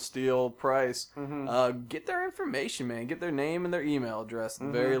giving them a steal price, get their information, man. Get their name and their email address at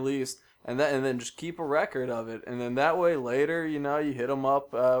the very least. and then just keep a record of it, and then that way later, you hit them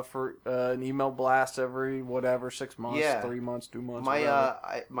up for an email blast every 6 months, 3 months, 2 months.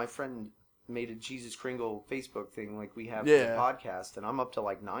 My friend made a Jesus Kringle Facebook thing like we have for the podcast, and I'm up to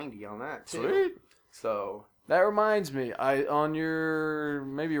like 90 on that too. Sweet. So that reminds me, on your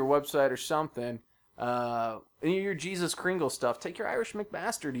website or something, any of your Jesus Kringle stuff, take your Irish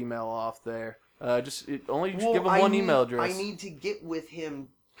McBastard email off there. Just give them one email address. I need to get with him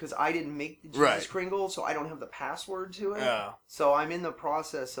because I didn't make the Jesus Kringle, so I don't have the password to it. Oh. So I'm in the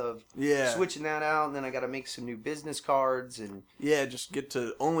process of switching that out, and then I got to make some new business cards and just get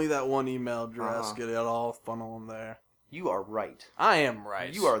to only that one email address. Get it all, funnel them there. You are right. I am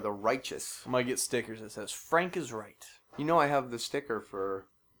right. You are the righteous. I might get stickers that says Frank is right. I have the sticker for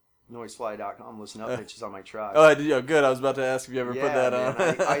noisefly.com. Listen up, bitches on my truck. Oh, good. I was about to ask if you ever put that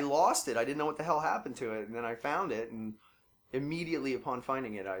on. I lost it. I didn't know what the hell happened to it, and then I found it, and immediately upon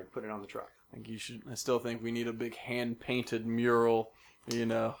finding it, I put it on the truck. I think you should. I still think we need a big hand-painted mural.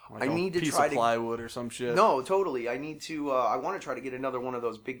 Like I need to piece try of plywood or some shit. No, totally. I need to. I want to try to get another one of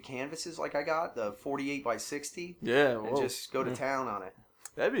those big canvases like I got, the 48 by 60. Yeah, and just go to town on it.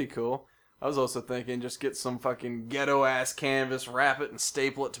 That'd be cool. I was also thinking just get some fucking ghetto ass canvas, wrap it and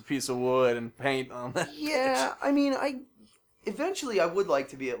staple it to a piece of wood and paint on that. Yeah, I mean, eventually I would like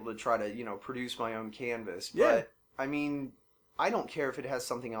to be able to try to produce my own canvas. But I mean, I don't care if it has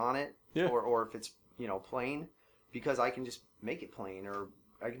something on it or if it's plain, because I can just make it plain, or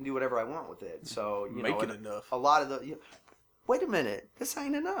I can do whatever I want with it. So make it enough. A lot of the wait a minute, this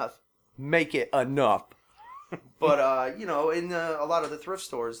ain't enough. Make it enough. But in a lot of the thrift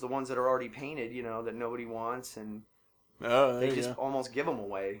stores, the ones that are already painted, that nobody wants, and they just almost give them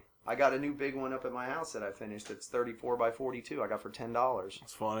away. I got a new big one up at my house that I finished. It's 34 by 42. I got for $10.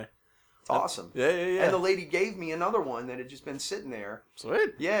 That's funny. It's awesome. Yeah. And the lady gave me another one that had just been sitting there.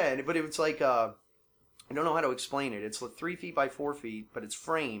 Sweet. Yeah, but it was like I don't know how to explain it. It's like 3 feet by 4 feet, but it's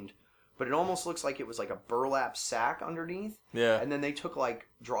framed. But it almost looks like it was like a burlap sack underneath. Yeah. And then they took like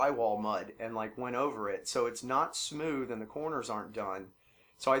drywall mud and like went over it. So it's not smooth and the corners aren't done.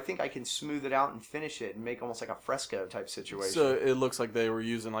 So I think I can smooth it out and finish it and make almost like a fresco type situation. So it looks like they were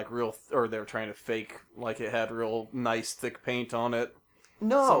using like or they were trying to fake like it had real nice thick paint on it.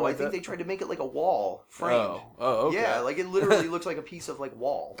 No, I think they tried to make it like a wall framed. Oh, okay. Yeah, like it literally looks like a piece of like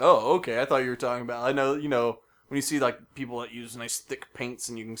wall. Oh, okay. I thought you were talking about. I know, when you see like people that use nice thick paints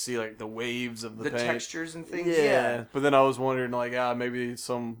and you can see like the waves of the paint. Textures and things. Yeah. But then I was wondering like, maybe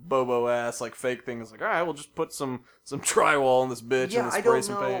some bobo ass like fake thing is like, all right, we'll just put some drywall on this bitch and spray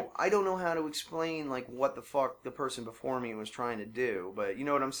some paint. I don't know how to explain like what the fuck the person before me was trying to do, but you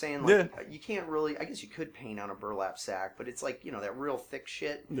know what I'm saying? Like, you can't really. I guess you could paint on a burlap sack, but it's like that real thick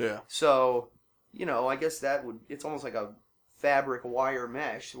shit. Yeah. So I guess it's almost like a fabric wire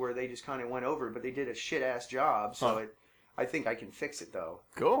mesh where they just kind of went over it, but they did a shit ass job. So I think I can fix it though.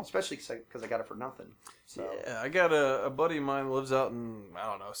 Cool. Especially because I got it for nothing. So. Yeah, I got a buddy of mine that lives out in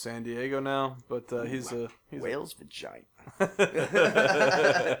San Diego now, but he's whale's vagina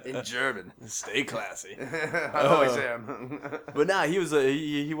in German. Stay classy. I always am. But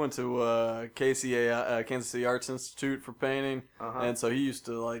he went to KCA Kansas City Arts Institute for painting, and so he used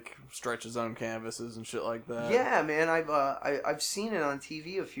to like stretch his own canvases and shit like that. Yeah, man, I've seen it on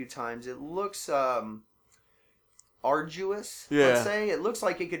TV a few times. It looks arduous, let's say. It looks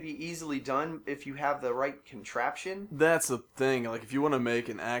like it could be easily done if you have the right contraption. That's the thing. Like, if you want to make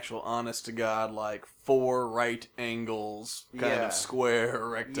an actual honest-to-God, like, 4 right angles kind of square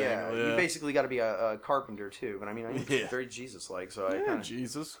or rectangle. Yeah, you basically got to be a carpenter, too. But, I mean, I'm very Jesus-like, so I kind of...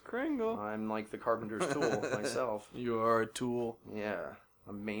 Jesus Kringle. I'm like the carpenter's tool myself. You are a tool. Yeah.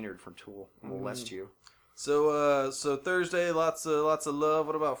 I'm Maynard from Tool. I'll molest you. So Thursday, lots of love.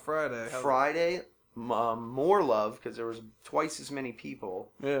 What about Friday? Friday... more love because there was twice as many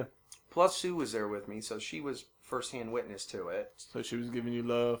people. Yeah. Plus Sue was there with me, so she was first-hand witness to it. So she was giving you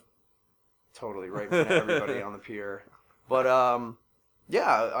love. Totally, right in front of everybody on the pier. But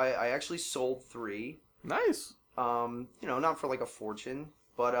I actually sold 3. Nice. Not for like a fortune,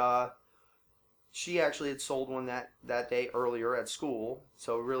 but she actually had sold one that day earlier at school.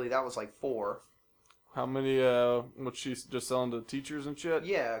 So really, that was like 4. How many, was she just selling to teachers and shit?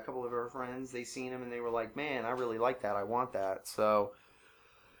 Yeah, a couple of her friends, they seen him and they were like, man, I really like that, I want that. So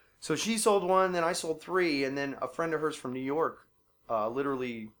she sold 1, then I sold 3, and then a friend of hers from New York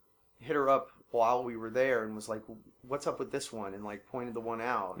literally hit her up while we were there and was like, what's up with this one? And like pointed the one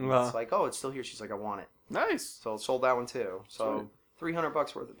out. And it's like, oh, it's still here. She's like, I want it. Nice. So sold that one too. So $300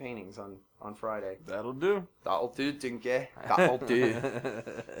 worth of paintings on Friday. That'll do. That'll do, dinky. That'll do.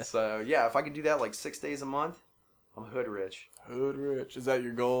 So yeah, if I could do that like 6 days a month, I'm hood rich. Hood rich. Is that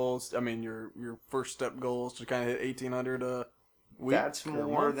your goals? I mean, your first step goals to kind of hit 1,800 a week? That's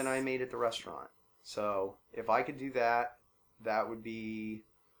more than I made at the restaurant. So if I could do that, that would be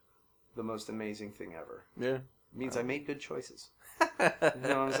the most amazing thing ever. Yeah. It means I made good choices. You know what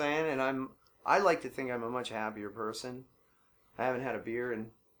I'm saying? And I like to think I'm a much happier person. I haven't had a beer in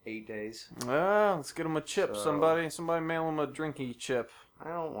 8 days. Well, let's get him a chip, So- Somebody mail him a drinky chip. I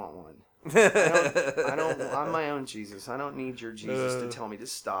don't want one. I don't. I'm my own Jesus. I don't need your Jesus to tell me to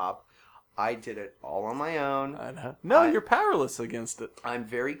stop. I did it all on my own. I know. No, you're powerless against it. I'm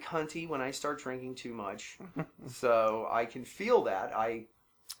very cunty when I start drinking too much, so I can feel that.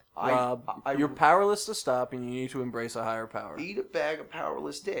 Rob, you're powerless to stop, and you need to embrace a higher power. Eat a bag of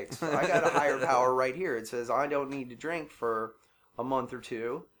powerless dicks. I got a higher power right here. It says I don't need to drink for a month or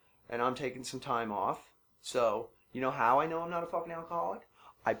two, and I'm taking some time off. So, you know how I know I'm not a fucking alcoholic?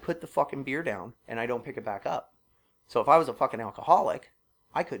 I put the fucking beer down, and I don't pick it back up. So if I was a fucking alcoholic,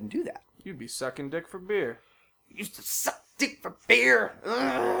 I couldn't do that. You'd be sucking dick for beer. I used to suck dick for beer.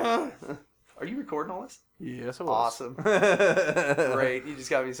 Are you recording all this? Yes, I was. Awesome. Great. You just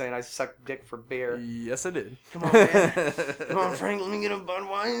got me saying I suck dick for beer. Yes, I did. Come on, man. Come on, Frank. Let me get a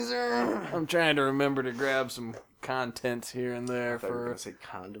Budweiser. I'm trying to remember to grab some content here and there I thought you were for. going to say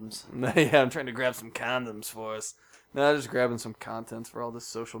condoms. Yeah, I'm trying to grab some condoms for us. No, just grabbing some content for all this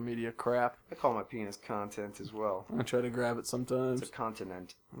social media crap. I call my penis content as well. I try to grab it sometimes. It's a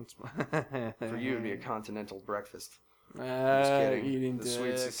continent. For For you, it'd be a continental breakfast. Just kidding. Eating The dick.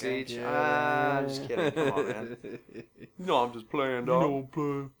 sweet sausage. Yeah. I'm just kidding. Come on, man. No, I'm just playing, dog.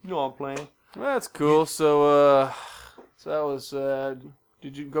 No, I'm playing. Well, that's cool. So that was.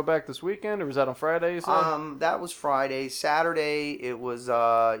 Did you go back this weekend, or was that on Friday? You said? That was Friday. Saturday, it was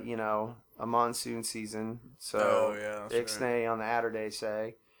a monsoon season. So Oh, yeah, that's Ixnay on the Atterday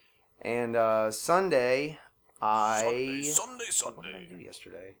say. And Sunday, Sunday. What did I do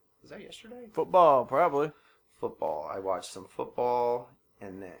yesterday? Was that yesterday? Football, probably. Football. I watched some football,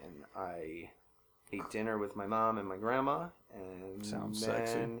 and then I ate dinner with my mom and my grandma, and Sounds then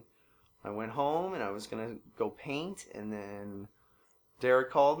sexy. I went home and I was gonna go paint, and then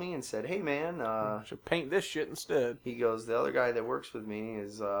Derek called me and said, "Hey man," Should paint this shit instead. he goes, "The other guy that works with me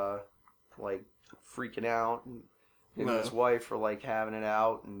is like freaking out, and him and his wife are like having it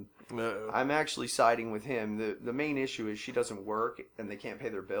out, and I'm actually siding with him. The main issue is she doesn't work and they can't pay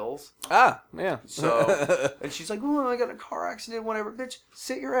their bills. Yeah. So, and she's like, "Oh, I got in a car accident, whatever." Bitch,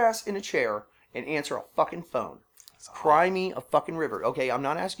 sit your ass in a chair and answer a fucking phone. Cry me a fucking river. Okay, I'm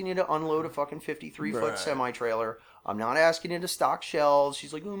not asking you to unload a fucking 53-foot Right. semi-trailer. I'm not asking you to stock shelves.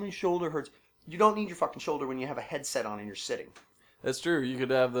 She's like, "Oh, my shoulder hurts." You don't need your fucking shoulder when you have a headset on and you're sitting. That's true. You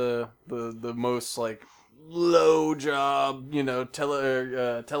could have the most like low job,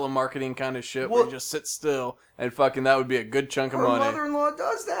 telemarketing kind of shit where Well- you just sit still and fucking that would be a good chunk of Her money. mother-in-law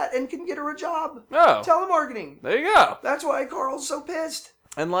does that and can get her a job. Oh. Telemarketing. There you go. That's why Carl's so pissed.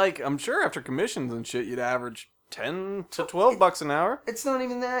 And like I'm sure after commissions and shit, you'd average $10 to $12 an hour. It's not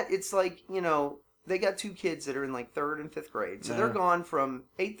even that. It's like, they got two kids that are in like 3rd and 5th grade. So they're gone from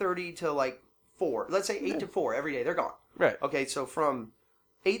 8:30 to like 4. Let's say 8 to 4 every day. They're gone. Right. Okay, so from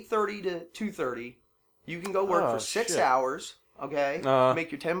 8:30 to 2:30, you can go work Oh, for 6 shit. hours. Okay,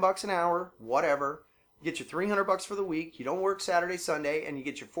 make your $10 an hour, whatever. You get your $300 for the week. You don't work Saturday, Sunday, and you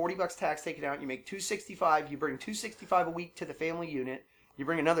get your $40 tax taken out. You make $265. You bring $265 a week to the family unit. You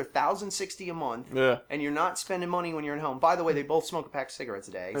bring another $1,060 a month. Yeah. And you're not spending money when you're at home. By the way, they both smoke a pack of cigarettes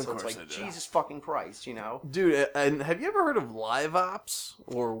a day, Of so it's course like they do. Jesus fucking Christ, Dude, and have you ever heard of Live Ops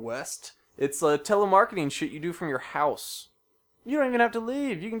or West? It's telemarketing shit you do from your house. You don't even have to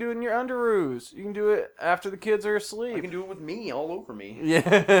leave. You can do it in your underoos. You can do it after the kids are asleep. I can do it with me all over me. Yeah.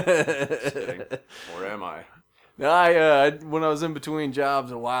 Or am I? No, I when I was in between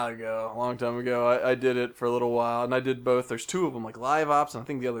jobs a long time ago, I did it for a little while, and I did both. There's two of them, like Live Ops, and I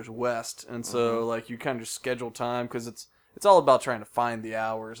think the other's West. And so, like, you kind of just schedule time because it's all about trying to find the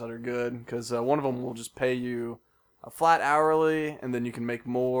hours that are good. Because one of them will just pay you a flat hourly, and then you can make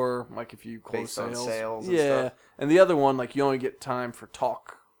more, like if you close Based on sales. sales and Yeah, stuff. and the other one, like, you only get time for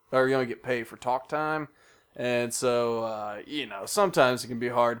talk, or you only get paid for talk time. And so, sometimes it can be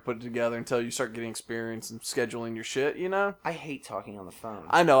hard to put it together until you start getting experience and scheduling your shit, I hate talking on the phone.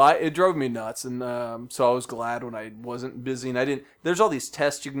 I know, it drove me nuts, and so I was glad when I wasn't busy, and there's all these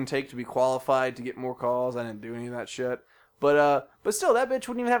tests you can take to be qualified to get more calls. I didn't do any of that shit. But still, that bitch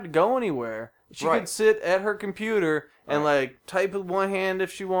wouldn't even have to go anywhere. She Right. could sit at her computer and, like, type with one hand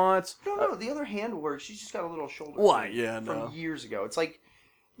if she wants. No, the other hand works. She's just got a little shoulder. Why? pain Yeah, from no. years ago. It's like,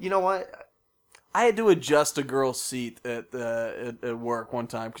 you know what? I had to adjust a girl's seat at work one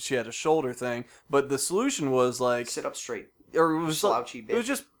time because she had a shoulder thing. But the solution was like sit up straight. Or it was slouchy bitch. It was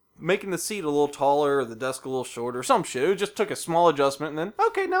just making the seat a little taller or the desk a little shorter, some shit. It just took a small adjustment, and then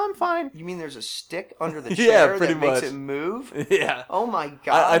okay, now I'm fine. You mean there's a stick under the chair that makes it move? Yeah. Oh my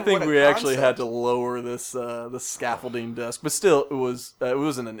god! I think we actually had to lower this scaffolding desk, but still, it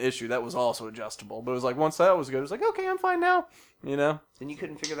wasn't an issue. That was also adjustable. But it was like once that was good, it was like okay, I'm fine now. You know. And you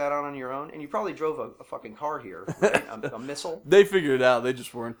couldn't figure that out on your own, and you probably drove a fucking car here, right? a missile. They figured it out. They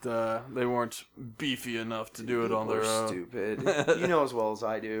just weren't beefy enough to do it on their own. Stupid. You know as well as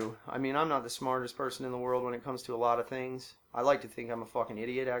I do. I mean, I'm not the smartest person in the world when it comes to a lot of things. I like to think I'm a fucking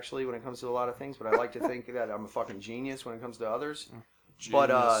idiot, actually, when it comes to a lot of things, but I like to think that I'm a fucking genius when it comes to others. Genius.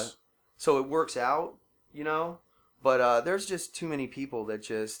 But, so it works out, you know? But there's just too many people that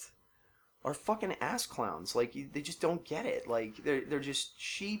just are fucking ass clowns. Like, they just don't get it. Like, they're just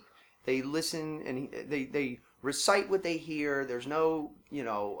sheep. They listen and they recite what they hear. There's no,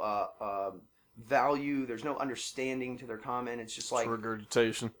 value. There's no understanding to their comment. It's just like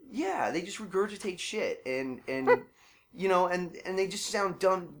regurgitation. Yeah, they just regurgitate shit, and and they just sound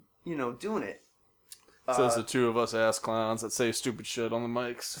dumb, doing it. Says the two of us ass clowns that say stupid shit on the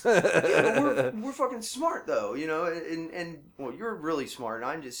mics. Yeah, but we're fucking smart though, and well, you're really smart, and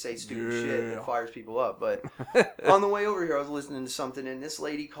I just say stupid shit and it fires people up. But on the way over here, I was listening to something, and this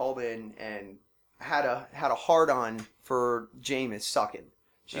lady called in and had a hard on for Jameis sucking.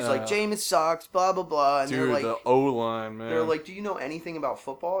 She's like, Jameis sucks, blah blah blah, and dude, they're like, the O-line, man. They're like, do you know anything about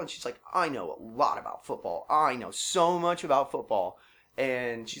football? And she's like, I know a lot about football. I know so much about football.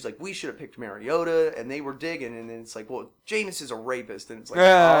 And she's like, we should have picked Mariota, and they were digging, and then it's like, well, Jameis is a rapist, and it's like,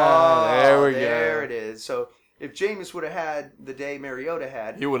 there it is. So if Jameis would have had the day Mariota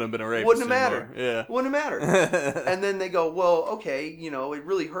had, he wouldn't have been a rapist. Wouldn't have mattered. Yeah, wouldn't have mattered. And then they go, well, okay, it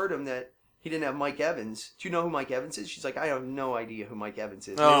really hurt him that he didn't have Mike Evans. Do you know who Mike Evans is? She's like, I have no idea who Mike Evans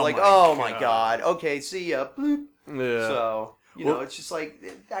is. And they're like, oh my god, okay, see ya. Bloop. Yeah. So. It's just like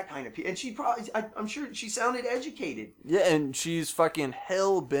that kind of people. And she probably, I'm sure she sounded educated. Yeah, and she's fucking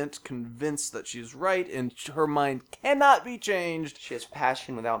hell-bent convinced that she's right, and her mind cannot be changed. She has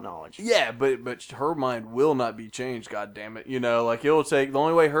passion without knowledge. Yeah, but her mind will not be changed, goddammit. It'll take, the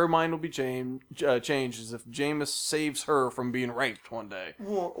only way her mind will be changed is if Jameis saves her from being raped one day.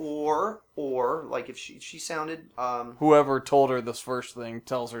 Or like if she sounded... whoever told her this first thing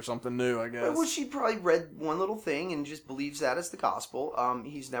tells her something new, I guess. Well, she probably read one little thing and just believes that as the gospel.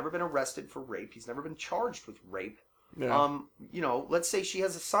 He's never been arrested for rape. He's never been charged with rape. Yeah. Let's say she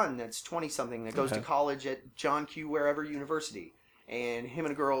has a son that's 20-something that goes to college at John Q. wherever university. And him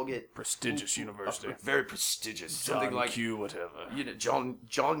and a girl get... Prestigious university. Very prestigious. John something like Q. whatever.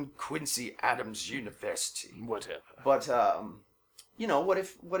 John Quincy Adams University. Whatever. But... what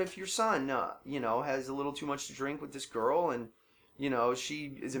if your son, has a little too much to drink with this girl, and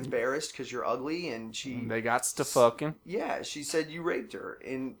she is embarrassed because you're ugly, and they got to fucking. Yeah, she said you raped her,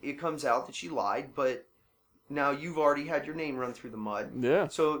 and it comes out that she lied, but now you've already had your name run through the mud. Yeah.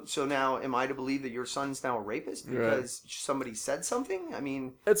 So now, am I to believe that your son's now a rapist because somebody said something? I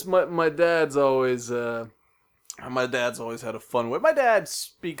mean, it's my dad's always. My dad's always had a fun way. My dad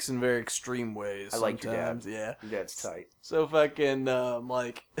speaks in very extreme ways. I like your dad. Yeah. Your dad's tight. So fucking,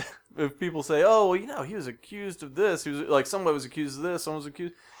 if people say, oh, well, he was accused of this. He was, like, somebody was accused of this, someone was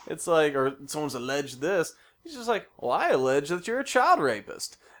accused. It's like, or someone's alleged this. He's just like, well, I allege that you're a child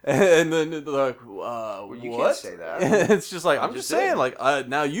rapist. And then they're like, well, you what? Can't say that. It's just like, I'm just saying, like,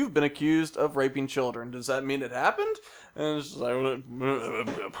 now you've been accused of raping children. Does that mean it happened? And it's just like,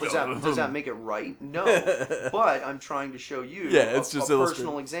 does that make it right? No. But I'm trying to show you it's just a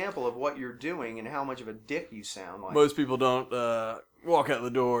personal example of what you're doing and how much of a dick you sound like. Most people don't walk out the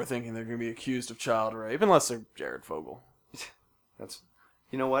door thinking they're going to be accused of child rape, unless they're Jared Fogle. That's...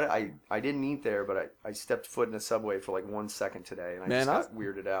 You know what? I didn't eat there, but I stepped foot in a Subway for like 1 second today, and I got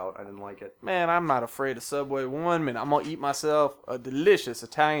weirded out. I didn't like it. Man, I'm not afraid of Subway 1 minute. I'm going to eat myself a delicious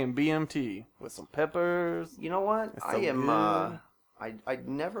Italian BMT with some peppers. You know what? I am... I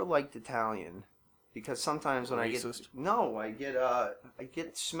never liked Italian, because sometimes when Racist. I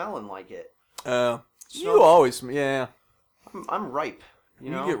get smelling like it. You always... Yeah. I'm ripe.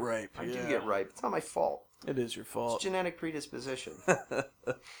 You get ripe. I do get ripe. It's not my fault. It is your fault. It's genetic predisposition.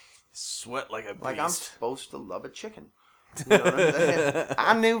 Sweat like a beast. Like I'm supposed to love a chicken. You know what I'm saying?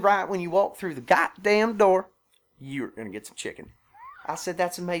 I knew right when you walked through the goddamn door, you were going to get some chicken. I said,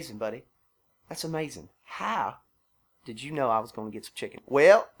 that's amazing, buddy. That's amazing. How did you know I was going to get some chicken?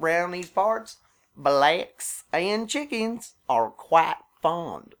 Well, around these parts, blacks and chickens are quite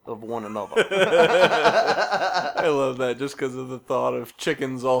fond of one another. I love that just because of the thought of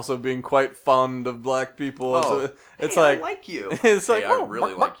chickens also being quite fond of black people. Oh, it's hey, like I like you. It's like I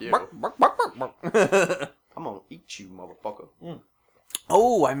really like you. you. I'm gonna eat you, motherfucker.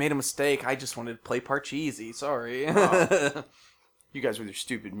 Oh, I made a mistake. I just wanted to play Parcheesi. Sorry. You guys with your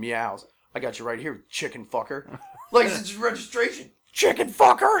stupid meows. I got you right here, chicken fucker. License registration, chicken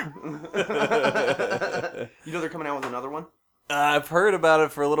fucker. You know they're coming out with another one? I've heard about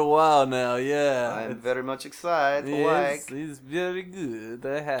it for a little while now, yeah. I'm very much excited. Yes, it's very good.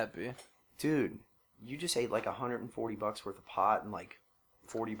 They're happy. Dude, you just ate like $140 worth of pot and like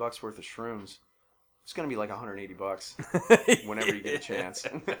 $40 worth of shrooms. It's gonna be like $180 whenever you get a chance.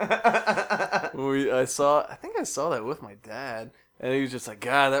 I think I saw that with my dad, and he was just like,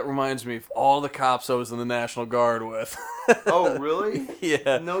 God, that reminds me of all the cops I was in the National Guard with. Oh, really?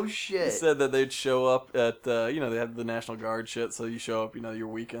 Yeah. No shit. He said that they'd show up at, they had the National Guard shit, so you show up, your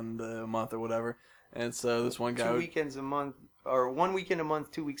weekend a month or whatever. And so this one guy... 2 weekends a month, or 1 weekend a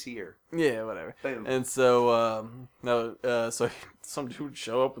month, 2 weeks a year. Yeah, whatever. Boom. And so, so some dude would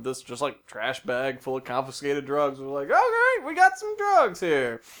show up with this just like trash bag full of confiscated drugs. We're like, oh great, we got some drugs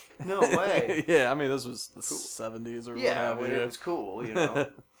here. No way. Yeah, I mean this was the 70s or Yeah, whatever. when it was cool, It's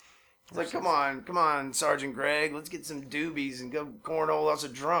like, come on, Sergeant Greg, let's get some doobies and go cornhole us a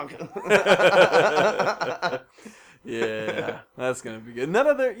drunk. Yeah, that's gonna be good. None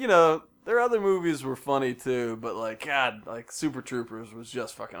of their other movies were funny too, but like God, like Super Troopers was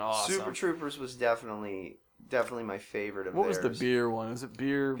just fucking awesome. Super Troopers was definitely my favorite of What theirs. was the beer one? Was it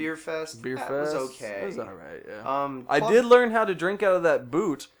Beer Fest? Beer That Fest was okay. It was alright, yeah. I Club- did learn how to drink out of that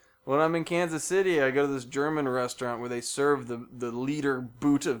boot. When I'm in Kansas City, I go to this German restaurant where they serve the liter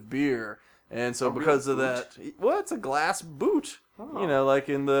boot of beer. And so because of that, well, it's a glass boot. Oh. Like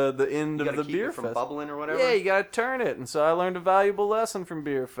in the end of the keep Beer it from Fest. bubbling or whatever. Yeah, you gotta turn it. And so I learned a valuable lesson from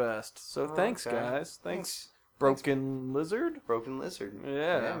Beer Fest. So thanks, okay. guys. Thanks. Broken Lizard? Broken Lizard.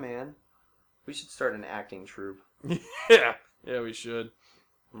 Yeah. Yeah, man. We should start an acting troupe. Yeah. Yeah, we should.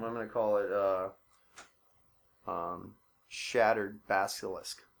 I'm gonna call it Shattered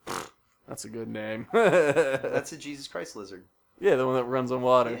Basilisk. That's a good name. That's a Jesus Christ lizard. Yeah, the one that runs on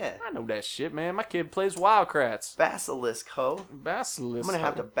water. Yeah. I know that shit, man. My kid plays Wildcrats. Basilisk, ho. Basilisk. I'm gonna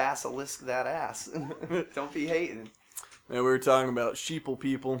have to basilisk that ass. Don't be hating. And we were talking about sheeple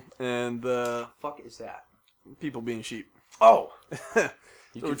people and Fuck is that? people being sheep. Oh!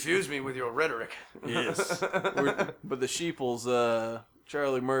 You confuse me with your rhetoric. Yes. But the sheeples,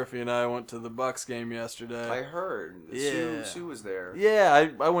 Charlie Murphy and I went to the Bucks game yesterday. I heard. Yeah. Sue was there. Yeah,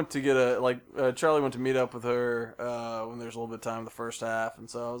 I went to get Charlie went to meet up with her when there's a little bit of time in the first half, and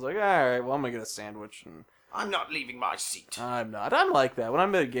so I was like, all right, well, I'm going to get a sandwich. And I'm not leaving my seat. I'm not. I'm like that. When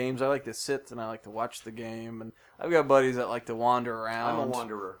I'm at games, I like to sit and I like to watch the game, and I've got buddies that like to wander around. I'm a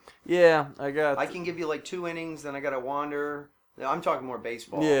wanderer. Yeah, I can give you like 2 innings, then I got to wander. I'm talking more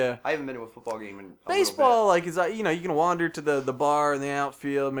baseball. Yeah. I haven't been to a football game in a baseball, like, is you can wander to the bar in the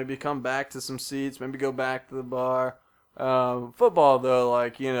outfield, maybe come back to some seats, maybe go back to the bar. Football, though,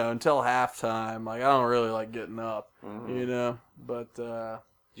 like, until halftime, like, I don't really like getting up, but,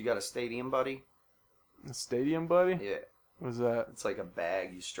 You got a stadium buddy? a stadium buddy? Yeah. What's that? It's like a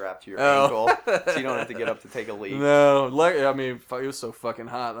bag you strap to your ankle, so you don't have to get up to take a leak. No, I mean, it was so fucking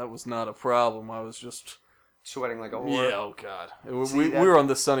hot, that was not a problem. I was just... Sweating like a whore. Yeah, oh God. We were on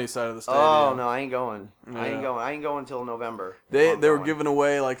the sunny side of the stadium. Oh, no, I ain't going. Yeah. I ain't going until November. They were giving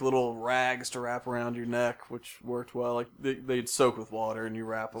away like little rags to wrap around your neck, which worked well. Like they'd soak with water and you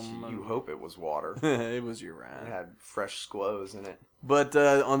wrap them. You hope it was water. It was your It rag. had fresh squoze in it. But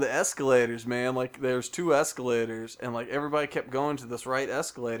on the escalators, man, like there's 2 escalators, and like everybody kept going to this right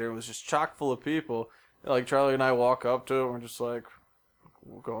escalator. It was just chock full of people. Like Charlie and I walk up to it, and we're just like,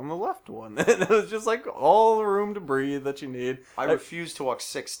 we'll go on the left one. And it was just like all the room to breathe that you need. I refused to walk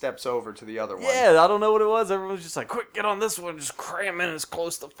 6 steps over to the other one. Yeah, I don't know what it was. Everyone was just like, quick, get on this one. Just cram in as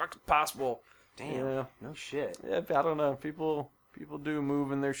close to fuck as possible. Damn. Yeah. No shit. Yeah, I don't know. People do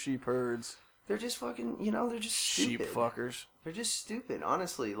move in their sheep herds. They're just fucking, they're just stupid. Sheep fuckers. They're just stupid,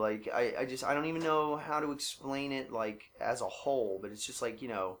 honestly. Like, I don't even know how to explain it, like, as a whole. But it's just like,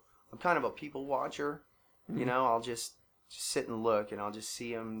 I'm kind of a people watcher. I'll just sit and look, and I'll just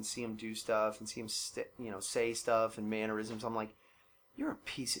see him do stuff, and see him, say stuff and mannerisms. I'm like, you're a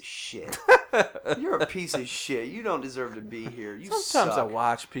piece of shit. You're a piece of shit. You don't deserve to be here. You Sometimes suck. I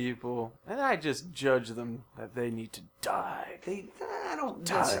watch people, and I just judge them that they need to die. I don't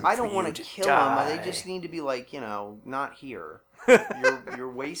Time want for to you to kill die. them. They just need to be like, not here.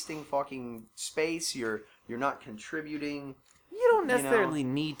 You're wasting fucking space. You're not contributing. You don't necessarily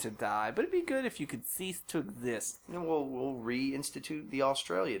need to die, but it'd be good if you could cease to exist. And we'll reinstitute the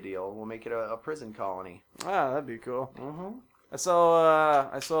Australia deal. We'll make it a prison colony. Ah, that'd be cool. Mm-hmm. I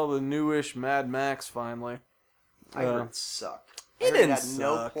saw the newish Mad Max finally. I heard it sucked. It It had didn't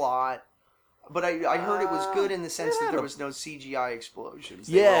no suck. plot. But I heard it was good in the sense that had there a- was no CGI explosions.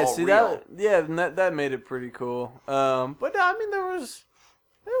 They Yeah, were all see real. that made it pretty cool. But I mean there was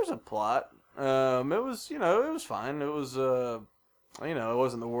a plot. It was it was fine. It was it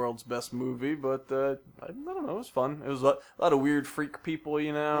wasn't the world's best movie, but I don't know, it was fun. It was a lot of weird freak people,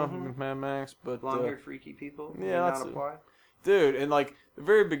 with Mad Max, but Long-haired freaky people. yeah, Not that's apply. dude, and like the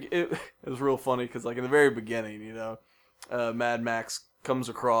very it was real funny because like in the very beginning, Mad Max comes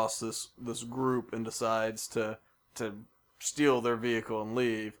across this group and decides to steal their vehicle and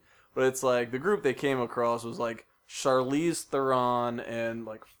leave. But it's like the group they came across was like Charlize Theron and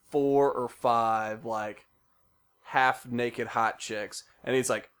like 4 or 5 like half naked hot chicks, and he's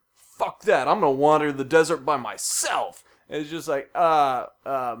like, "Fuck that! I'm gonna wander the desert by myself." And it's just like,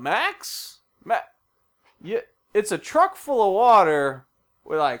 Max, yeah, it's a truck full of water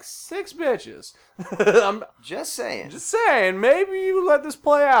with like 6 bitches. I'm Just saying. just saying, maybe you let this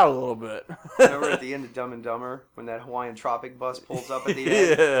play out a little bit. Remember at the end of Dumb and Dumber when that Hawaiian Tropic bus pulls up at the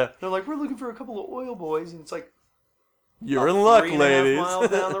end? Yeah, They're like, we're looking for a couple of oil boys, and it's like you're in luck, 3.5 ladies. miles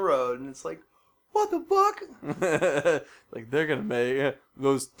down the road, and it's like, what the fuck? Like they're gonna make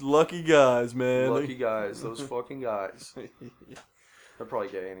those lucky guys, man. Lucky guys, those fucking guys. They're probably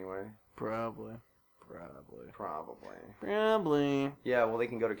gay anyway. Probably. Probably. Yeah, well, they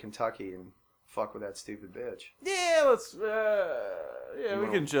can go to Kentucky and fuck with that stupid bitch. Yeah, let's. We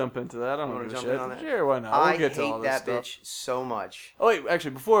wanna- can jump into that. I don't wanna give a jump shit. in on that? Sure, why not? We'll I get to hate all this that stuff. bitch so much. Oh wait,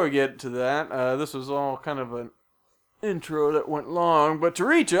 actually, before we get to that, this was all kind of an intro that went long. But to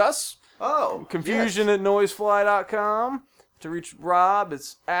reach us, Oh, confusion at noisefly.com. To reach Rob,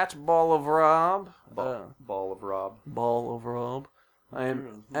 it's at Ball of Rob. Ball of Rob. Ball of Rob. I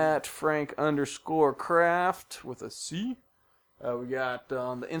am at Frank_Craft with a C. We got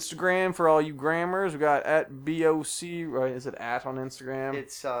on the Instagram for all you grammars. We got at BOC, right? Is it at on Instagram?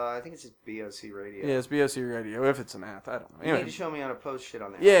 It's I think it's just BOC Radio. Yeah, it's BOC Radio. If it's an at, I don't know. You Anyway. need to show me how to post shit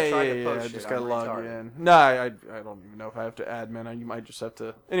on there. Yeah, I tried to yeah. post I shit. just I'm gotta log retarded. in. No, I don't even know if I have to admin. You might just have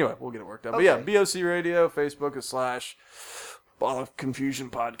to. Anyway, we'll get it worked out. But yeah, Okay. BOC Radio, Facebook is / Ball of Confusion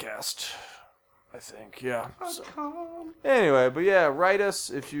Podcast. I think, yeah. So, anyway, but yeah, write us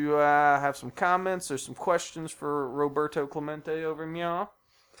if you have some comments or some questions for Roberto Clemente over me.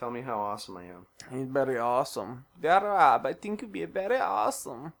 Tell me how awesome I am. He's very awesome. Yeah, Rob, I think you'd be very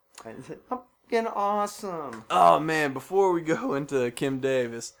awesome. I'm fucking awesome. Oh man, before we go into Kim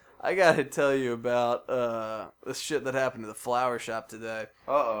Davis, I gotta tell you about this shit that happened to the flower shop today.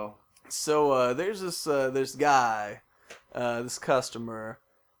 Uh-oh. So there's this guy, this customer.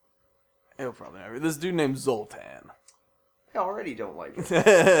 He'll probably never. This dude named Zoltan. I already don't like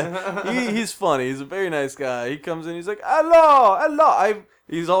it. He's funny. He's a very nice guy. He comes in. He's like, hello.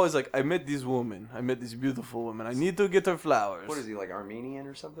 He's always like, I met this woman. I met this beautiful woman. I need to get her flowers. What is he, like Armenian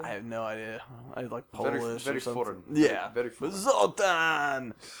or something? I have no idea. I like Very- Polish very or something. foreign. Yeah, Very foreign.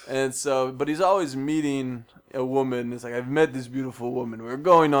 Zoltan. And so, but he's always meeting a woman. It's like, I've met this beautiful woman. We're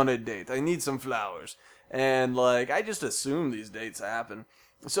going on a date. I need some flowers. And like, I just assume these dates happen.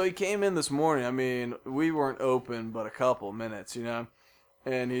 So he came in this morning. I mean, we weren't open but a couple minutes,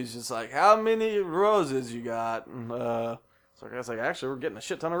 And he's just like, how many roses you got? And, so I was like, actually, we're getting a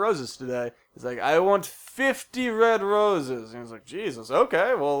shit ton of roses today. He's like, I want 50 red roses. And he was like, Jesus,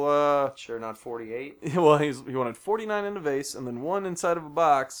 okay, well, Sure, not 48. well, he wanted 49 in a vase and then 1 inside of a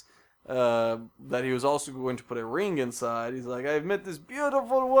box that he was also going to put a ring inside. He's like, I've met this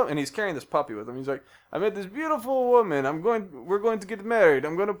beautiful woman. And he's carrying this puppy with him. He's like, I met this beautiful woman. We're going to get married.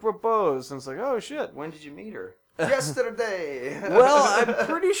 I'm going to propose. And it's like, oh, shit. When did you meet her? Yesterday. Well, I'm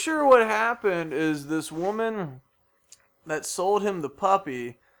pretty sure what happened is this woman that sold him the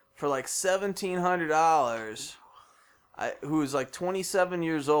puppy for like $1,700, who was like 27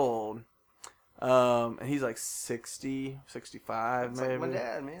 years old, and he's like 60, 65 It's maybe. like my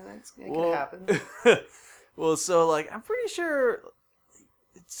dad, man. It can Well- happen. Well, so like I'm pretty sure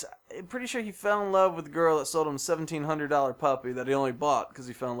he fell in love with the girl that sold him a $1,700 puppy that he only bought because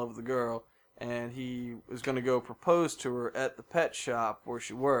he fell in love with the girl, and he was going to go propose to her at the pet shop where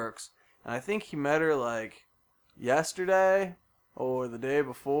she works. And I think he met her like yesterday or the day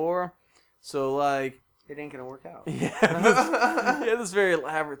before. So like It ain't gonna work out. this very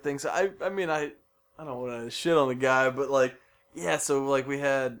elaborate thing. So I mean I don't want to shit on the guy, but like yeah, so like we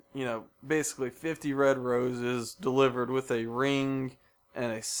had, basically 50 red roses delivered with a ring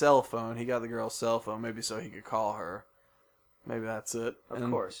and a cell phone. He got the girl's cell phone maybe so he could call her. Maybe that's it. Of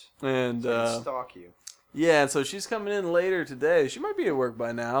course. And stalk you. Yeah, and so she's coming in later today. She might be at work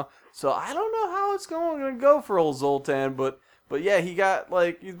by now. So I don't know how it's going to go for old Zoltan, but yeah, he got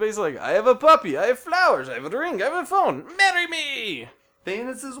he's basically like, I have a puppy, I have flowers, I have a ring, I have a phone. Marry me.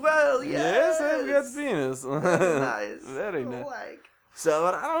 Venus as well. Yes, I've got Venus. Nice. Very nice. So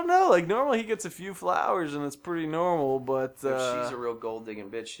I don't know. Normally he gets a few flowers and it's pretty normal, but if she's a real gold digging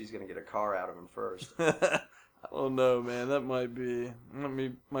bitch, she's gonna get a car out of him first. I don't know, man. That might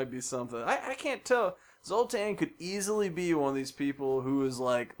be something. I can't tell. Zoltan could easily be one of these people who is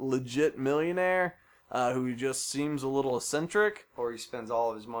legit millionaire, who just seems a little eccentric, or he spends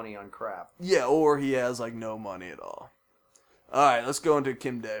all of his money on crap. Yeah, or he has no money at all. All right, let's go into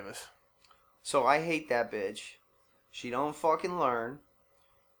Kim Davis. So I hate that bitch. She don't fucking learn.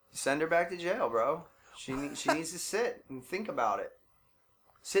 Send her back to jail, bro. She needs to sit and think about it.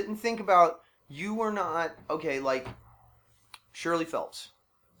 Sit and think about, you were not, okay, Shirley Phelps,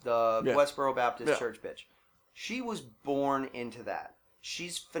 the Westboro Baptist Church bitch. She was born into that.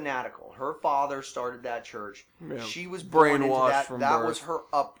 She's fanatical. Her father started that church. Yeah. She was born into that. That was her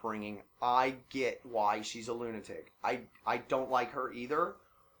upbringing. I get why she's a lunatic. I don't like her either,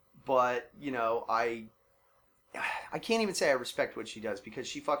 but, I can't even say I respect what she does, because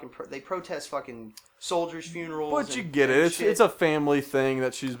she they protest fucking soldiers' funerals. But you get it. It's a family thing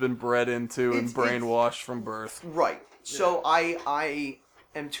that she's been bred into and brainwashed from birth. Right. So I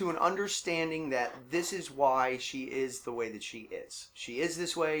am to an understanding that this is why she is the way that she is. She is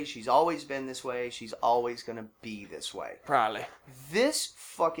this way. She's always been this way. She's always going to be this way. Probably. This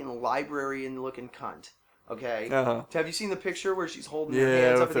fucking librarian-looking cunt. Okay. Have you seen the picture where she's holding her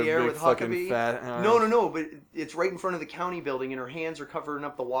hands up in the air with Huckabee? No, but it's right in front of the county building, and her hands are covering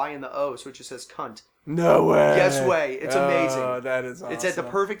up the Y and the O, so it just says cunt. No way. Yes way. It's amazing. Oh, that is awesome. It's at the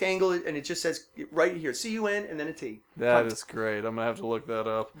perfect angle, and it just says right here, C-U-N, and then a T. That is great. I'm going to have to look that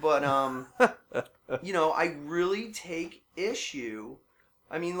up. But, I really take issue.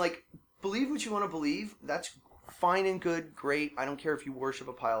 I mean, believe what you want to believe. That's fine and good, great. I don't care if you worship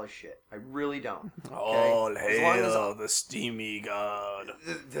a pile of shit. I really don't. Okay? All hail the steamy god.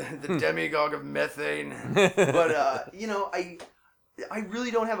 The demigod of methane. But, I really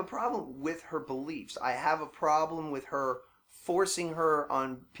don't have a problem with her beliefs. I have a problem with her forcing her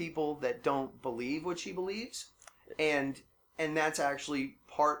on people that don't believe what she believes. And that's actually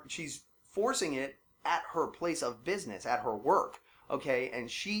she's forcing it at her place of business, at her work. Okay, and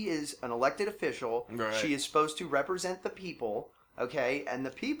she is an elected official. Right. She is supposed to represent the people. Okay, and the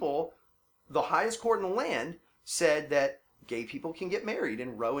people, the highest court in the land, said that gay people can get married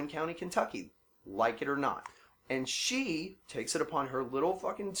in Rowan County, Kentucky, like it or not. And she takes it upon her little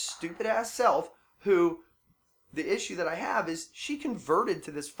fucking stupid ass self, who, the issue that I have is she converted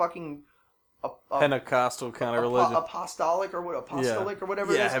to this fucking Pentecostal kind of religion. Apostolic or whatever it is.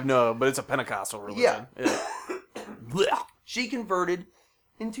 Yeah, I have but it's a Pentecostal religion. Yeah. She converted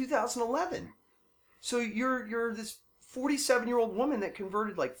in 2011. So you're this 47-year-old woman that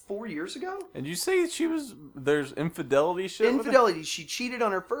converted 4 years ago? And you say there's infidelity shit? Infidelity. She cheated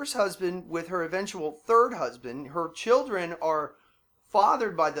on her first husband with her eventual third husband. Her children are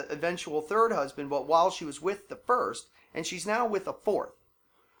fathered by the eventual third husband, but while she was with the first, and she's now with a fourth.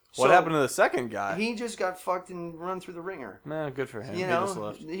 What happened to the second guy? He just got fucked and run through the ringer. Nah, good for him. He just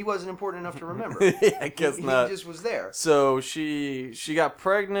left. He wasn't important enough to remember. I guess not. He just was there. So she got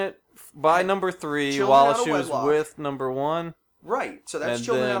pregnant by number 3 while she was with number 1. Right. So that's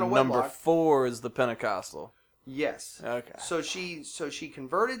children out of wedlock. Number 4 is the Pentecostal. Yes. Okay. So she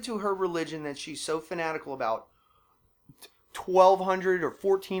converted to her religion that she's so fanatical about 1,200 or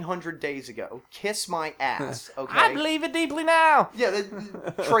 1,400 days ago. Kiss my ass, okay? I believe it deeply now. Yeah,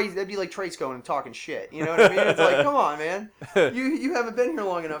 that'd be like Trace going and talking shit. You know what I mean? It's come on, man. You haven't been here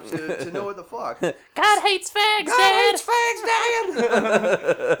long enough to know what the fuck. God hates fags, Dad. God hates fags,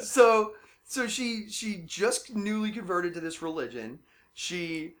 Dad. So she just newly converted to this religion.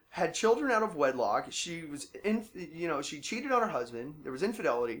 She had children out of wedlock. She was she cheated on her husband. There was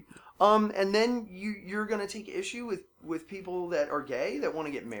infidelity. And then you're gonna take issue with people that are gay that want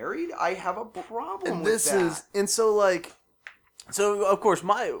to get married. I have a problem with that. So of course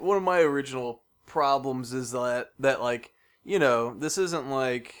one of my original problems is that this isn't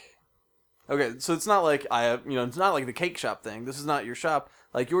okay. So it's not like it's not like the cake shop thing. This is not your shop.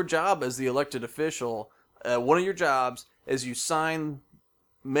 Your job as the elected official, one of your jobs is you sign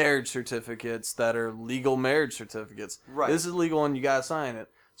marriage certificates that are legal marriage certificates. Right. This is legal and you gotta sign it.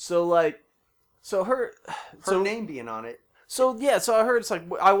 So her name being on it. So yeah, so I heard it's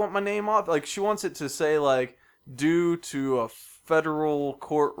I want my name off. She wants it to say due to a federal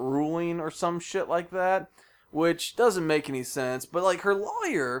court ruling or some shit like that. which doesn't make any sense. But like her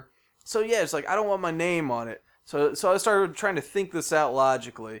lawyer, so yeah, it's like I don't want my name on it. So I started trying to think this out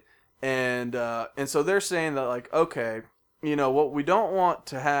logically, and so they're saying that like, okay, what we don't want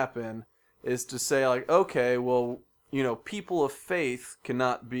to happen is to say like, okay, well, people of faith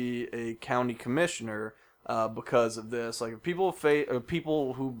cannot be a county commissioner because of this. Like people of faith,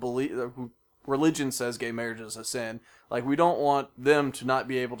 people who believe, who religion says gay marriage is a sin. Like we don't want them to not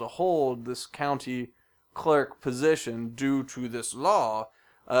be able to hold this county clerk position due to this law.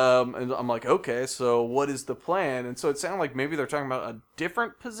 And I'm like, okay, so what is the plan? And so it sounded like maybe they're talking about a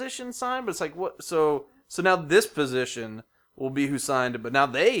different position sign, but it's like, what? So now this position will be who signed it, but now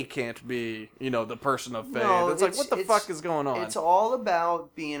they can't be, the person of faith. No, it's like, what the fuck is going on? It's all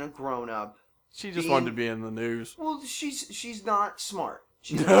about being a grown-up. She just wanted to be in the news. Well, she's not smart.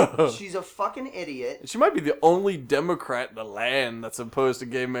 She's a fucking idiot. She might be the only Democrat in the land that's opposed to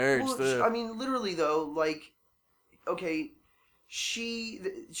gay marriage. Well, I mean, literally, though, like, okay... She's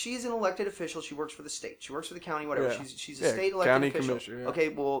an elected official. She works for the state. She works for the county, whatever. Yeah. She's a state elected official. Commissioner, yeah. Okay,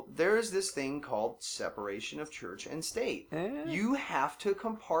 well, there's this thing called separation of church and state. You have to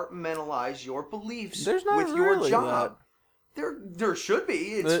compartmentalize your beliefs with your job. There should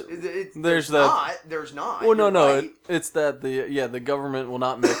be. There's not. Well, no. Right? It's that the government will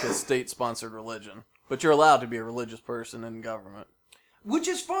not make a state-sponsored religion, but you're allowed to be a religious person in government. Which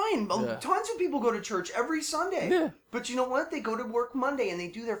is fine. Yeah. Tons of people go to church every Sunday. Yeah. But you know what? They go to work Monday and they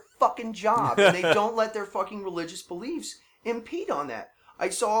do their fucking job. And they don't let their fucking religious beliefs impede on that. I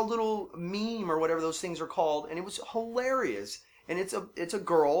saw a little meme or whatever those things are called, and it was hilarious. And it's a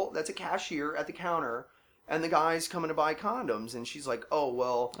girl that's a cashier at the counter, and the guy's coming to buy condoms, and she's like, oh,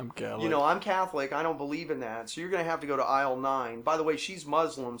 well, I'm Catholic. I don't believe in that. So you're going to have to go to aisle 9. By the way, she's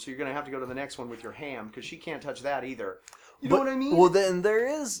Muslim, so you're going to have to go to the next one with your ham, because she can't touch that either. You know what I mean? Well, then there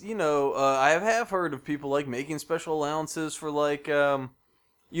is, I have heard of people like making special allowances for like,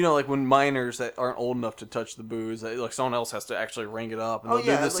 like when minors that aren't old enough to touch the booze, like someone else has to actually ring it up, and they'll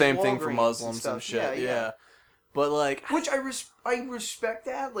do the same thing for Muslims and shit. Yeah. But like, which I respect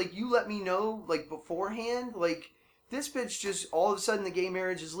that. Like, you let me know like beforehand. Like, this bitch just all of a sudden the gay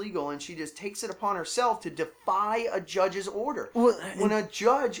marriage is legal, and she just takes it upon herself to defy a judge's order. Well, when a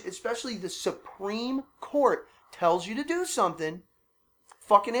judge, especially the Supreme Court, tells you to do something,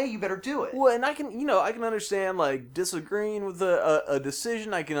 fucking A, you better do it. Well, and I can understand, like, disagreeing with a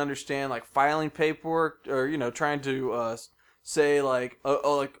decision. I can understand, like, filing paperwork or, trying to say, like,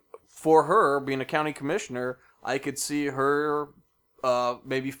 like, for her, being a county commissioner, I could see her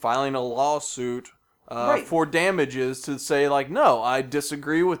maybe filing a lawsuit for damages to say, like, no, I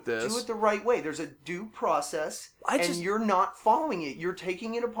disagree with this. Do it the right way. There's a due process, and you're not following it. You're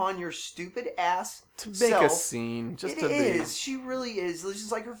taking it upon your stupid ass to make a scene. It is. She really is. It's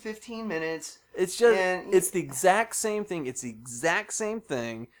just like her 15 minutes. It's just, it's the exact same thing. It's the exact same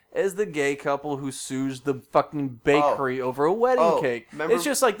thing as the gay couple who sues the fucking bakery over a wedding cake. Remember, it's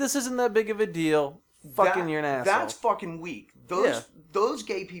just like, this isn't that big of a deal. You're an asshole. That's fucking weak. Those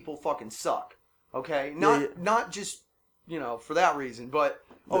gay people fucking suck. Okay, not just for that reason, but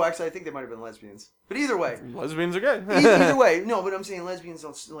actually I think they might have been lesbians. But either way, lesbians are gay. Either way, no. But I'm saying lesbians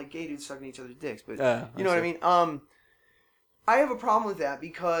don't like gay dudes sucking each other's dicks. But you know what I mean. I have a problem with that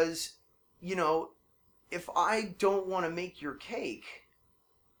because if I don't want to make your cake,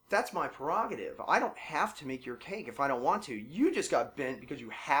 that's my prerogative. I don't have to make your cake if I don't want to. You just got bent because you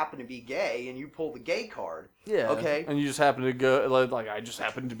happen to be gay and you pull the gay card. Yeah. Okay. And you just happen to go like I just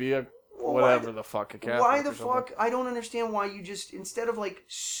happen to be a. Whatever the fuck a Catholic. Why the fuck? I don't understand why you just, instead of like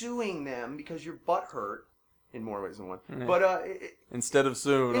suing them because your butt hurt, in more ways than one, but instead of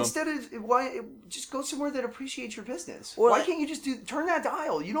suing why just go somewhere that appreciates your business? Well, why can't you just turn that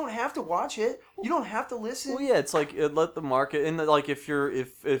dial? You don't have to watch it. You don't have to listen. Well, yeah, it's like let the market, and like if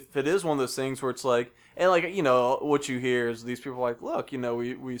it is one of those things where it's like, and like what you hear is these people are like, look,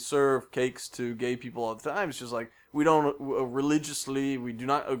 we serve cakes to gay people all the time. It's just like, we don't religiously, we do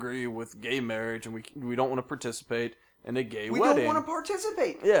not agree with gay marriage, and we don't want to participate in a gay wedding. We don't want to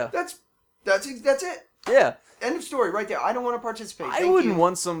participate. Yeah, that's it. Yeah. End of story right there. I don't want to participate. I wouldn't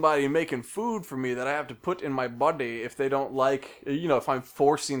want somebody making food for me that I have to put in my body if they don't like, if I'm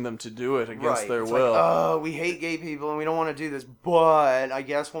forcing them to do it against their will. Like, we hate gay people and we don't want to do this, but I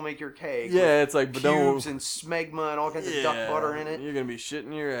guess we'll make your cake. Yeah, it's like, but cubes and smegma and all kinds of duck butter in it. You're going to be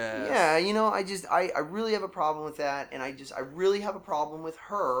shitting your ass. Yeah, I really have a problem with that, and I really have a problem with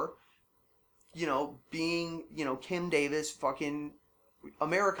her, being, Kim Davis fucking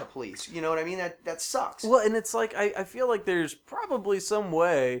America police. You know what I mean? That sucks. Well, and it's like, I feel like there's probably some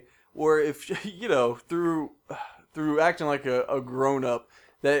way where if, through acting like a grown-up,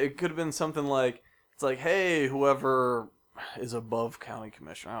 that it could have been something like, it's like, hey, whoever is above county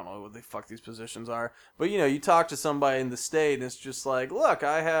commissioner, I don't know what the fuck these positions are, but you talk to somebody in the state and it's just like, look,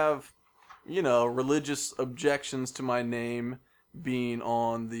 I have, religious objections to my name being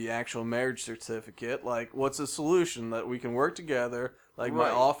on the actual marriage certificate. Like, what's a solution that we can work together? Like, my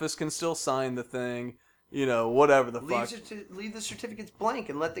office can still sign the thing, whatever the fuck. Leave the certificates blank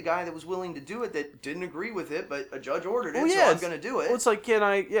and let the guy that was willing to do it that didn't agree with it, but a judge ordered it, so I'm going to do it. Well, it's like, can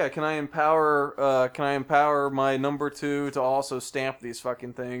I empower my number 2 to also stamp these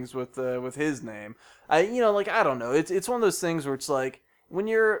fucking things with his name? I don't know. It's one of those things where it's like, when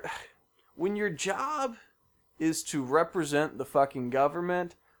your job is to represent the fucking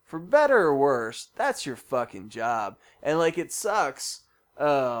government, for better or worse, that's your fucking job. And, like, it sucks.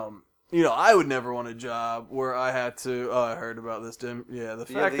 I would never want a job where I had to... Oh, I heard about this, Tim. Yeah, the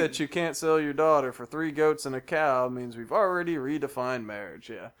fact that you can't sell your daughter for 3 goats and a cow means we've already redefined marriage,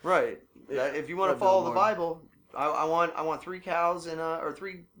 yeah. Right. If you want to follow the Bible, I want 3 cows or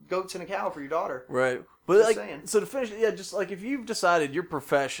 3 goats and a cow for your daughter. Right. But so to finish, just like if you've decided your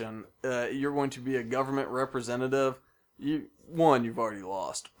profession, you're going to be a government representative, you've already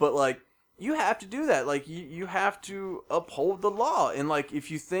lost. But like, you have to do that. Like, you have to uphold the law. And like,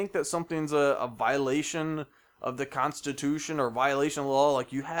 if you think that something's a violation of the Constitution or violation of law,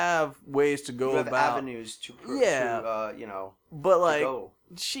 like, you have ways to go about avenues to But like, go.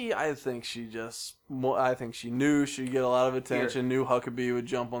 I think she knew she'd get a lot of attention. Knew Huckabee would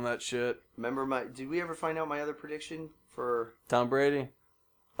jump on that shit. Remember did we ever find out my other prediction for Tom Brady?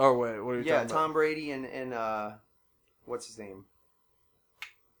 Oh wait, what are you talking about? Yeah, Tom Brady and what's his name?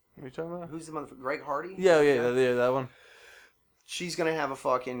 What are you talking about? Who's the motherfucker? Greg Hardy? Yeah, that one. She's gonna have a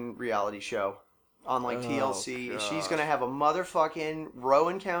fucking reality show on like TLC. God. She's gonna have a motherfucking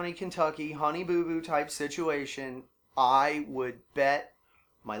Rowan County, Kentucky, Honey Boo Boo type situation. I would bet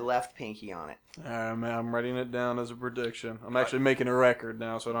my left pinky on it. Alright, man, I'm writing it down as a prediction. I'm actually making a record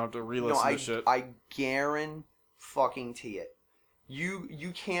now, so I don't have to re-listen to shit. I guarantee it.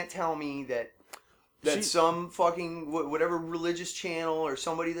 You can't tell me that some fucking whatever religious channel or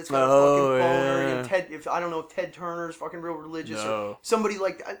somebody that's got a fucking boner. I don't know if Ted Turner's fucking real religious or somebody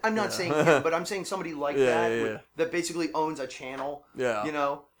like that. I'm not saying him, but I'm saying somebody like that that basically owns a channel.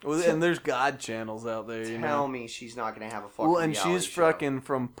 Yeah, Well, and there's God channels out there. Tell me she's not going to have a fucking. Well, and she's fucking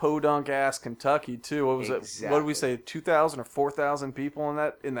from podunk ass Kentucky too. What was it? What did we say? 2,000 or 4,000 people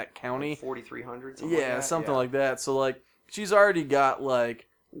in that county. 4,300. Something like that. So like, she's already got like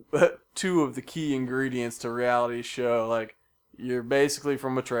 2 of the key ingredients to reality show. Like, you're basically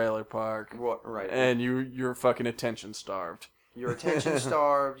from a trailer park, right? And you're fucking attention starved. You're attention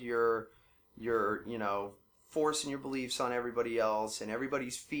starved. You're forcing your beliefs on everybody else, and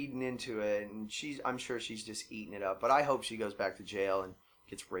everybody's feeding into it. And I'm sure she's just eating it up. But I hope she goes back to jail and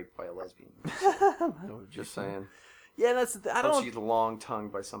gets raped by a lesbian. Just saying. Yeah, that's. I don't. Hope she gets long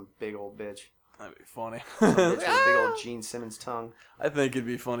tongued by some big old bitch. That'd be funny. Some bitch with a big old Gene Simmons tongue. I think it'd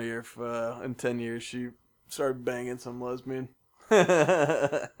be funnier if in 10 years she started banging some lesbian.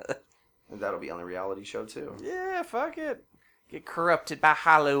 And that'll be on the reality show too. Yeah, fuck it. Get corrupted by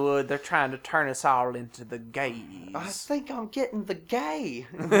Hollywood. They're trying to turn us all into the gays. I think I'm getting the gay.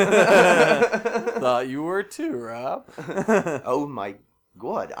 Thought you were too, Rob. Oh my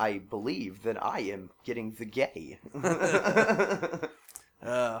God, I believe that I am getting the gay.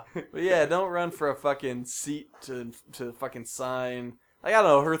 But yeah, don't run for a fucking seat to fucking sign. Like, I don't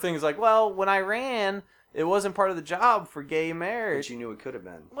know, her thing is like, well, when I ran, it wasn't part of the job for gay marriage. But you knew it could have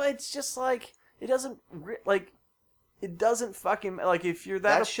been. Well, it's just like, it doesn't fucking, like, if you're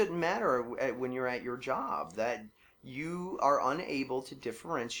that... That shouldn't matter when you're at your job. That you are unable to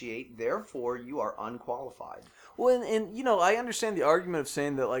differentiate, therefore you are unqualified. Well, and I understand the argument of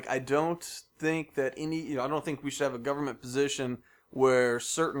saying that, like, I don't think that I don't think we should have a government position where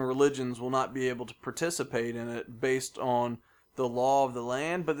certain religions will not be able to participate in it based on the law of the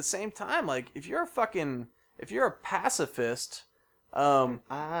land. But at the same time, like, if you're a pacifist,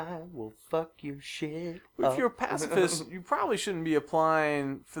 I will fuck your shit. If you're a pacifist, you probably shouldn't be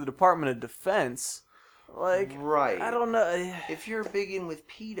applying for the Department of Defense. Like, right. I don't know. If you're big in with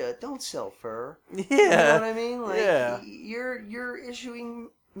PETA, don't sell fur. Yeah. You know what I mean? Like, yeah. You're issuing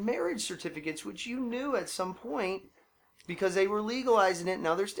marriage certificates, which you knew at some point, because they were legalizing it in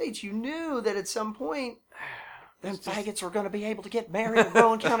other states. You knew that at some point, them faggots were going to be able to get married in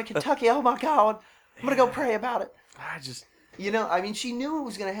Rowan County, Kentucky. Oh my God. I'm going to go pray about it. She knew it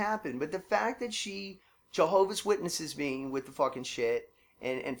was going to happen, but the fact that Jehovah's Witnesses me with the fucking shit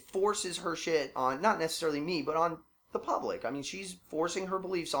and forces her shit on, not necessarily me, but on the public. I mean, she's forcing her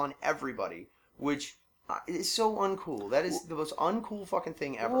beliefs on everybody, which It's so uncool. That is the most uncool fucking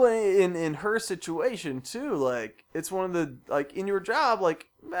thing ever. Well, in her situation too, like it's one of the like in your job, like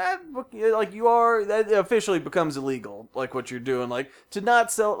that, like you are that officially becomes illegal. Like what you're doing, like to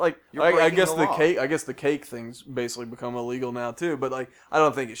not sell, like I guess the cake. I guess the cake things basically become illegal now too. But like I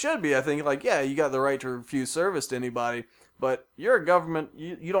don't think it should be. I think like yeah, you got the right to refuse service to anybody. But you're a government.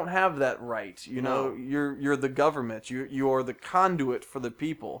 You don't have that right. You know, you're the government. You are the conduit for the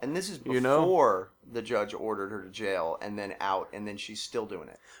people. And this is before the judge ordered her to jail and then out, and then she's still doing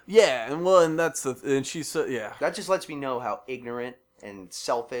it. Yeah, and that's and she said yeah. That just lets me know how ignorant and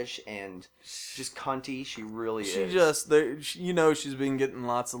selfish and just cunty she really is. She just she's been getting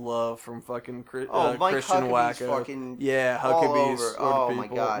lots of love from fucking Christian wackos. Fucking Huckabees sort of people.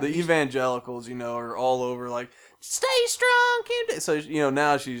 My God. The evangelicals, are all over like. Stay strong, kid. So,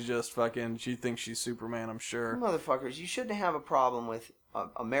 now she's just fucking, she thinks she's Superman, I'm sure. Motherfuckers, you shouldn't have a problem with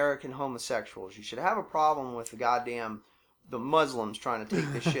American homosexuals. You should have a problem with the Muslims trying to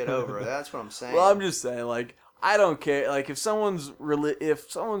take this shit over. That's what I'm saying. Well, I'm just saying, like, I don't care. Like, if someone's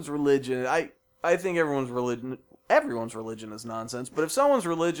religion, I think everyone's religion is nonsense. But if someone's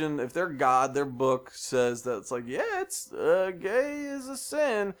religion, if their God, their book says that it's like, yeah, it's gay is a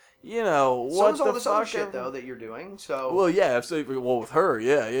sin, what so is the all this fuck other shit though that you're doing. So well, yeah, with her,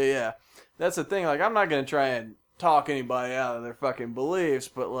 yeah. That's the thing. Like, I'm not gonna try and talk anybody out of their fucking beliefs,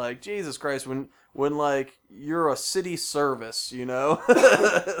 but like, Jesus Christ, when like you're a city service, like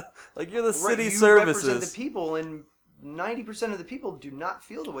you're the city services. You represent the people and 90% of the people do not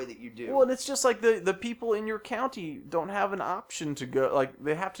feel the way that you do. Well, and it's just like the people in your county don't have an option to go. Like,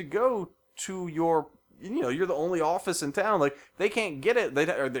 they have to go to your, you're the only office in town. Like, they can't get it. I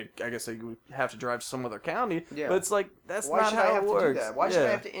guess they would have to drive to some other county. Yeah. But it's like, that's not how it works. Why should I have to do that? Why should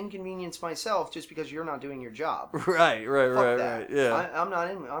I have to inconvenience myself just because you're not doing your job? Right. Yeah. I'm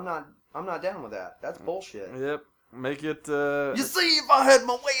not down with that. That's bullshit. Yep. Make it, You see, if I had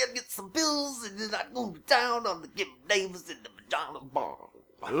my way, I'd get some pills, and then I'd go to town on the Kim Davis in the vagina bar.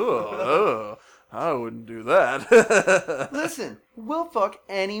 I wouldn't do that. Listen, we'll fuck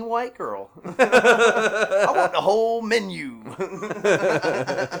any white girl. I want the whole menu.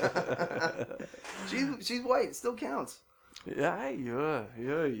 She's white, it still counts. Yeah.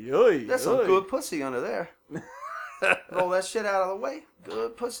 That's some good pussy under there. Roll that shit out of the way.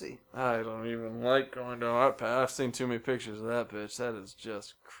 Good pussy. I don't even like going to art pad. I've seen too many pictures of that bitch. That is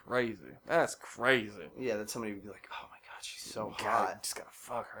just crazy. That's crazy. Yeah, that somebody would be like, "Oh my god, she's so hot. I just gotta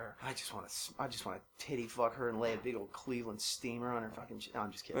fuck her. I just want to titty fuck her and lay a big old Cleveland steamer on her fucking." No,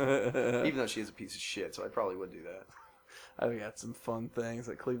 I'm just kidding. Even though she is a piece of shit, so I probably would do that. I've got some fun things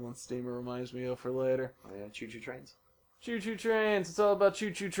that Cleveland steamer reminds me of for later. Oh yeah, choo-choo trains. Choo-choo trains. It's all about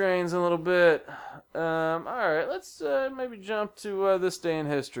choo-choo trains in a little bit. Alright, let's maybe jump to this day in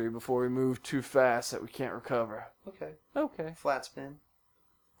history before we move too fast that we can't recover. Okay. Flat spin.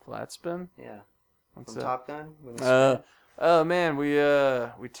 Flat spin? Yeah. What's From that? Top Gun? Oh man, we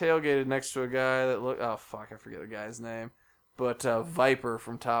tailgated next to a guy that looked, oh fuck, I forget the guy's name. But Viper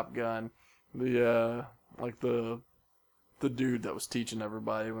from Top Gun. The dude that was teaching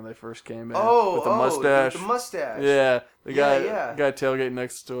everybody when they first came in with the mustache. The mustache. Yeah, the guy tailgating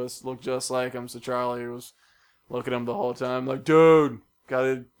next to us looked just like him. So Charlie was looking at him the whole time, like, dude,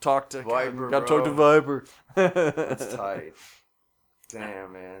 gotta talk to Viper. Gotta talk to Viper. That's tight.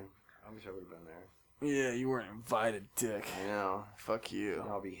 Damn, man. I wish I would have been there. Yeah, you weren't invited, dick. I know. Fuck you.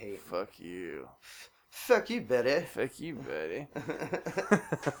 I'll be hating. Fuck you. Fuck you, Betty. Fuck you, Betty.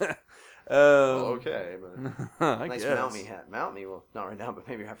 Okay, but nice guess. Mount me hat. Mount me, well, not right now, but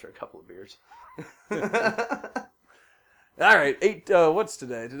maybe after a couple of beers. All right, what's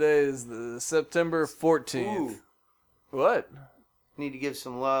today? Today is the September 14th. Ooh. What? Need to give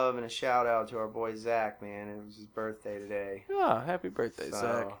some love and a shout out to our boy Zach, man. It was his birthday today. Oh, happy birthday,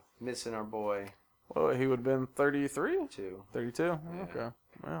 Zach. Missing our boy. Well, he would have been 33? 32? Yeah. Okay.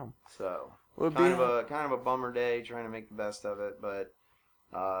 Wow. So, Would kind of a bummer day, trying to make the best of it, but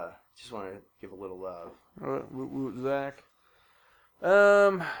just want to give a little love. Zach.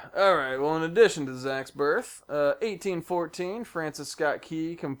 All right. Well, in addition to Zach's birth, 1814, Francis Scott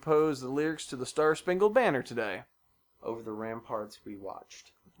Key composed the lyrics to the Star Spangled Banner today. Over the ramparts we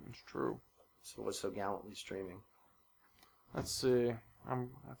watched. It's true. So what's so gallantly streaming? Let's see. I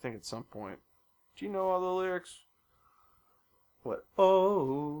think at some point. Do you know all the lyrics? What?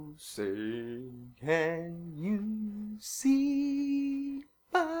 Oh, say, can you see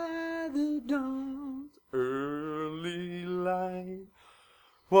by the dawn's early light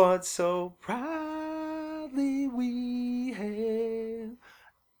what so proudly we hailed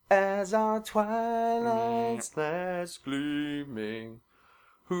as our twilight's last gleaming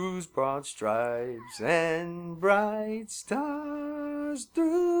whose broad stripes and bright stars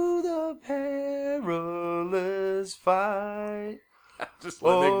through the perilous fight. Just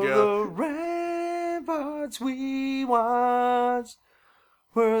let it go. The ramparts we watched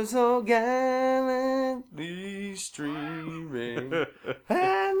were so gallantly streaming, and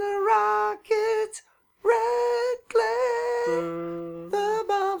the rockets' red glare, the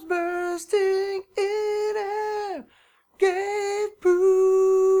bombs bursting in air, gave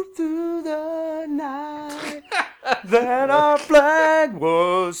proof through the night that our flag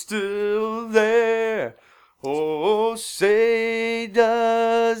was still there. Oh, say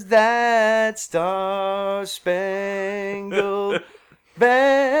does that star-spangled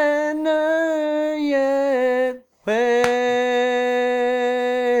banner yet wave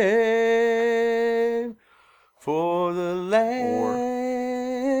for the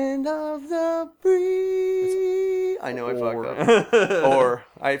land of the free? I know I fucked up. Or.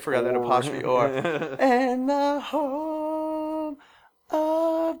 I forgot that apostrophe. Or. And the home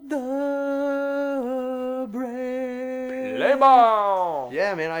of the brave. Play ball!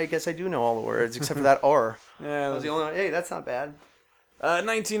 Yeah, man, I guess I do know all the words except for that or. Yeah, That was the only one. Hey, that's not bad.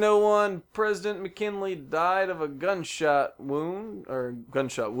 1901, President McKinley died of a gunshot wounds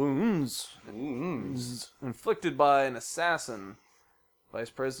inflicted by an assassin. Vice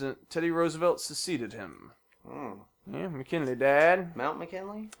President Teddy Roosevelt succeeded him. Yeah, McKinley died. Mount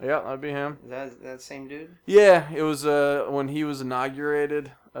McKinley? Yeah, that'd be him. Is that the same dude? Yeah, it was when he was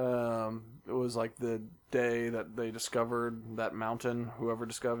inaugurated. It was like the day that they discovered that mountain. Whoever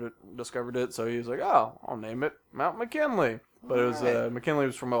discovered it. So he was like, "Oh, I'll name it Mount McKinley." But it was McKinley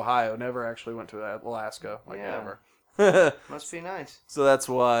was from Ohio. Never actually went to Alaska. Ever. Must be nice. So that's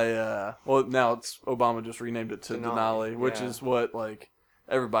why. Well, now Obama just renamed it to Denali, which is what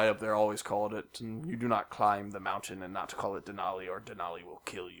everybody up there always called it. And you do not climb the mountain and not to call it Denali, or Denali will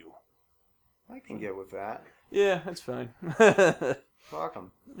kill you. I can get with that. Yeah, that's fine. Fuck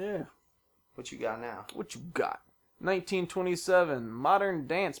 'em. Yeah. What you got now? What you got? 1927, modern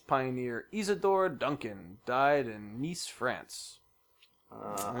dance pioneer Isadora Duncan died in Nice, France.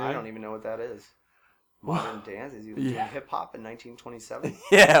 I don't even know what that is. Modern dance? Is he doing hip hop in 1927?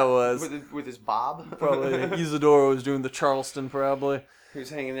 Yeah, it was. With his bob? Probably. Isadora was doing the Charleston, probably. He was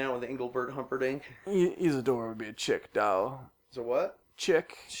hanging out with Engelbert Humperdinck. Isadora would be a chick, doll. So what?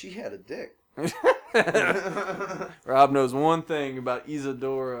 Chick. She had a dick. Rob knows one thing about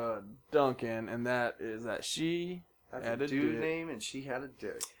Isadora Duncan, and that is that she had a dude dick. name, and she had a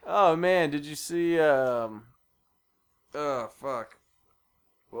dick. Oh man, did you see? Oh fuck.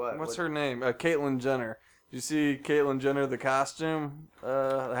 What? What's her name? Caitlyn Jenner. Did you see Caitlyn Jenner the costume?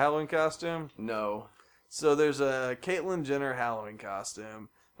 The Halloween costume? No. So there's a Caitlyn Jenner Halloween costume,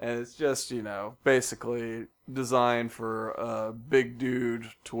 and it's just, basically designed for a big dude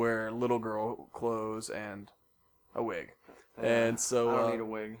to wear little girl clothes and a wig. And so I don't need a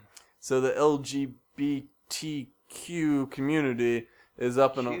wig. So the LGBTQ community is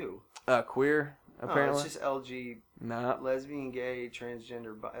up in queer, apparently. Oh, it's just LG. Nah. Lesbian, gay,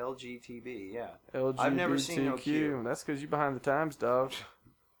 transgender, LGTB, yeah. LGBTQ. I've never seen no Q. That's because you're behind the times, dog.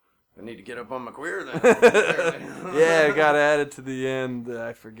 I need to get up on my queer then. Yeah, I got added to the end.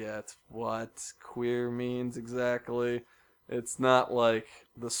 I forget what queer means exactly. It's not like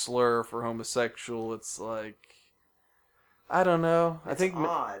the slur for homosexual. It's like, I don't know. It's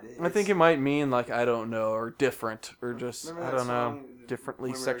odd. I think it might mean like I don't know, or different, or just Remember I that don't song, know,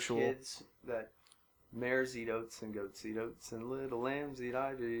 differently when we were sexual. Kids, that mares eat oats and goats eat oats and little lambs eat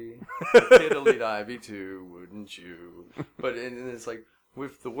ivy. The kid'll eat ivy too, wouldn't you? But and it's like,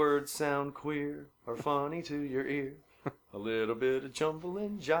 if the words sound queer or funny to your ear, a little bit of jumble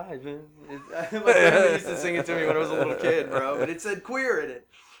and jiving. My grandma used to sing it to me when I was a little kid, bro. But it said queer in it.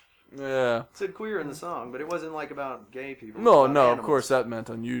 Yeah. It said queer in the song, but it wasn't like about gay people. No, about of animals. course that meant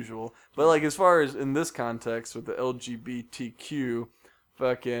unusual. But like as far as in this context with the LGBTQ,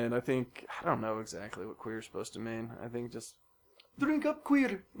 fucking, I don't know exactly what queer is supposed to mean. I think just drink up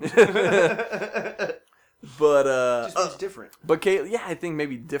queer. But just means different. But I think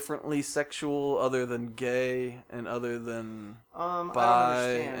maybe differently sexual, other than gay, and other than I don't bi,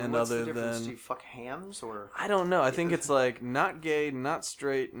 understand. and What's other the difference? than Do you fuck hams or? I don't know. I think it's like not gay, not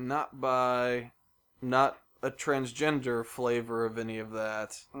straight, not bi, not a transgender flavor of any of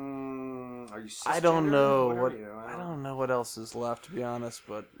that. Are you? I don't know what I don't know what else is left, to be honest.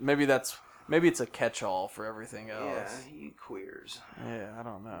 But maybe it's a catch-all for everything else. Yeah, you queers. Yeah, I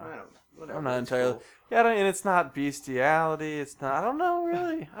don't know. Whatever. I'm not it's entirely. cool. Yeah, and it's not bestiality. It's not. I don't know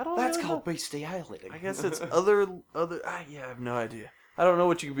really. I don't. That's really called know. bestiality. I guess it's other. I have no idea. I don't know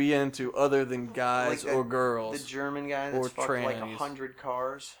what you could be into other than guys Like or girls. The German guy that's or fucked trannies. like 100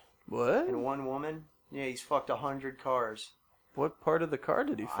 cars. What? And one woman. Yeah, he's fucked 100 cars. What part of the car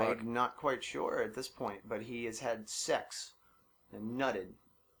did he fuck? I'm not quite sure at this point, but he has had sex and nutted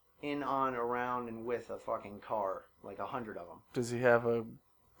in, on, around, and with a fucking car. Like 100 of them. Does he have a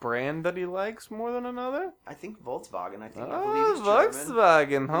brand that he likes more than another? I think Volkswagen. I believe he's German.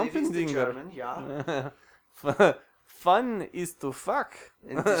 Volkswagen. I believe he's the Humpendinger. German, yeah. Fun is to fuck.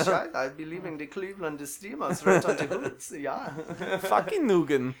 In the shite, I believe in the Cleveland Steamers right on the hoods, yeah. Fucking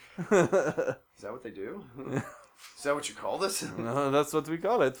Nugan. Is that what they do? Is that what you call this? No, that's what we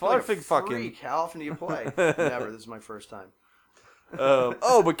call it. Like Farfig fucking. freak. How often do you play? Never. This is my first time. But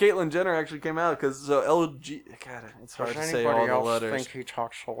Caitlyn Jenner actually came out because LG. God, it's hard to say all the letters. Think he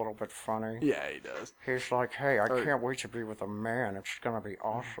talks a little bit funny? Yeah, he does. He's like, hey, I can't wait to be with a man. It's gonna be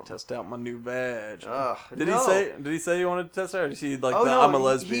awesome. Test out my new badge. Did He say he wanted to test her? Or is he like, I'm a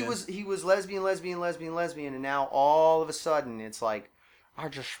lesbian? He was lesbian, and now all of a sudden it's like, I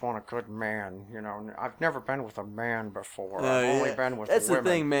just want a good man, you know. I've never been with a man before. No, I've only been with That's women. the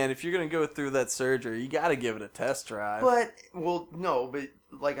thing, man. If you're going to go through that surgery, you got to give it a test drive. but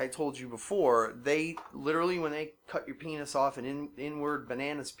like I told you before, they literally, when they cut your penis off and inward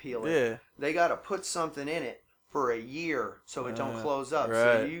bananas peel it, they got to put something in it for a year so it don't close up.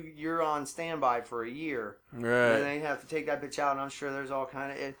 Right. So you're on standby for a year. Right. And they have to take that bitch out, and I'm sure there's all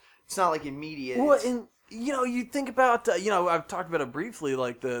kind of... It's not like immediate. Well, and, you think about, I've talked about it briefly,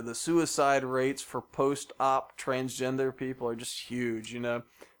 like the suicide rates for post-op transgender people are just huge,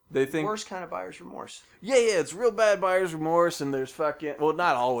 They think... Worst kind of buyer's remorse. Yeah, it's real bad buyer's remorse, and there's fucking... Well,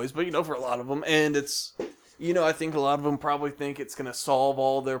 not always, but, for a lot of them. And it's... I think a lot of them probably think it's going to solve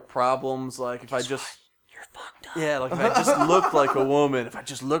all their problems. Like, if I just... You're fucked up. Yeah, like, if I just look like a woman,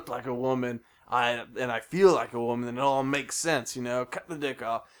 and I feel like a woman, then it all makes sense, Cut the dick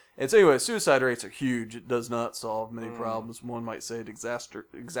off. And so anyway, suicide rates are huge. It does not solve many problems. One might say it exacerbates.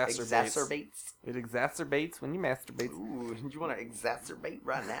 It exacerbates when you masturbate. Ooh, do you want to exacerbate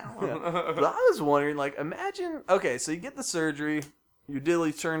right now? But I was wondering, imagine... Okay, so you get the surgery, your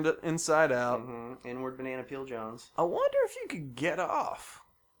dilly turned inside out. Mm-hmm. Inward banana peel Jones. I wonder if you could get off.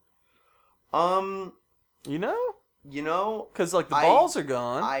 You know? Because, the balls are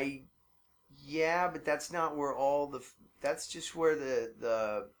gone. Yeah, but that's not where that's just where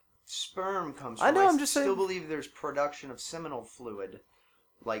the sperm comes from. I know, I'm just saying. I saying. still believe there's production of seminal fluid.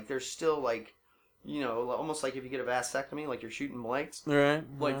 There's still, almost like if you get a vasectomy, like you're shooting blanks. Right.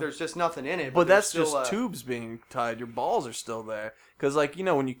 There's just nothing in it. But that's still, just tubes being tied. Your balls are still there. Because, when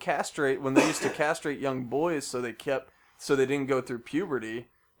when they used to castrate young boys so they didn't go through puberty,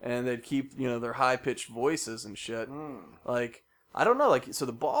 and they'd keep, their high-pitched voices and shit. I don't know, so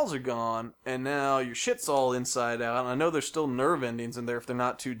the balls are gone, and now your shit's all inside out, and I know there's still nerve endings in there if they're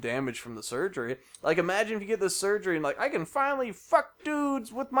not too damaged from the surgery. Imagine if you get this surgery and, I can finally fuck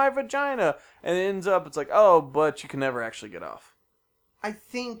dudes with my vagina, and it ends up, it's but you can never actually get off. I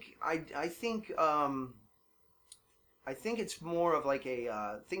think it's more of a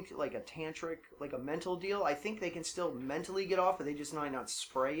tantric, a mental deal. I think they can still mentally get off, but they just might not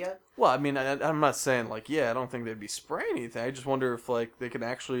spray yet. Well, I mean, I'm not saying I don't think they'd be spraying anything. I just wonder if they can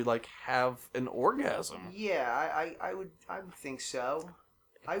actually have an orgasm. Yeah, I would think so.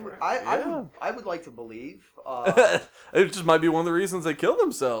 I would like to believe. It just might be one of the reasons they kill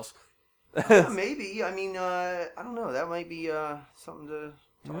themselves. Yeah, maybe. I mean, I don't know. That might be something to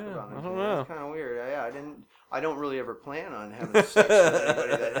talk about. I don't know. It's kind of weird. I don't really ever plan on having sex with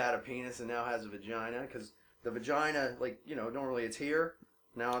anybody that had a penis and now has a vagina, because the vagina, normally it's here.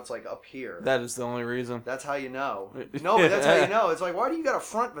 Now it's up here. That is the only reason. That's how you know. No, but that's how you know. It's why do you got a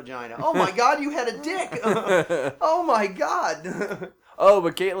front vagina? Oh my God, you had a dick. Oh my God. Oh,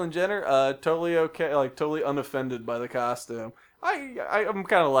 but Caitlyn Jenner, totally okay, totally unoffended by the costume. I'm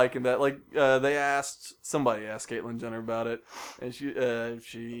kind of liking that. Somebody asked Caitlyn Jenner about it, and she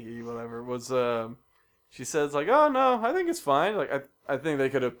says oh no, I think it's fine. I think they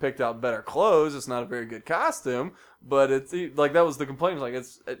could have picked out better clothes. It's not a very good costume, but it's that was the complaint.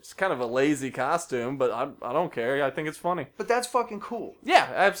 It's kind of a lazy costume, but I don't care. I think it's funny. But that's fucking cool.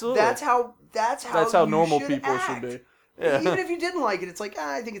 Yeah, absolutely. That's how normal should people act. should be. Yeah. Even if you didn't like it, it's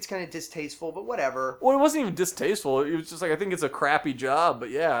I think it's kind of distasteful, but whatever. Well, it wasn't even distasteful. It was just I think it's a crappy job, but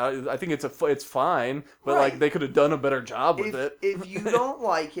yeah, I think it's fine. But right. They could have done a better job with it. If you don't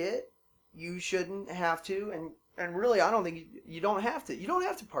like it, you shouldn't have to. And really, I don't think you don't have to. You don't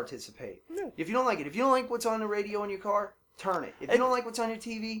have to participate. No. If you don't like it, if you don't like what's on the radio in your car, turn it. If you don't like what's on your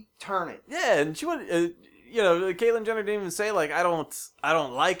TV, turn it. Yeah, and she would. Caitlyn Jenner didn't even say, like, I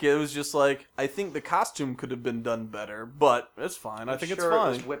don't like it. It was just like, I think the costume could have been done better, but it's fine. I think it's fine.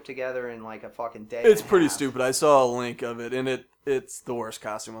 It was whipped together in like a fucking day. It's pretty stupid. I saw a link of it, and it's the worst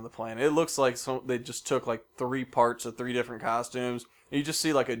costume on the planet. It looks like they just took like 3 parts of 3 different costumes. And you just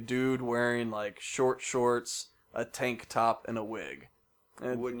see like a dude wearing like short shorts, a tank top, and a wig.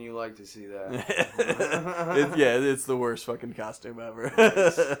 And wouldn't you like to see that? It's the worst fucking costume ever.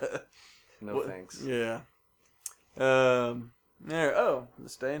 No thanks. Yeah.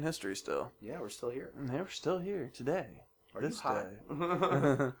 This day in history still. Yeah, we're still here. Yeah, we're still here today. Are this you high?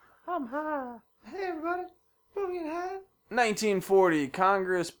 day. I'm high. Hey, everybody. Don't get high. 1940,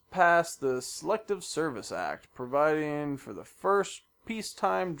 Congress passed the Selective Service Act, providing for the first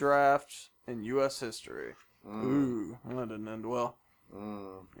peacetime draft in U.S. history. Ooh, that didn't end well.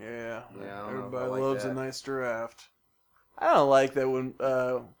 Yeah, everybody loves a nice draft. I don't like that when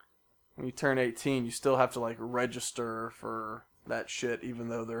you turn 18, you still have to like register for that shit, even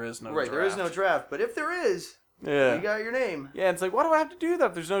though there is no draft. Right, there is no draft, but if there is, you got your name. Yeah, it's like, why do I have to do that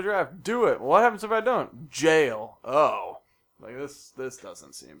if there's no draft? Do it. What happens if I don't? Jail. Oh, like this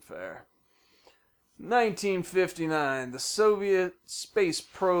doesn't seem fair. 1959, the Soviet space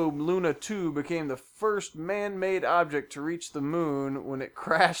probe Luna 2 became the first man-made object to reach the moon when it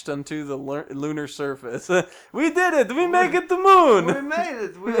crashed onto the lunar surface. We did it! We make it to the moon! We made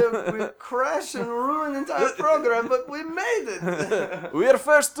it! We crashed and ruined the entire program, but we made it! We are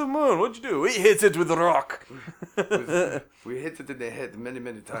first to the moon. What'd you do? We hit it with a rock. We hit it in the head many,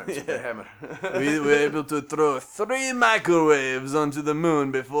 many times with a hammer. We were able to throw 3 microwaves onto the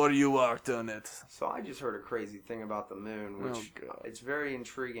moon before you walked on it. So I just heard a crazy thing about the moon, which it's very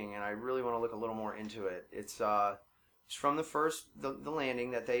intriguing, and I really want to look a little more into it. It's from the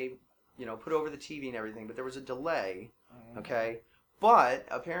landing that they put over the TV and everything, but there was a delay, okay? But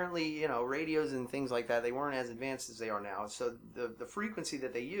apparently, radios and things like that, they weren't as advanced as they are now. So the frequency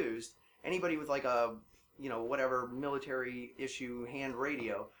that they used, anybody with like a whatever military issue hand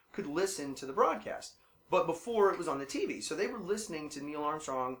radio could listen to the broadcast. But before it was on the TV, so they were listening to Neil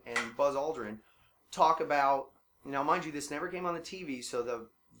Armstrong and Buzz Aldrin talk about, mind you, this never came on the TV, so the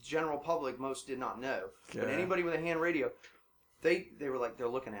general public, most did not know. Yeah. But anybody with a hand radio, they were like, they're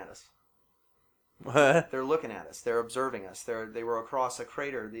looking at us. What? They're looking at us. They're observing us. They were across a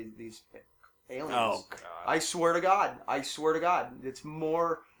crater, these aliens. Oh, God. I swear to God. It's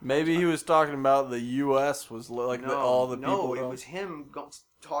more... Maybe he was talking about the U.S. was like all the people... No, it was him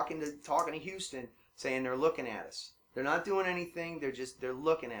talking to Houston, saying they're looking at us. They're not doing anything. They're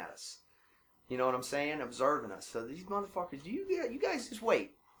looking at us. You know what I'm saying? Observing us. So these motherfuckers, you guys just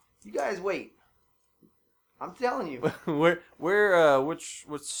wait. You guys wait. I'm telling you. Which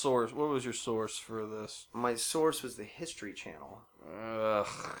source? What was your source for this? My source was the History Channel. Ugh,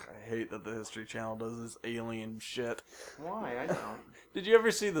 I hate that the History Channel does this alien shit. Why? I don't. Did you ever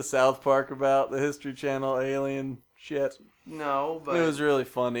see the South Park about the History Channel alien shit? No, but it was really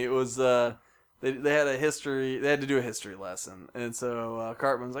funny. It was they had to do a history lesson, and so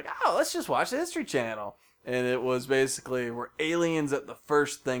Cartman's like, "Oh, let's just watch the History Channel." And it was basically, we're aliens at the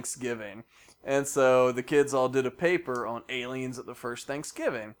first Thanksgiving. And so the kids all did a paper on aliens at the first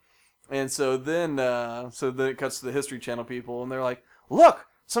Thanksgiving. And so then it cuts to the History Channel people, and they're like, look,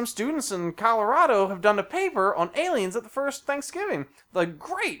 some students in Colorado have done a paper on aliens at the first Thanksgiving. Like,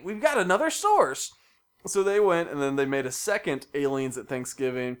 great, we've got another source. So they went, and then they made a second aliens at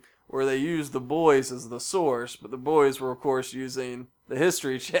Thanksgiving, where they used the boys as the source, but the boys were, of course, using the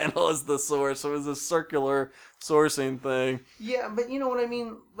History Channel as the source, so it was a circular sourcing thing. Yeah, but you know what I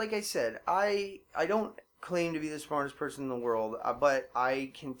mean? Like I said, I don't claim to be the smartest person in the world, but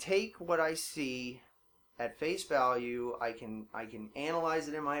I can take what I see at face value. I can analyze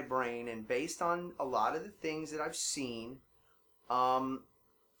it in my brain, and based on a lot of the things that I've seen,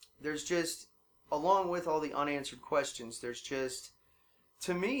 there's just, along with all the unanswered questions,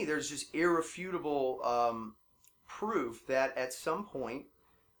 to me, there's just irrefutable proof that at some point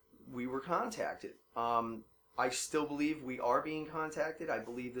we were contacted. I still believe we are being contacted. I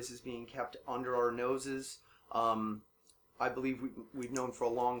believe this is being kept under our noses. I believe we've known for a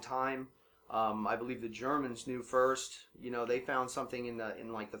long time. I believe the Germans knew first. They found something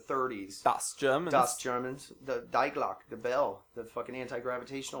in like the 30s. Das Germans. The Die Glock, the bell, the fucking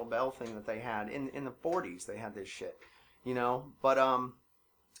anti-gravitational bell thing that they had in the 40s. They had this shit. But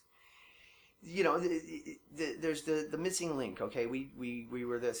there's the missing link. Okay, we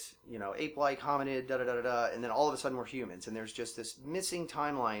were this ape-like hominid, and then all of a sudden we're humans, and there's just this missing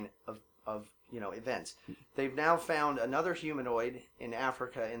timeline of events. They've now found another humanoid in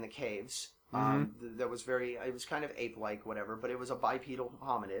Africa in the caves. That was it was kind of ape-like, whatever, but it was a bipedal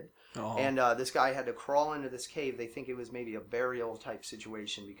hominid. Oh. And this guy had to crawl into this cave. They think it was maybe a burial type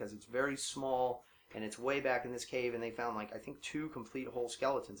situation because it's very small and it's way back in this cave. And they found I think 2 complete whole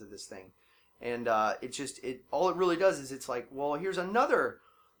skeletons of this thing. And all it really does is it's like, well, here's another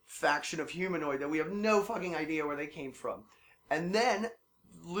faction of humanoid that we have no fucking idea where they came from. And then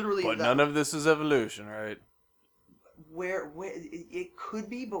literally, but none of this is evolution, right? Where it could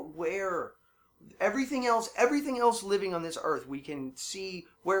be, but where? Everything else living on this earth, we can see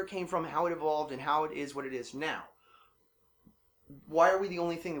where it came from, how it evolved, and how it is what it is now. Why are we the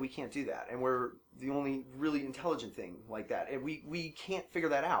only thing that we can't do that? And we're the only really intelligent thing like that. And we can't figure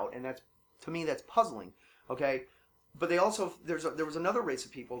that out. And to me, that's puzzling. Okay? But there was another race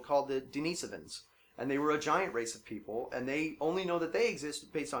of people called the Denisovans. And they were a giant race of people, and they only know that they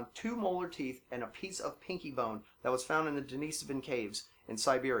exist based on 2 molar teeth and a piece of pinky bone that was found in the Denisovan caves in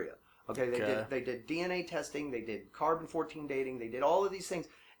Siberia. Okay, they did DNA testing, they did carbon-14 dating, they did all of these things,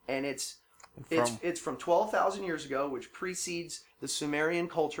 and it's from 12,000 years ago, which precedes the Sumerian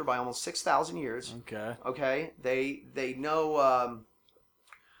culture by almost 6,000 years. Okay. Okay, they know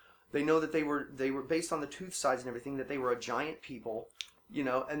that they were based on the tooth size and everything, that they were a giant people,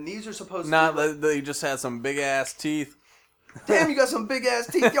 and these are supposed to be they just had some big ass teeth. Damn, you got some big ass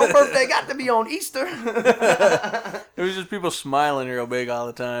teeth. Your birthday got to be on Easter. It was just people smiling real big all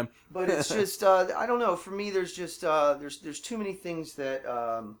the time. But it's just, I don't know. For me, there's just, there's too many things that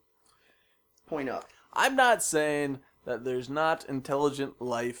point up. I'm not saying that there's not intelligent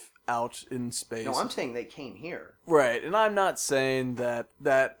life out in space. No, I'm saying they came here. Right, and I'm not saying that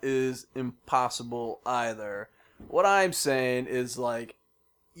that is impossible either. What I'm saying is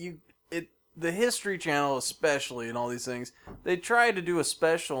the History Channel especially and all these things, they try to do a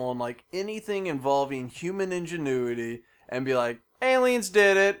special on anything involving human ingenuity and be like, aliens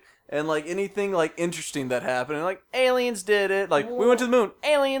did it, and anything interesting that happened, and aliens did it, we went to the moon,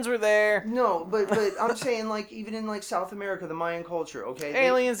 aliens were there. No, but I'm saying even in South America, the Mayan culture, okay,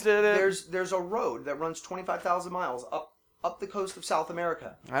 aliens did it. There's a road that runs 25,000 miles up the coast of South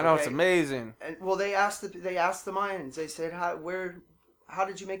America. I know, okay? It's amazing. And well, they asked the Mayans. They said, how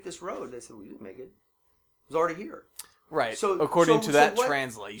did you make this road? They said, we didn't make it. It was already here. Right. So according to that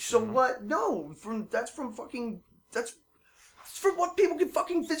translation. So what? No, that's from what people can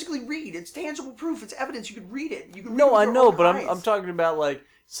fucking physically read. It's tangible proof. It's evidence. You could read it. You can read it with your own eyes. I'm talking about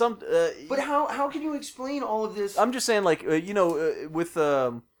some. But how can you explain all of this? I'm just saying with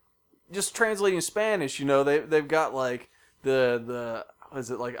just translating Spanish. They've got the is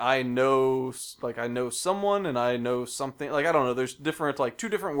it I know someone and I know something, I don't know, there's different 2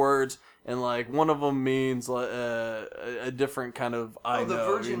 different words, and one of them means a different kind of I know. The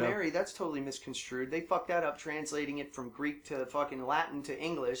Virgin Mary, that's totally misconstrued. They fucked that up translating it from Greek to fucking Latin to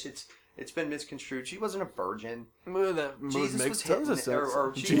English. It's been misconstrued. She wasn't a virgin. Well, that Jesus makes tons of sense.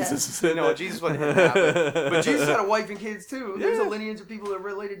 Jesus wasn't hitting that. But Jesus had a wife and kids too. There's a lineage of people that are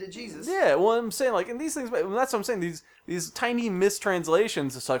related to Jesus. Yeah, well, I'm saying and these things. That's what I'm saying. These tiny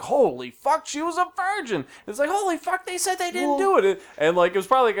mistranslations. It's holy fuck, she was a virgin. It's holy fuck, they said they didn't do it. And it was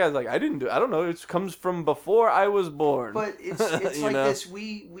probably guys I didn't do it. I don't know. It comes from before I was born. But it's this.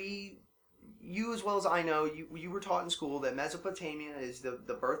 You as well as I know, you were taught in school that Mesopotamia is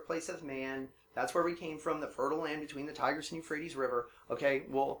the birthplace of man. That's where we came from, the fertile land between the Tigris and Euphrates River. Okay,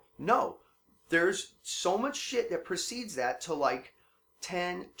 well, no. There's so much shit that precedes that to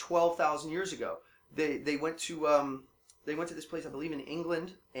 10, 12,000 years ago. They went to this place, I believe in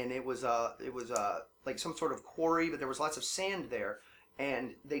England, and it was some sort of quarry, but there was lots of sand there,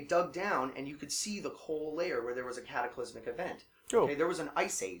 and they dug down, and you could see the coal layer where there was a cataclysmic event. Okay, there was an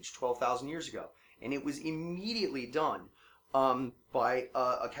ice age 12,000 years ago, and it was immediately done by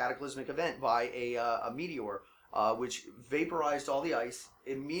a cataclysmic event, by a meteor, which vaporized all the ice,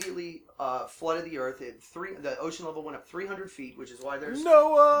 immediately flooded the earth. The ocean level went up 300 feet, which is why there's the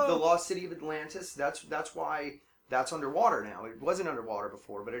lost city of Atlantis. That's why that's underwater now. It wasn't underwater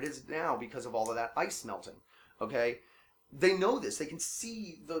before, but it is now because of all of that ice melting. Okay, they know this. They can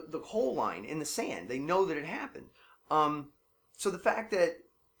see the coal line in the sand. They know that it happened. So the fact that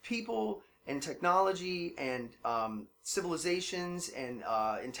people and technology and civilizations and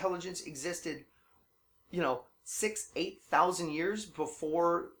intelligence existed, 6,000-8,000 years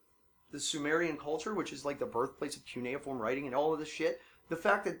before the Sumerian culture, which is the birthplace of cuneiform writing and all of this shit. The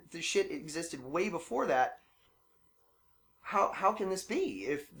fact that the shit existed way before that, how can this be?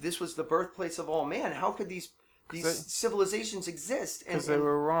 If this was the birthplace of all man, how could these civilizations exist? Because they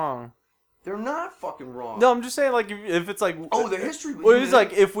were wrong. They're not fucking wrong. No, I'm just saying, if it's the history. Well, it's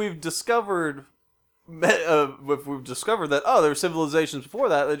if we've discovered if we've discovered that, there were civilizations before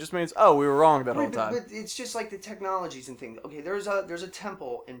that, it just means, we were wrong that whole time. But it's just like the technologies and things. Okay, there's a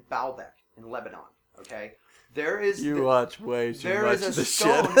temple in Baalbek in Lebanon. Okay, watch way too much of this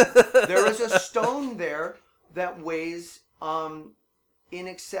shit. There is a stone there that weighs in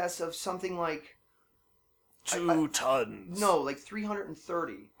excess of something like 2 tons. No, like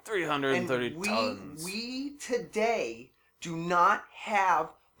 330. 330 tons. We today do not have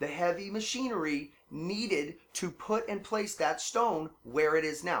the heavy machinery needed to put and place that stone where it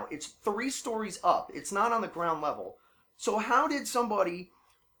is now. It's 3 stories up. It's not on the ground level. So how did somebody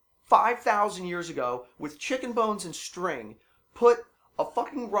 5,000 years ago with chicken bones and string put a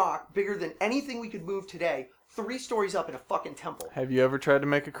fucking rock bigger than anything we could move today 3 stories up in a fucking temple? Have you ever tried to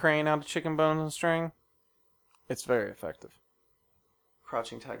make a crane out of chicken bones and string? It's very effective.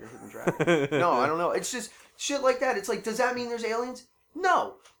 Crouching Tiger, Hidden Dragon. No, I don't know. It's just shit like that. It's like, does that mean there's aliens?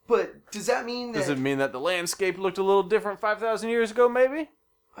 No. But does that mean that... Does it mean that the landscape looked a little different 5,000 years ago, maybe?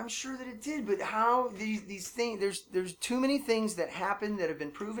 I'm sure that it did, but how these things... There's too many things that happen that have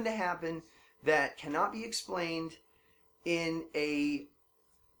been proven to happen that cannot be explained in a...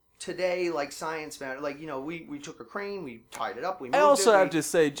 Today, like science matter, like, we took a crane, we tied it up, we moved it. I also have to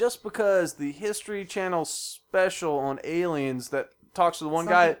say, just because the History Channel special on aliens that talks to the one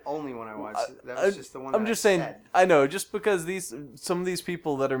guy... That's the only one I watched. That was just the one I'm just saying, I know, just because some of these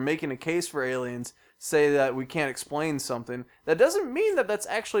people that are making a case for aliens say that we can't explain something, that doesn't mean that that's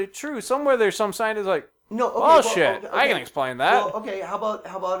actually true. Somewhere there's some scientist like, shit, I can explain that. Well, okay, how about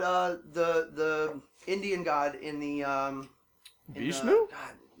the Indian god in the... Vishnu?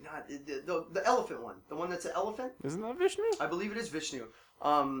 Not the elephant one. The one that's an elephant? Isn't that Vishnu? I believe it is Vishnu.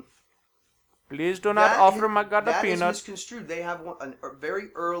 Please do not offer my god a peanut. That is misconstrued. They have a very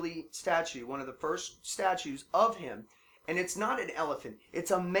early statue, one of the first statues of him, and it's not an elephant.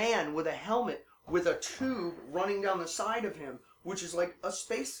 It's a man with a helmet with a tube running down the side of him, which is like a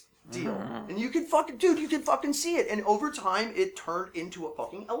space deal. And you can fucking see it. And over time, it turned into a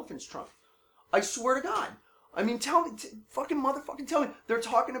fucking elephant's trunk. I swear to God. I mean, tell me, motherfucking tell me. They're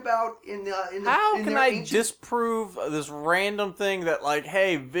talking about in the How in can their I ancient... disprove this random thing that, like,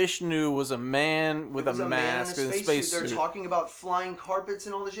 hey, Vishnu was a man with a mask and a space suit? They're talking about flying carpets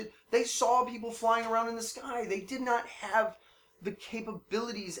and all this shit. They saw people flying around in the sky. They did not have the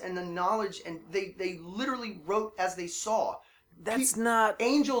capabilities and the knowledge, and they literally wrote as they saw. That's not...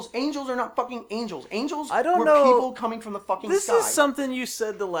 Angels are not fucking angels. Angels were people coming from the fucking sky. This is something you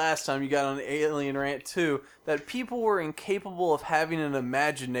said the last time you got on the Alien Rant too, that people were incapable of having an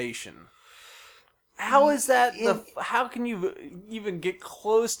imagination. How is that... how can you even get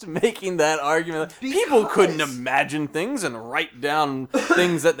close to making that argument? People couldn't imagine things and write down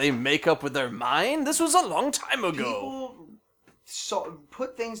things that they make up with their mind. This was a long time ago. People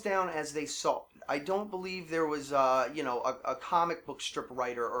put things down as they saw. I don't believe there was, a comic book strip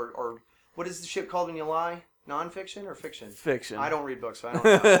writer or what is the shit called when you lie? Nonfiction or fiction? Fiction. I don't read books, so I don't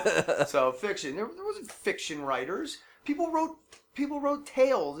know. So fiction. There wasn't fiction writers. People wrote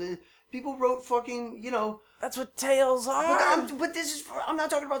tales. People wrote fucking, That's what tales are. But I'm not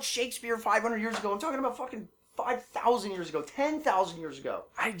talking about Shakespeare 500 years ago. I'm talking about fucking 5,000 years ago, 10,000 years ago.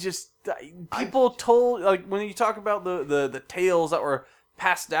 People told, like, when you talk about the tales that were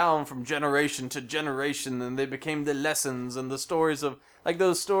passed down from generation to generation, and they became the lessons and the stories of, like,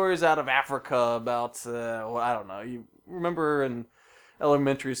 those stories out of Africa about, I don't know, you remember in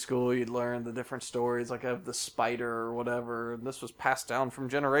elementary school you'd learn the different stories, like of the spider or whatever, and this was passed down from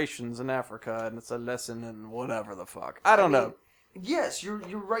generations in Africa, and it's a lesson in whatever the fuck. I don't know. Yes, you're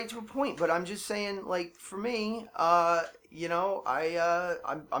right to a point, but I'm just saying, like, for me, I'm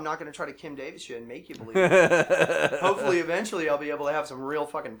not going to try to Kim Davis you and make you believe it. Hopefully, eventually, I'll be able to have some real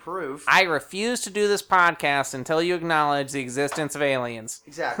fucking proof. I refuse to do this podcast until you acknowledge the existence of aliens.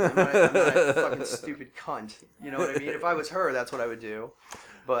 Exactly. I'm not a fucking stupid cunt. You know what I mean? If I was her, that's what I would do.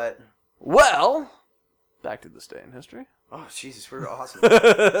 But... Well, back to this day in history. Oh, Jesus, we're awesome.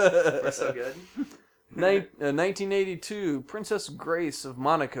 We're so good. 1982, Princess Grace of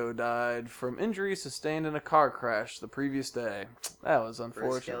Monaco died from injuries sustained in a car crash the previous day. That was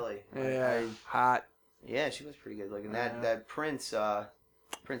unfortunate. Kelly. Yeah, hot. Yeah, she was pretty good looking. That Prince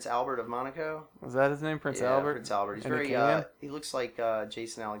Albert of Monaco. Was that his name, Prince Albert? Prince Albert. He's very. He looks like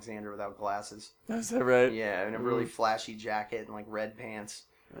Jason Alexander without glasses. Is that right? Yeah, and a really flashy jacket and like red pants.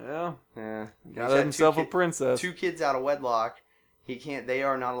 Yeah. Got himself a princess. 2 kids out of wedlock. He can't. They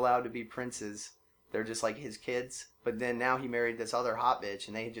are not allowed to be princes. They're just like his kids. But then now he married this other hot bitch,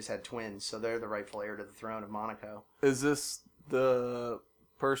 and they just had twins, so they're the rightful heir to the throne of Monaco. Is this the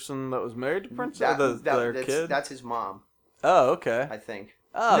person that was married to Princess? Their kid? That's his mom. Oh, okay. I think.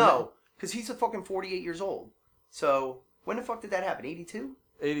 Oh, no. Because he's a fucking 48 years old. So, when the fuck did that happen? 82?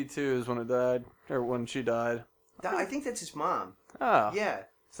 82 is when it died. Or when she died. I think that's his mom. Oh. Yeah.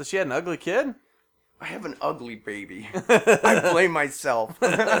 So she had an ugly kid? I have an ugly baby. I blame myself.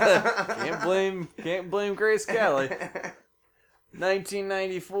 Can't blame Grace Kelly.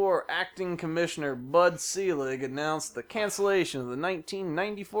 1994, Acting Commissioner Bud Selig announced the cancellation of the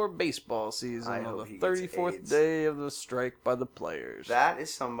 1994 baseball season on the 34th day of the strike by the players. That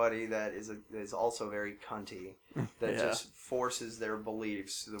is somebody that is also very cunty, that just forces their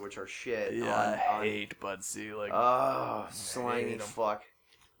beliefs, which are shit. Yeah, I hate Bud Selig. Oh, slimy fuck.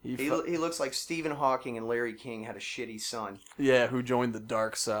 He looks like Stephen Hawking and Larry King had a shitty son. Yeah, who joined the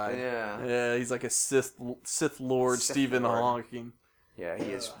dark side. Yeah. Yeah, he's like a Sith Lord Stephen Hawking. Yeah, he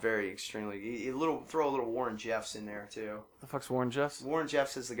is very extremely... throw a little Warren Jeffs in there, too. The fuck's Warren Jeffs? Warren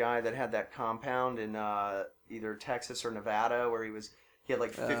Jeffs is the guy that had that compound in either Texas or Nevada where he had like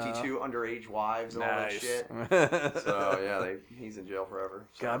 52 underage wives and all that shit. So, yeah, he's in jail forever.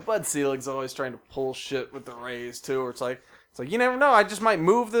 So. God, Bud Selig's always trying to pull shit with the Rays, too, where it's like, you never know, I just might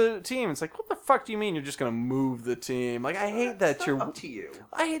move the team. It's like, what the fuck do you mean you're just going to move the team? Like, I hate that you're... up to you.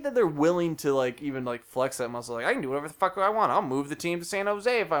 I hate that they're willing to, like, even, like, flex that muscle. Like, I can do whatever the fuck I want. I'll move the team to San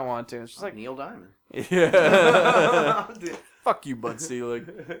Jose if I want to. It's just like... Neil Diamond. Yeah. Fuck you, Bud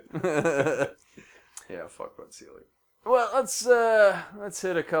Selig. Yeah, fuck Bud Selig. Well, let's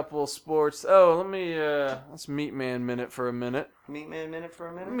hit a couple sports. Oh, let's Meat Man Minute for a minute. Meat Man Minute for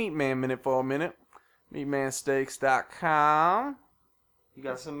a minute? Meat Man Minute for a minute. Meatmansteaks.com. You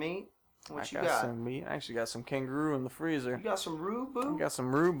got some meat? What you got? got? Some meat. I actually got some kangaroo in the freezer. You got some roo-boo? I got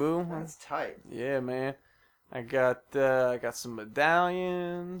some roo-boo. That's tight. Yeah, man. I got some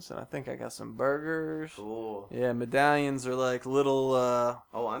medallions, and I think I got some burgers. Cool. Yeah, medallions are like little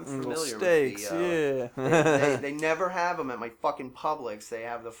I'm familiar little steaks. with the, yeah. they never have them at my fucking Publix. They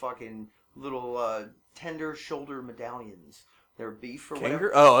have the fucking little tender shoulder medallions. They're beef or Kangaroo?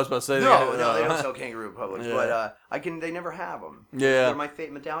 whatever. Oh, I was about to say No, they don't sell kangaroo at Publix, Yeah. but they never have them. Yeah.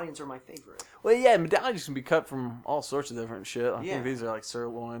 They're medallions are my favorite. Well, yeah, medallions can be cut from all sorts of different shit. I Yeah. think these are like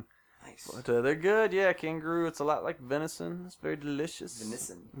sirloin. Nice. But they're good, yeah. Kangaroo, it's a lot like venison. It's very delicious.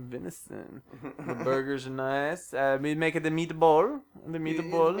 Venison. The burgers are nice. We make it the meatball. The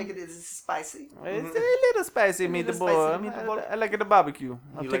meatball. Make it spicy. It's a little spicy meatball. I like it the barbecue.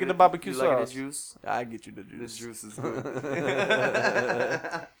 I'm taking the barbecue sauce. You like the juice? I get you the juice. The juice is good.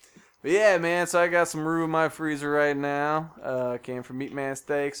 But yeah, man, so I got some roux in my freezer right now. Came from Meat Man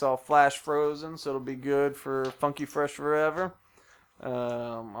Steaks, all flash frozen, so it'll be good for funky fresh forever.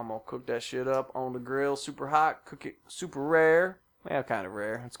 I'm gonna cook that shit up on the grill, super hot, cook it super rare. Yeah, kind of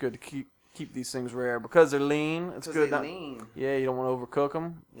rare. It's good to keep these things rare because they're lean. It's good. Lean. Yeah, you don't want to overcook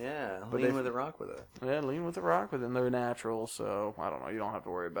them. Yeah, But lean with it, rock with it. Yeah, lean with the rock with it. And they're natural, so I don't know. You don't have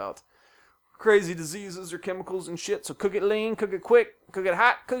to worry about crazy diseases or chemicals and shit. So cook it lean, cook it quick, cook it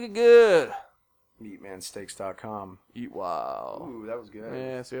hot, cook it good. Meatmansteaks.com. Eat wild. Ooh, that was good.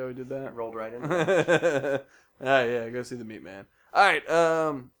 Yeah, see how we did that? Rolled right in. Yeah, go see the Meat Man. All right, you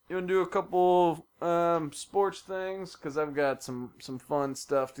want to do a couple sports things? Because I've got some fun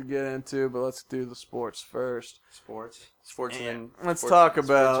stuff to get into, but let's do the sports first. Sports Yeah. and then... Let's talk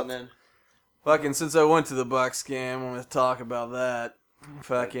about... and then... Fucking, since I went to the Bucks game, I'm going to talk about that.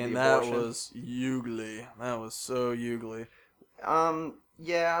 Fucking, that was ugly. That was so ugly.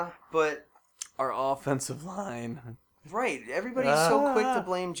 Yeah, but... Our offensive line... Right, everybody's so quick to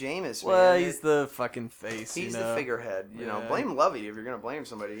blame Jameis, man. Well, he's the fucking face, He's you know? the figurehead. You know, blame Lovey if you're going to blame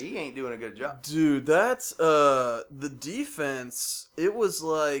somebody. He ain't doing a good job. Dude, that's, the defense, it was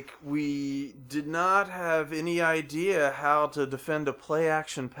like we did not have any idea how to defend a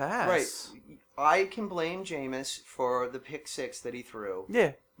play-action pass. Right. I can blame Jameis for the pick six that he threw.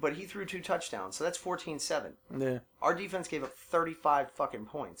 Yeah. But he threw 2 touchdowns, so that's 14-7. Yeah. Our defense gave up 35 fucking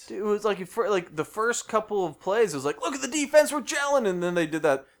points. Dude, it was like the first couple of plays, it was like, look at the defense, we're gelling, and then they did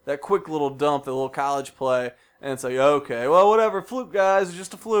that quick little dump, the little college play, and it's like, okay, well, whatever, fluke, guys, it's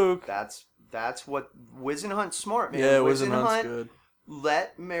just a fluke. That's what Wisenhunt's smart, man. Yeah, Wisenhunt's good.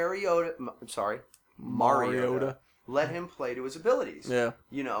 Let Mariota, let him play to his abilities. Yeah.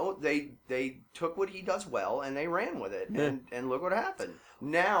 You know, they took what he does well and they ran with it, Yeah. and look what happened.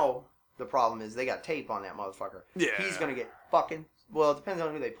 Now the problem is they got tape on that motherfucker. Yeah. He's gonna get fucking. Well, it depends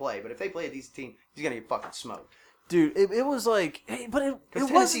on who they play, but if they play a decent team, he's gonna get fucking smoked. Dude, it was like, hey, but it Because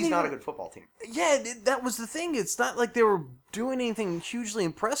wasn't Tennessee's not a good football team. Yeah, that was the thing. It's not like they were doing anything hugely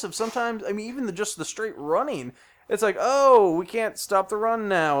impressive. Sometimes, I mean, even just the straight running, it's like, oh, we can't stop the run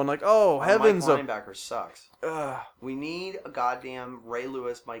now, and like, oh, heavens, Mike linebacker sucks. We need a goddamn Ray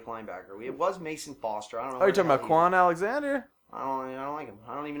Lewis Mike linebacker. It was Mason Foster. I don't know. Are you talking about Quan Alexander? I don't like him.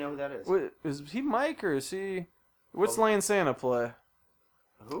 I don't even know who that is. Wait, is he Mike or is he? What's Lane Santa play?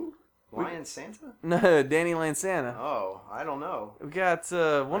 Who? Lion Santa? No, Danny Lane Santa. Oh, I don't know. We got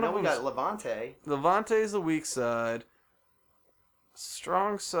one of them. We got Levante. Levante's the weak side.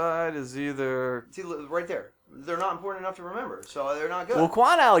 Strong side is either. See, right there. They're not important enough to remember, so they're not good. Well,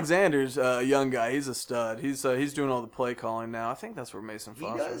 Quan Alexander's a young guy. He's a stud. He's doing all the play calling now. I think that's where Mason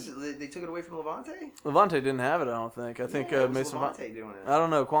Foster. He does. They took it away from Levante. Levante didn't have it. I don't think. I think Mason Levante doing it. I don't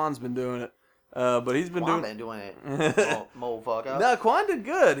know. Quan's been doing it, but he's been doing it. Motherfucker. No, Quan did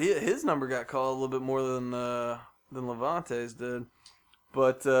good. His number got called a little bit more than Levante's did,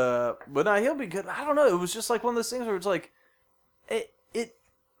 but no, he'll be good. I don't know. It was just like one of those things where it's like,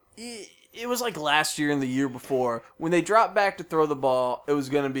 it was like last year and the year before when they dropped back to throw the ball, it was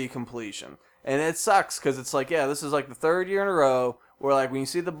going to be completion. And it sucks because it's like, yeah, this is like the third year in a row where like when you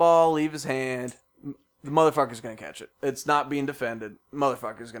see the ball leave his hand, the motherfucker's going to catch it. It's not being defended.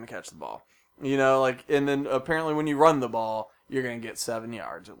 Motherfucker's going to catch the ball. You know, like, and then apparently when you run the ball, you're going to get 7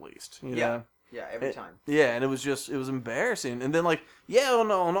 yards at least. You know? Yeah, every time. Yeah, and it was embarrassing. And then like, yeah,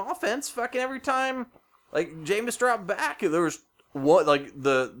 on offense, fucking every time, like Jameis dropped back, there was what like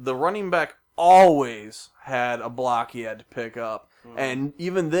the running back always had a block he had to pick up, and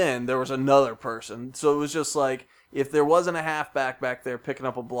even then there was another person. So it was just like if there wasn't a halfback back there picking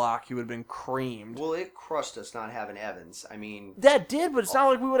up a block, he would have been creamed. Well, it crushed us not having Evans. I mean, that did, but it's not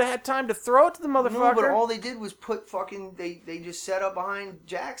like we would have had time to throw it to the motherfucker. No, but all they did was put fucking they just set up behind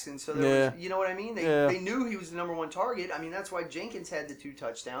Jackson. So there was, you know what I mean? They knew he was the number one target. I mean, that's why Jenkins had the 2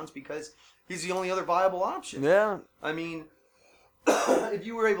 touchdowns because he's the only other viable option. Yeah. I mean, if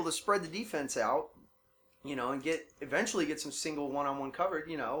you were able to spread the defense out, you know, and eventually get some single one-on-one coverage,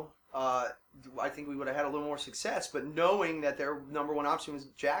 you know, I think we would have had a little more success. But knowing that their number one option was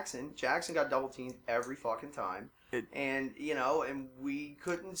Jackson got double teamed every fucking time, and we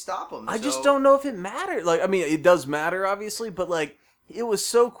couldn't stop him. I just don't know if it mattered. Like, I mean, it does matter, obviously, but like, it was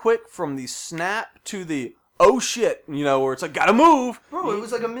so quick from the snap to the oh shit, you know, where it's like, gotta move. Bro, it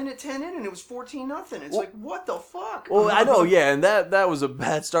was like a minute 10 in and it was 14-0. It's like, what the fuck? Well, I know, yeah, and that was a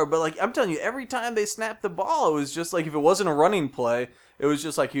bad start. But, like, I'm telling you, every time they snapped the ball, it was just like, if it wasn't a running play, it was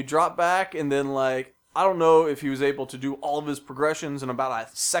just like, you drop back and then, like, I don't know if he was able to do all of his progressions in about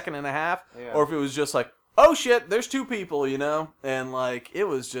a second and a half, or if it was just like, oh shit, there's 2 people, you know? And, like, it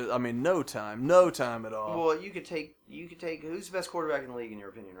was just, I mean, no time at all. Well, you could take, who's the best quarterback in the league, in your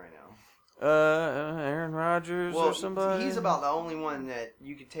opinion, right now? Aaron Rodgers or somebody. He's about the only one that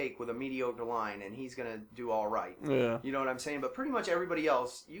you could take with a mediocre line, and he's gonna do all right. Yeah, you know what I'm saying. But pretty much everybody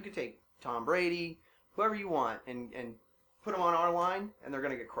else, you could take Tom Brady, whoever you want, and put them on our line, and they're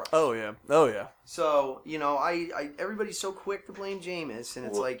gonna get crushed. Oh yeah. So everybody's so quick to blame Jameis, and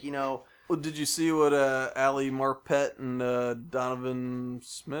it's like, you know. Well, did you see what Ali Marpet and Donovan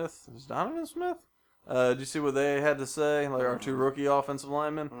Smith? Is Donovan Smith? Did you see what they had to say? Like our 2 rookie offensive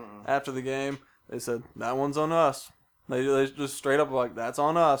linemen after the game, they said that one's on us. They just straight up like that's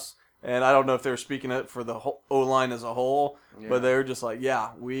on us. And I don't know if they were speaking it for the whole O-line as a whole, but they were just like,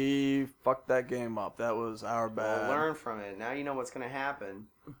 yeah, we fucked that game up. That was our bad. Well, learn from it. Now you know what's going to happen.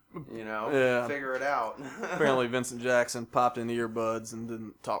 You know, figure it out. Apparently Vincent Jackson popped in earbuds and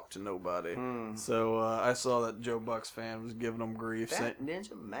didn't talk to nobody. So I saw that Joe Bucks fan was giving them grief. That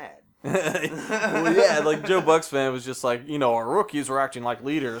ninja mad. Well, yeah, like Joe Bucks fan was just like, you know, our rookies were acting like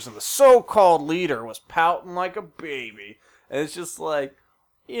leaders, and the so-called leader was pouting like a baby. And it's just like,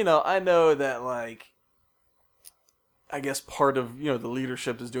 you know, I know that, like, I guess part of, you know, the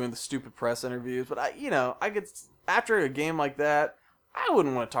leadership is doing the stupid press interviews, but I get, after a game like that, I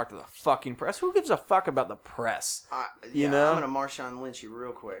wouldn't want to talk to the fucking press. Who gives a fuck about the press? You know? I'm going to Marshawn Lynch you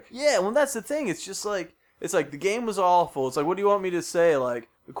real quick. Yeah, well, that's the thing. It's just like, it's like the game was awful. It's like, what do you want me to say? Like,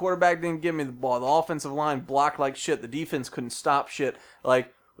 the quarterback didn't give me the ball. The offensive line blocked like shit. The defense couldn't stop shit.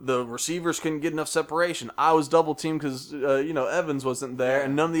 Like, the receivers couldn't get enough separation. I was double teamed because Evans wasn't there,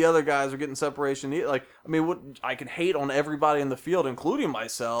 and none of the other guys were getting separation. Like, I mean, what I can hate on everybody in the field, including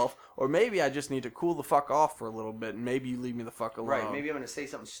myself, or maybe I just need to cool the fuck off for a little bit, and maybe you leave me the fuck alone. Right? Maybe I'm going to say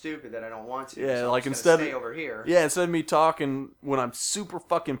something stupid that I don't want to. Yeah, so like I'm instead stay over here. Yeah, instead of me talking when I'm super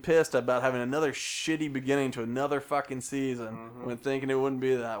fucking pissed about having another shitty beginning to another fucking season, when thinking it wouldn't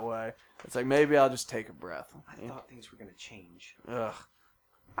be that way. It's like maybe I'll just take a breath. I thought things were going to change. Ugh.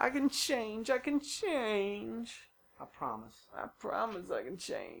 I can change. I promise I can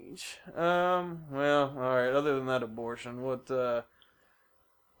change. Well, alright, other than that abortion,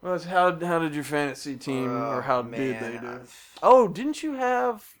 how did your fantasy team, or how did they do? Oh, didn't you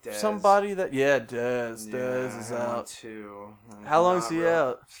have somebody that, Dez is out too. How long is he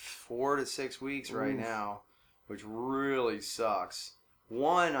out? 4 to 6 weeks right now. which really sucks.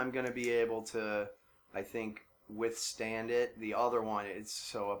 One, I'm going to be able to, I think, withstand it. The other one, it's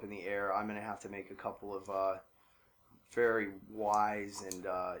so up in the air. I'm going to have to make a couple of very wise and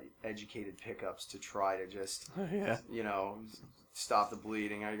educated pickups to try to just, stop the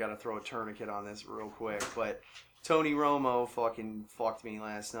bleeding. I got to throw a tourniquet on this real quick. But Tony Romo fucking fucked me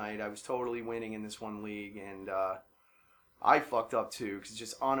last night. I was totally winning in this one league, and I fucked up too, because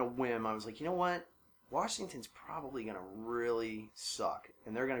just on a whim, I was like, you know what? Washington's probably going to really suck,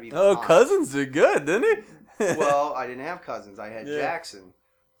 and they're going to be behind. Cousins did good, didn't he? Well, I didn't have Cousins. I had Jackson.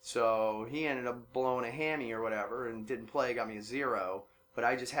 So he ended up blowing a hammy or whatever and didn't play, got me a 0. But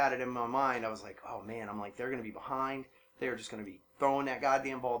I just had it in my mind. I was like, oh, man, I'm like, they're going to be behind. They're just going to be throwing that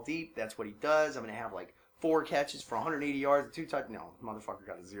goddamn ball deep. That's what he does. I'm going to have like 4 catches for 180 yards and 2 touchdowns. No, motherfucker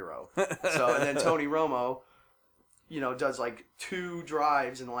got a 0. So, and then Tony Romo, does like 2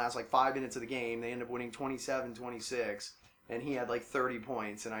 drives in the last like 5 minutes of the game. They end up winning 27-26. And he had like 30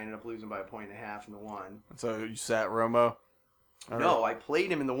 points, and I ended up losing by 1.5 points in the one. So you sat Romo? No, I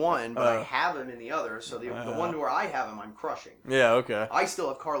played him in the one, but I have him in the other. So the one where I have him, I'm crushing. Yeah, okay. I still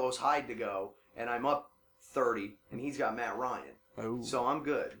have Carlos Hyde to go, and I'm up 30, and he's got Matt Ryan. Oh. So I'm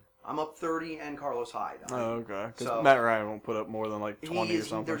good. I'm up 30 and Carlos Hyde. Okay. Because Matt Ryan won't put up more than like 20 or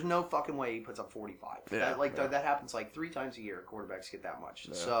something. There's no fucking way he puts up 45. Yeah, that happens like 3 times a year. Quarterbacks get that much.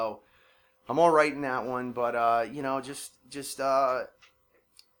 Yeah. So I'm all right in that one, but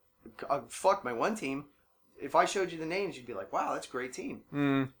fuck my one team. If I showed you the names, you'd be like, wow, that's a great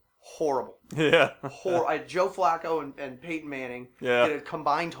team. Horrible. Yeah. I had Joe Flacco and Peyton Manning get a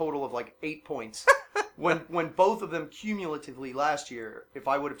combined total of like 8 points. when both of them cumulatively last year, if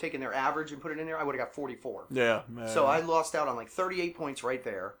I would have taken their average and put it in there, I would have got 44. Yeah. Man. So I lost out on like 38 points right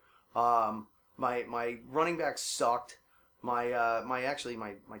there. My running back sucked. My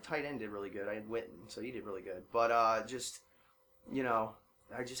tight end did really good. I had Witten, so he did really good. But I don't know,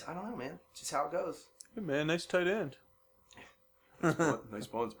 man. Just how it goes. Hey, man, nice tight end. Nice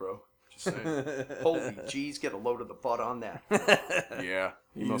buns, bro. Just saying. Holy jeez, get a load of the butt on that. Yeah,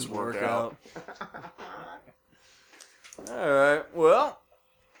 he must work out. All right, well,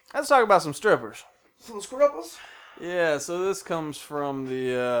 let's talk about some strippers. Some strippers? Yeah, so this comes from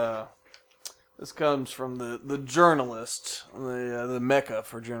the journalist, the mecca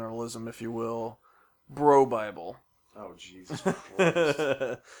for journalism, if you will, Bro Bible. Oh, Jesus Christ.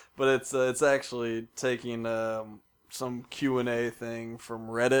 But it's actually taking some Q&A thing from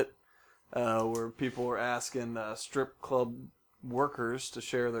Reddit, where people were asking strip club workers to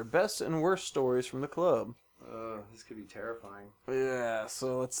share their best and worst stories from the club. This could be terrifying. Yeah,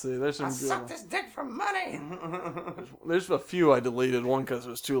 so let's see. There's some. I sucked this dick for money. There's a few I deleted. One because it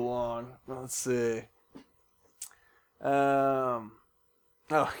was too long. Let's see. Okay,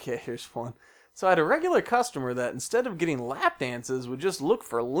 here's one. So I had a regular customer that instead of getting lap dances would just look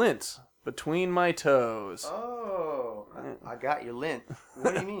for lint between my toes. Oh, I got your lint.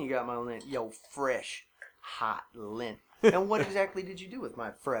 What do you mean you got my lint? Yo, fresh, hot lint. And what exactly did you do with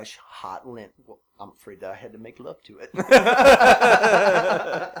my fresh, hot lint? Well, I'm afraid that I had to make love to it.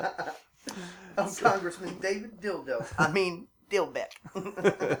 I'm Congressman David Dildo. I mean, Dilbeck.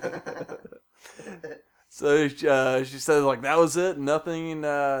 So she said, like, that was it. Nothing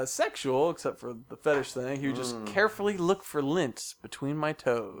sexual except for the fetish thing. He would just carefully look for lint between my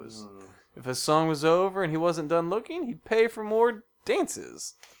toes. If his song was over and he wasn't done looking, he'd pay for more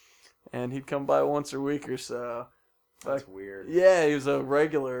dances. And he'd come by once a week or so. That's weird. Yeah, he was a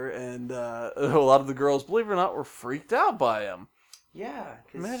regular, and a lot of the girls, believe it or not, were freaked out by him. Yeah,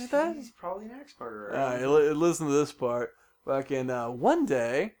 imagine that. He's probably an ex-murderer. Listen to this part. Fucking one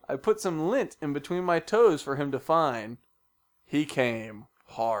day, I put some lint in between my toes for him to find. He came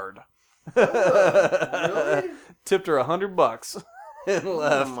hard. Really? Tipped her $100 and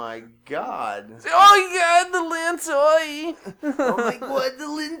left. Oh my god. Oh yeah, the lint, oi. Oh my god, the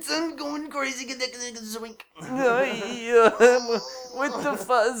lint, I'm going crazy. Zwink. With the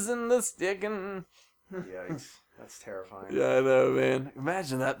fuzz and the sticking. Yikes. That's terrifying. Yeah, I know, man.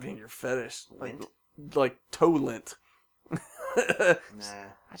 Imagine that being your fetish. Lint? Like toe lint. Nah.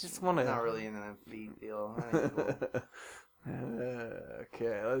 I just want to. Not really into that feet deal.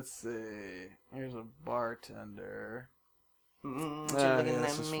 Okay, let's see. Here's a bartender.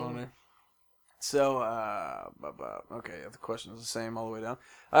 This is funny. So, okay, the question is the same all the way down.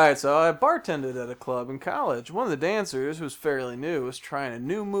 Alright, so I bartended at a club in college. One of the dancers, who was fairly new, was trying a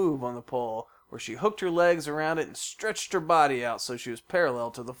new move on the pole, where she hooked her legs around it and stretched her body out so she was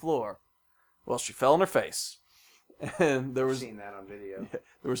parallel to the floor. Well, she fell on her face. And there was seen that on video.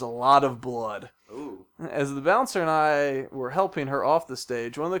 There was a lot of blood. Ooh. As the bouncer and I were helping her off the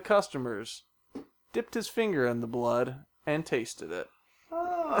stage, one of the customers dipped his finger in the blood, and tasted it.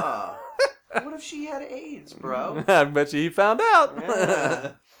 Ah. What if she had AIDS, bro? I bet you he found out.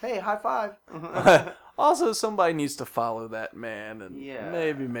 Yeah. Hey, high five. Also, somebody needs to follow that man and Yeah.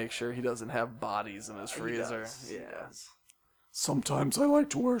 maybe make sure he doesn't have bodies in his freezer. He does. Sometimes I like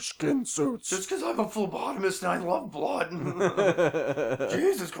to wear skin suits. Just because I'm a phlebotomist and I love blood.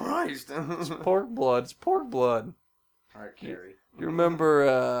 Jesus Christ. It's pork blood. It's pork blood. All right, Carrie. You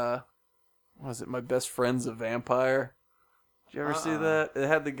remember, what was it, My Best Friend's a Vampire? Did you ever see that? It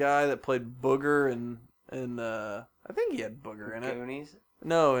had the guy that played Booger and I think he had Booger in it. Goonies?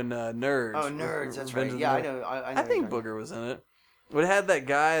 No, in Nerds. Oh, Nerds, that's Revenge right. of Yeah, the Nerds. I know. I think Booger was in it. But it had that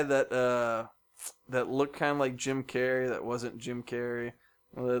guy that looked kind of like Jim Carrey, that wasn't Jim Carrey.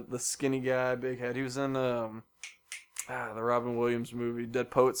 The skinny guy, big head. He was in the Robin Williams movie, Dead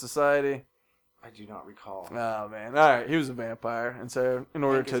Poet Society. I do not recall. Oh, man. All right, he was a vampire. And so in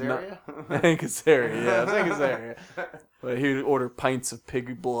order to not... Hank Azaria, yeah. Hank Azaria. But he would order pints of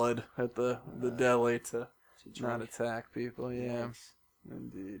pig blood at the deli to not attack people. Yeah, Nice.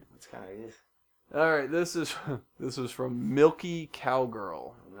 Indeed. That's kind of it. All right, this is from Milky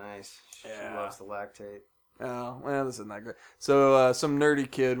Cowgirl. Nice. She Yeah. loves the lactate. Oh, well, this isn't that great. So, some nerdy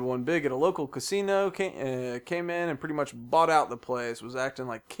kid won big at a local casino, came in and pretty much bought out the place, was acting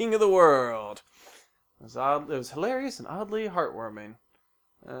like king of the world. It was hilarious and oddly heartwarming.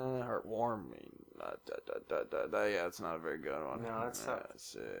 Heartwarming. Yeah, it's not a very good one. No, that's not.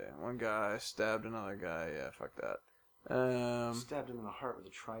 Let's see. One guy stabbed another guy. Yeah, fuck that. Stabbed him in the heart with a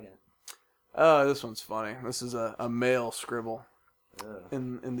trident. Oh, this one's funny. This is a male scribble Ugh.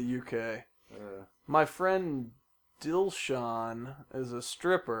 in the UK. Ugh. My friend Dilshan is a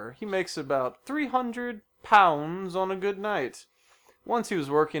stripper. He makes about £300 on a good night. Once he was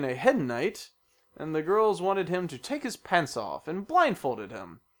working a hen night, and the girls wanted him to take his pants off and blindfolded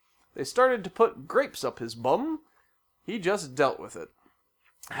him. They started to put grapes up his bum. He just dealt with it.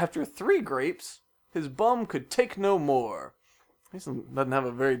 After 3 grapes, his bum could take no more. He doesn't have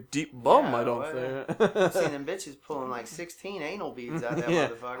a very deep bum, Yeah, I don't think. I've seen them bitches pulling like 16 anal beads out of that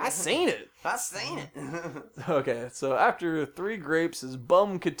motherfucker. I seen it. I seen it. Okay, so after 3 grapes, his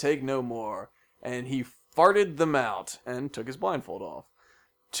bum could take no more, and he farted them out and took his blindfold off.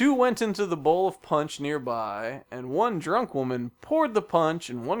 2 went into the bowl of punch nearby, and one drunk woman poured the punch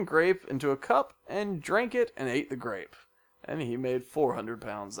and 1 grape into a cup and drank it and ate the grape. And he made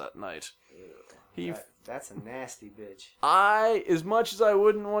 £400 that night. That's a nasty bitch. As much as I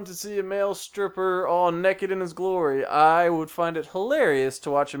wouldn't want to see a male stripper all naked in his glory, I would find it hilarious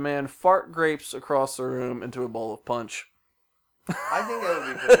to watch a man fart grapes across the room into a bowl of punch. I think that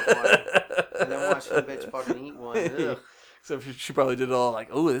would be pretty funny. And then watch the bitch fucking eat one. Ugh. Except she probably did it all like,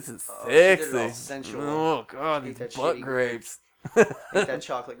 oh, this is She did sexy. it all sensual. Oh, God, Eat these that butt shitty grapes. Eat that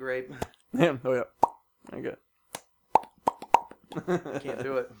chocolate grape. Yeah, oh yeah. Okay. Can't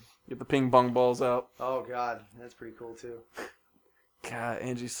do it. Get the ping pong balls out. Oh, God. That's pretty cool, too. God,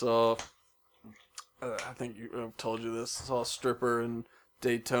 Angie saw, I think I've told you this, saw a stripper in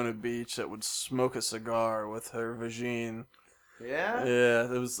Daytona Beach that would smoke a cigar with her vagine. Yeah?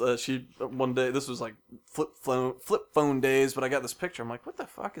 Yeah, it was, one day, this was like flip phone days, but I got this picture. I'm like, what the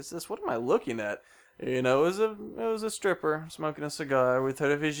fuck is this? What am I looking at? You know, it was a stripper smoking a cigar with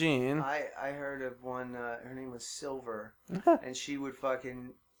her vagine. I heard of one, her name was Silver, and she would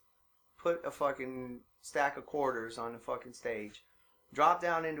fucking put a fucking stack of quarters on the fucking stage, drop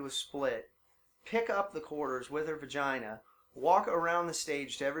down into a split, pick up the quarters with her vagina, walk around the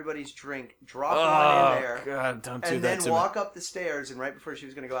stage to everybody's drink, drop one in there, God, don't do and that then to walk up the stairs, and right before she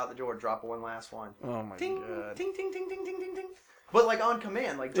was going to go out the door, drop one last one. Oh my ting, God. ting, ting, ting, ting, ting, ting, ting. But like on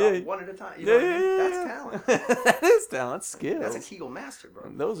command, like drop one at a time. You know what I mean? That's talent. That is talent, skills. That's a Kegel master, bro.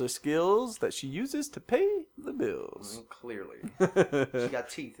 And those are skills that she uses to pay the bills. Clearly. She got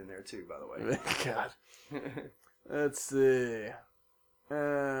teeth in there too, by the way. God. Let's see.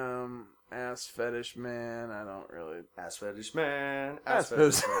 Ass fetish man. I don't really. Ass fetish man. Ass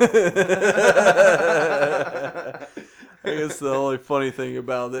Ass fetish. fetish man. I guess the only funny thing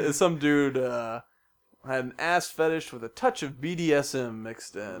about it is some dude had an ass fetish with a touch of BDSM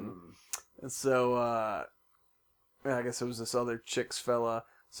mixed in. And so, I guess it was this other chick's fella.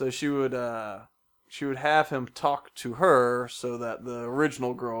 So she would have him talk to her so that the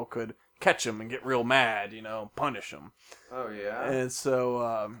original girl could catch him and get real mad, punish him. Oh, yeah? And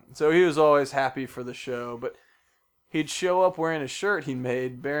so he was always happy for the show, but he'd show up wearing a shirt he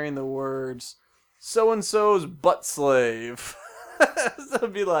made bearing the words, so-and-so's butt slave. So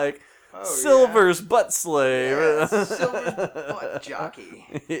it'd be like, Silver's butt slave. Yeah, Silver's butt jockey.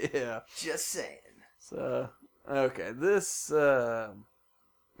 Yeah. Just saying. So, okay, this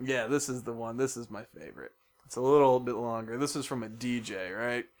Yeah, this is the one. This is my favorite. It's a little bit longer. This is from a DJ,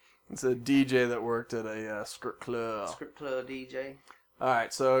 right? It's a DJ that worked at a strip club. Strip club DJ. All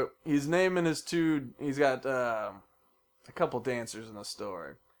right, so he's naming his two. He's got a couple dancers in the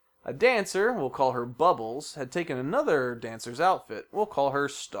story. A dancer, we'll call her Bubbles, had taken another dancer's outfit. We'll call her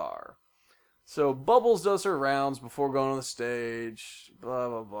Star. So Bubbles does her rounds before going on the stage, blah,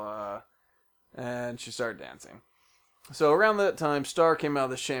 blah, blah. And she started dancing. So around that time, Star came out of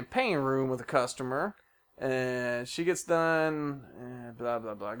the champagne room with a customer. And she gets done, blah,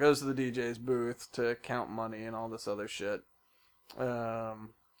 blah, blah. Goes to the DJ's booth to count money and all this other shit.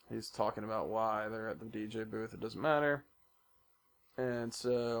 He's talking about why they're at the DJ booth. It doesn't matter. And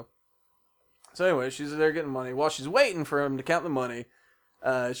so anyway, she's there getting money. While she's waiting for him to count the money,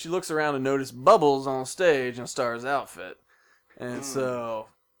 she looks around and notices Bubbles on stage in Star's outfit. And so,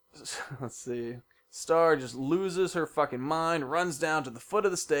 let's see. Star just loses her fucking mind, runs down to the foot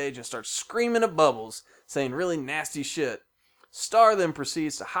of the stage and starts screaming at Bubbles, saying really nasty shit. Star then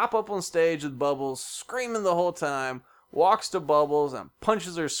proceeds to hop up on stage with Bubbles, screaming the whole time, walks to Bubbles and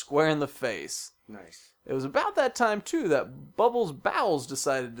punches her square in the face. Nice. It was about that time, too, that Bubbles' bowels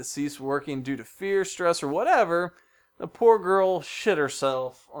decided to cease working due to fear, stress, or whatever. The poor girl shit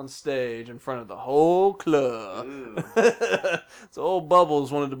herself on stage in front of the whole club. So old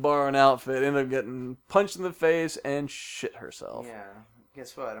Bubbles wanted to borrow an outfit, ended up getting punched in the face and shit herself. Yeah.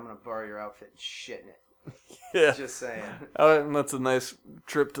 Guess what? I'm going to borrow your outfit and shit in it. Yeah. Just saying. Oh, and that's a nice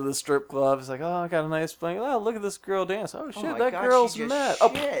trip to the strip club. It's like, oh, I got a nice thing. Oh, look at this girl dance. Oh, shit, that God, girl's she just mad.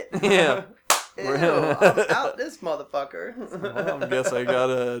 Shit. Oh, yeah. Ew, I'm out this motherfucker. Well, I guess I got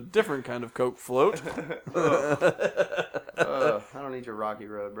a different kind of Coke float. I don't need your rocky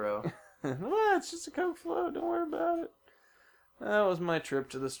road, bro. Well, it's just a Coke float. Don't worry about it. That was my trip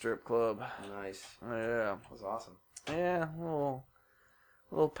to the strip club. Nice. Yeah. That was awesome. Yeah,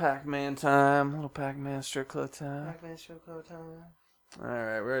 little Pac-Man time. Little Pac-Man strip club time. Pac-Man strip club time.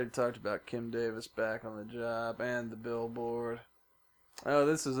 Alright, we already talked about Kim Davis back on the job and the billboard. Oh,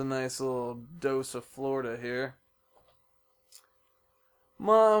 this is a nice little dose of Florida here.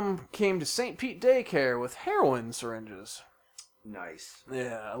 Mom came to St. Pete Daycare with heroin syringes. Nice.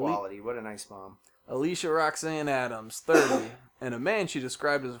 Yeah. Quality. What a nice mom. Alicia Roxanne Adams, 30, and a man she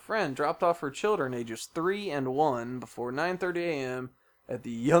described as a friend dropped off her children ages 3 and 1 before 9:30 a.m. at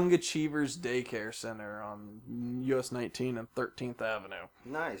the Young Achievers Daycare Center on US 19 and 13th Avenue.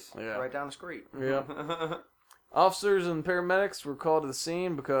 Nice. Yeah. Right down the street. Yeah. Officers and paramedics were called to the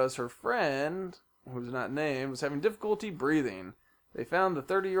scene because her friend, who's not named, was having difficulty breathing. They found the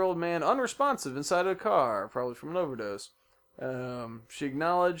 30-year-old man unresponsive inside a car, probably from an overdose. She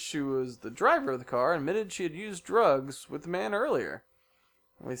acknowledged she was the driver of the car and admitted she had used drugs with the man earlier.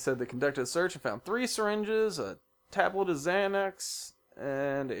 They said they conducted a search and found 3 syringes, a tablet of Xanax,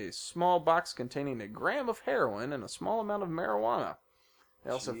 and a small box containing 1 gram of heroin and a small amount of marijuana. They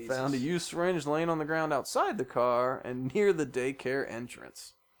also found a used syringe laying on the ground outside the car and near the daycare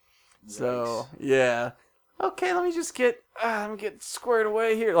entrance. Yikes. So, yeah. Okay, let me just get squared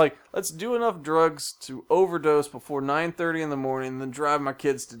away here. Like, let's do enough drugs to overdose before 9:30 in the morning and then drive my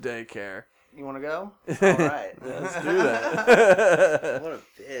kids to daycare. You want to go? All right. Let's do that. What a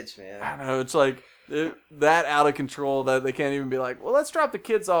bitch, man. I know, it's like that out of control that they can't even be like, well, let's drop the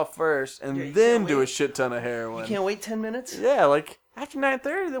kids off first and then do a shit ton of heroin. You can't wait 10 minutes? Yeah, like, after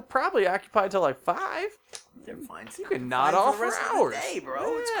 9:30, they'll probably occupy till like 5. They're fine. You can nod off for hours. Day, bro.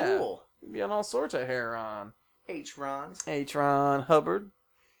 Yeah. It's cool. You'd be on all sorts of heroin. H-Rons. H-Ron Hubbard.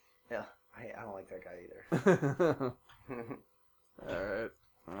 Yeah, I don't like that guy either. Alright.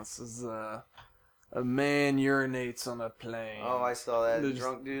 This is a man urinates on a plane. Oh, I saw that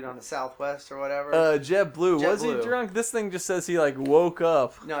drunk dude on the Southwest or whatever. JetBlue. Was he drunk? This thing just says he like woke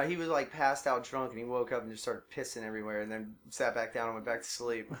up. No, he was like passed out drunk and he woke up and just started pissing everywhere and then sat back down and went back to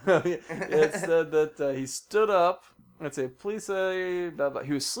sleep. It said that he stood up. Let's say police say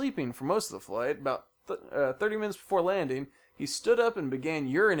he was sleeping for most of the flight. About 30 minutes before landing, he stood up and began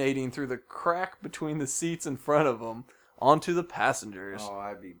urinating through the crack between the seats in front of him onto the passengers. Oh,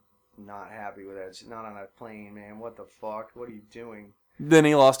 I'd be not happy with that. Not on a plane, man. What the fuck? What are you doing? Then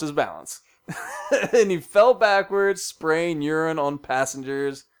he lost his balance. And he fell backwards, spraying urine on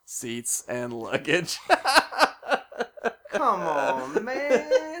passengers, seats, and luggage. Come on,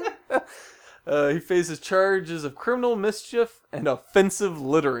 man. He faces charges of criminal mischief and offensive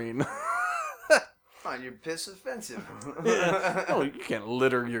littering. Find your piss offensive. Oh, you can't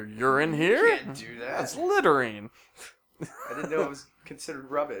litter your urine here. You can't do that. That's littering. I didn't know it was considered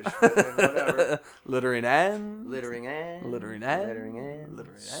rubbish, but whatever. Littering and Littering and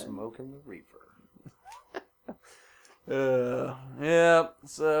smoking the reefer. Yeah,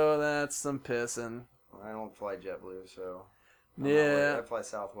 so that's some pissing. I don't fly JetBlue, so... Yeah. I fly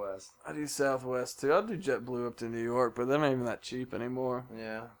Southwest. I do Southwest too. I'll do JetBlue up to New York, but they're not even that cheap anymore.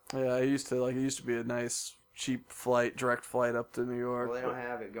 Yeah. Yeah, it used to be a nice cheap flight, direct flight up to New York. Well, they don't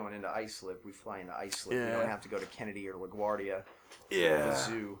have it going into Islip. We fly into Islip. Yeah. We don't have to go to Kennedy or LaGuardia. Yeah. The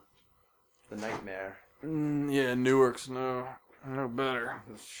zoo. The nightmare. Yeah, Newark's no better.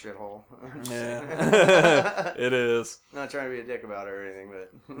 This shithole. Yeah. It is. Not trying to be a dick about it or anything,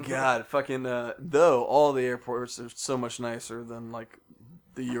 but... God, fucking, though, all the airports are so much nicer than, like,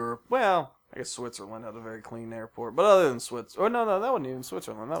 the Europe. Well, I guess Switzerland had a very clean airport. But other than Switzerland... Oh, no, that wasn't even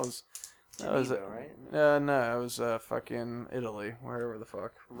Switzerland. That was... Geneva, right? No, it was fucking Italy, wherever the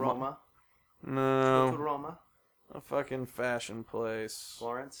fuck. Roma. No. Go to Roma. A fucking fashion place.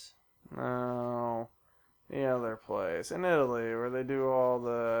 Florence. No. The other place. In Italy, where they do all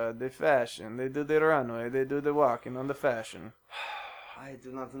the fashion. They do the runway. They do the walking on the fashion. I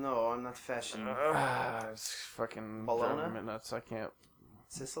do not know. I'm not fashion. It's fucking... Bologna? Nuts. I can't...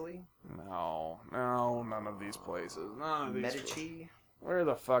 Sicily? No, none of these places. None of these. Medici? Where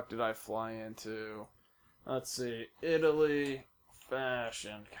the fuck did I fly into? Let's see. Italy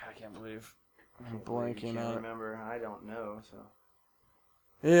fashion. God, I can't believe I'm blanking I on it. remember. I don't know, so...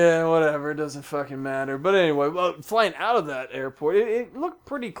 Yeah, whatever. It doesn't fucking matter. But anyway, well, flying out of that airport, it looked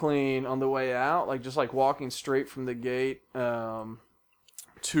pretty clean on the way out. Like, just like walking straight from the gate to,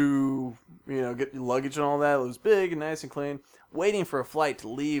 get your luggage and all that. It was big and nice and clean. Waiting for a flight to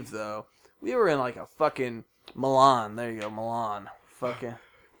leave, though. We were in like a fucking Milan. There you go, Milan. Fucking...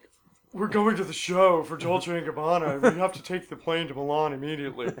 We're going to the show for Dolce & Gabbana. We have to take the plane to Milan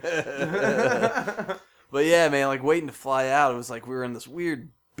immediately. But yeah, man, like waiting to fly out, it was like we were in this weird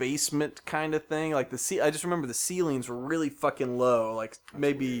basement kind of thing. Like I just remember the ceilings were really fucking low, like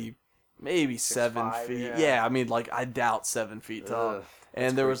maybe 7 feet. Yeah, I mean, like I doubt 7 feet tall.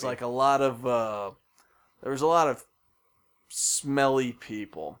 And there was like a lot of smelly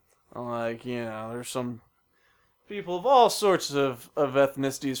people. Like, there's some people of all sorts of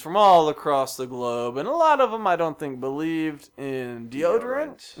ethnicities from all across the globe, and a lot of them I don't think believed in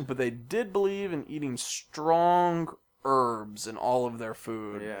deodorant, but they did believe in eating strong herbs in all of their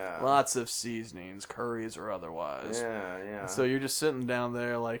food. Yeah. Lots of seasonings, curries or otherwise. Yeah. So you're just sitting down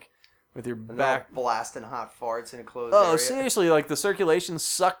there like with your And back blasting hot farts in a closed Oh, area. seriously, like the circulation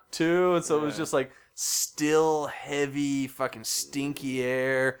sucked too, and so it was just like still heavy, fucking stinky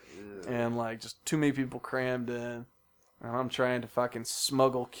air, and like just too many people crammed in. And I'm trying to fucking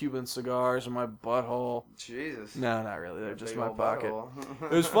smuggle Cuban cigars in my butthole. Jesus. No, not really. They're just in my old pocket.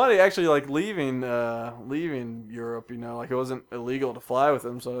 butthole. It was funny actually, like leaving Europe. Like it wasn't illegal to fly with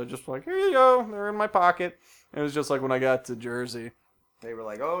them, so just like, here you go, they're in my pocket. It was just like when I got to Jersey. They were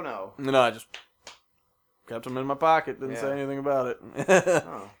like, oh no. No, I just kept them in my pocket. Didn't say anything about it.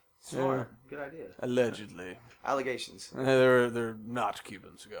 Oh, smart. Good idea. Allegedly. Allegations. They're not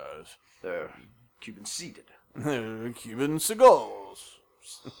Cuban cigars. They're Cuban seeded. They're Cuban cigars.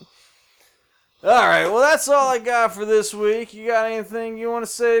 Alright, well that's all I got for this week. You got anything you want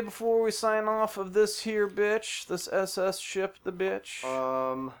to say before we sign off of this here bitch? This SS ship, the bitch?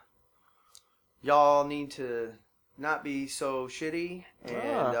 Y'all need to not be so shitty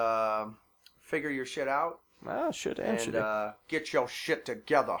and figure your shit out. Shit and shitty. Get your shit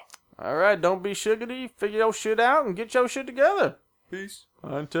together. Alright, don't be shiggity. Figure your shit out and get your shit together. Peace.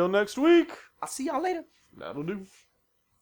 Until next week. I'll see y'all later. That'll do.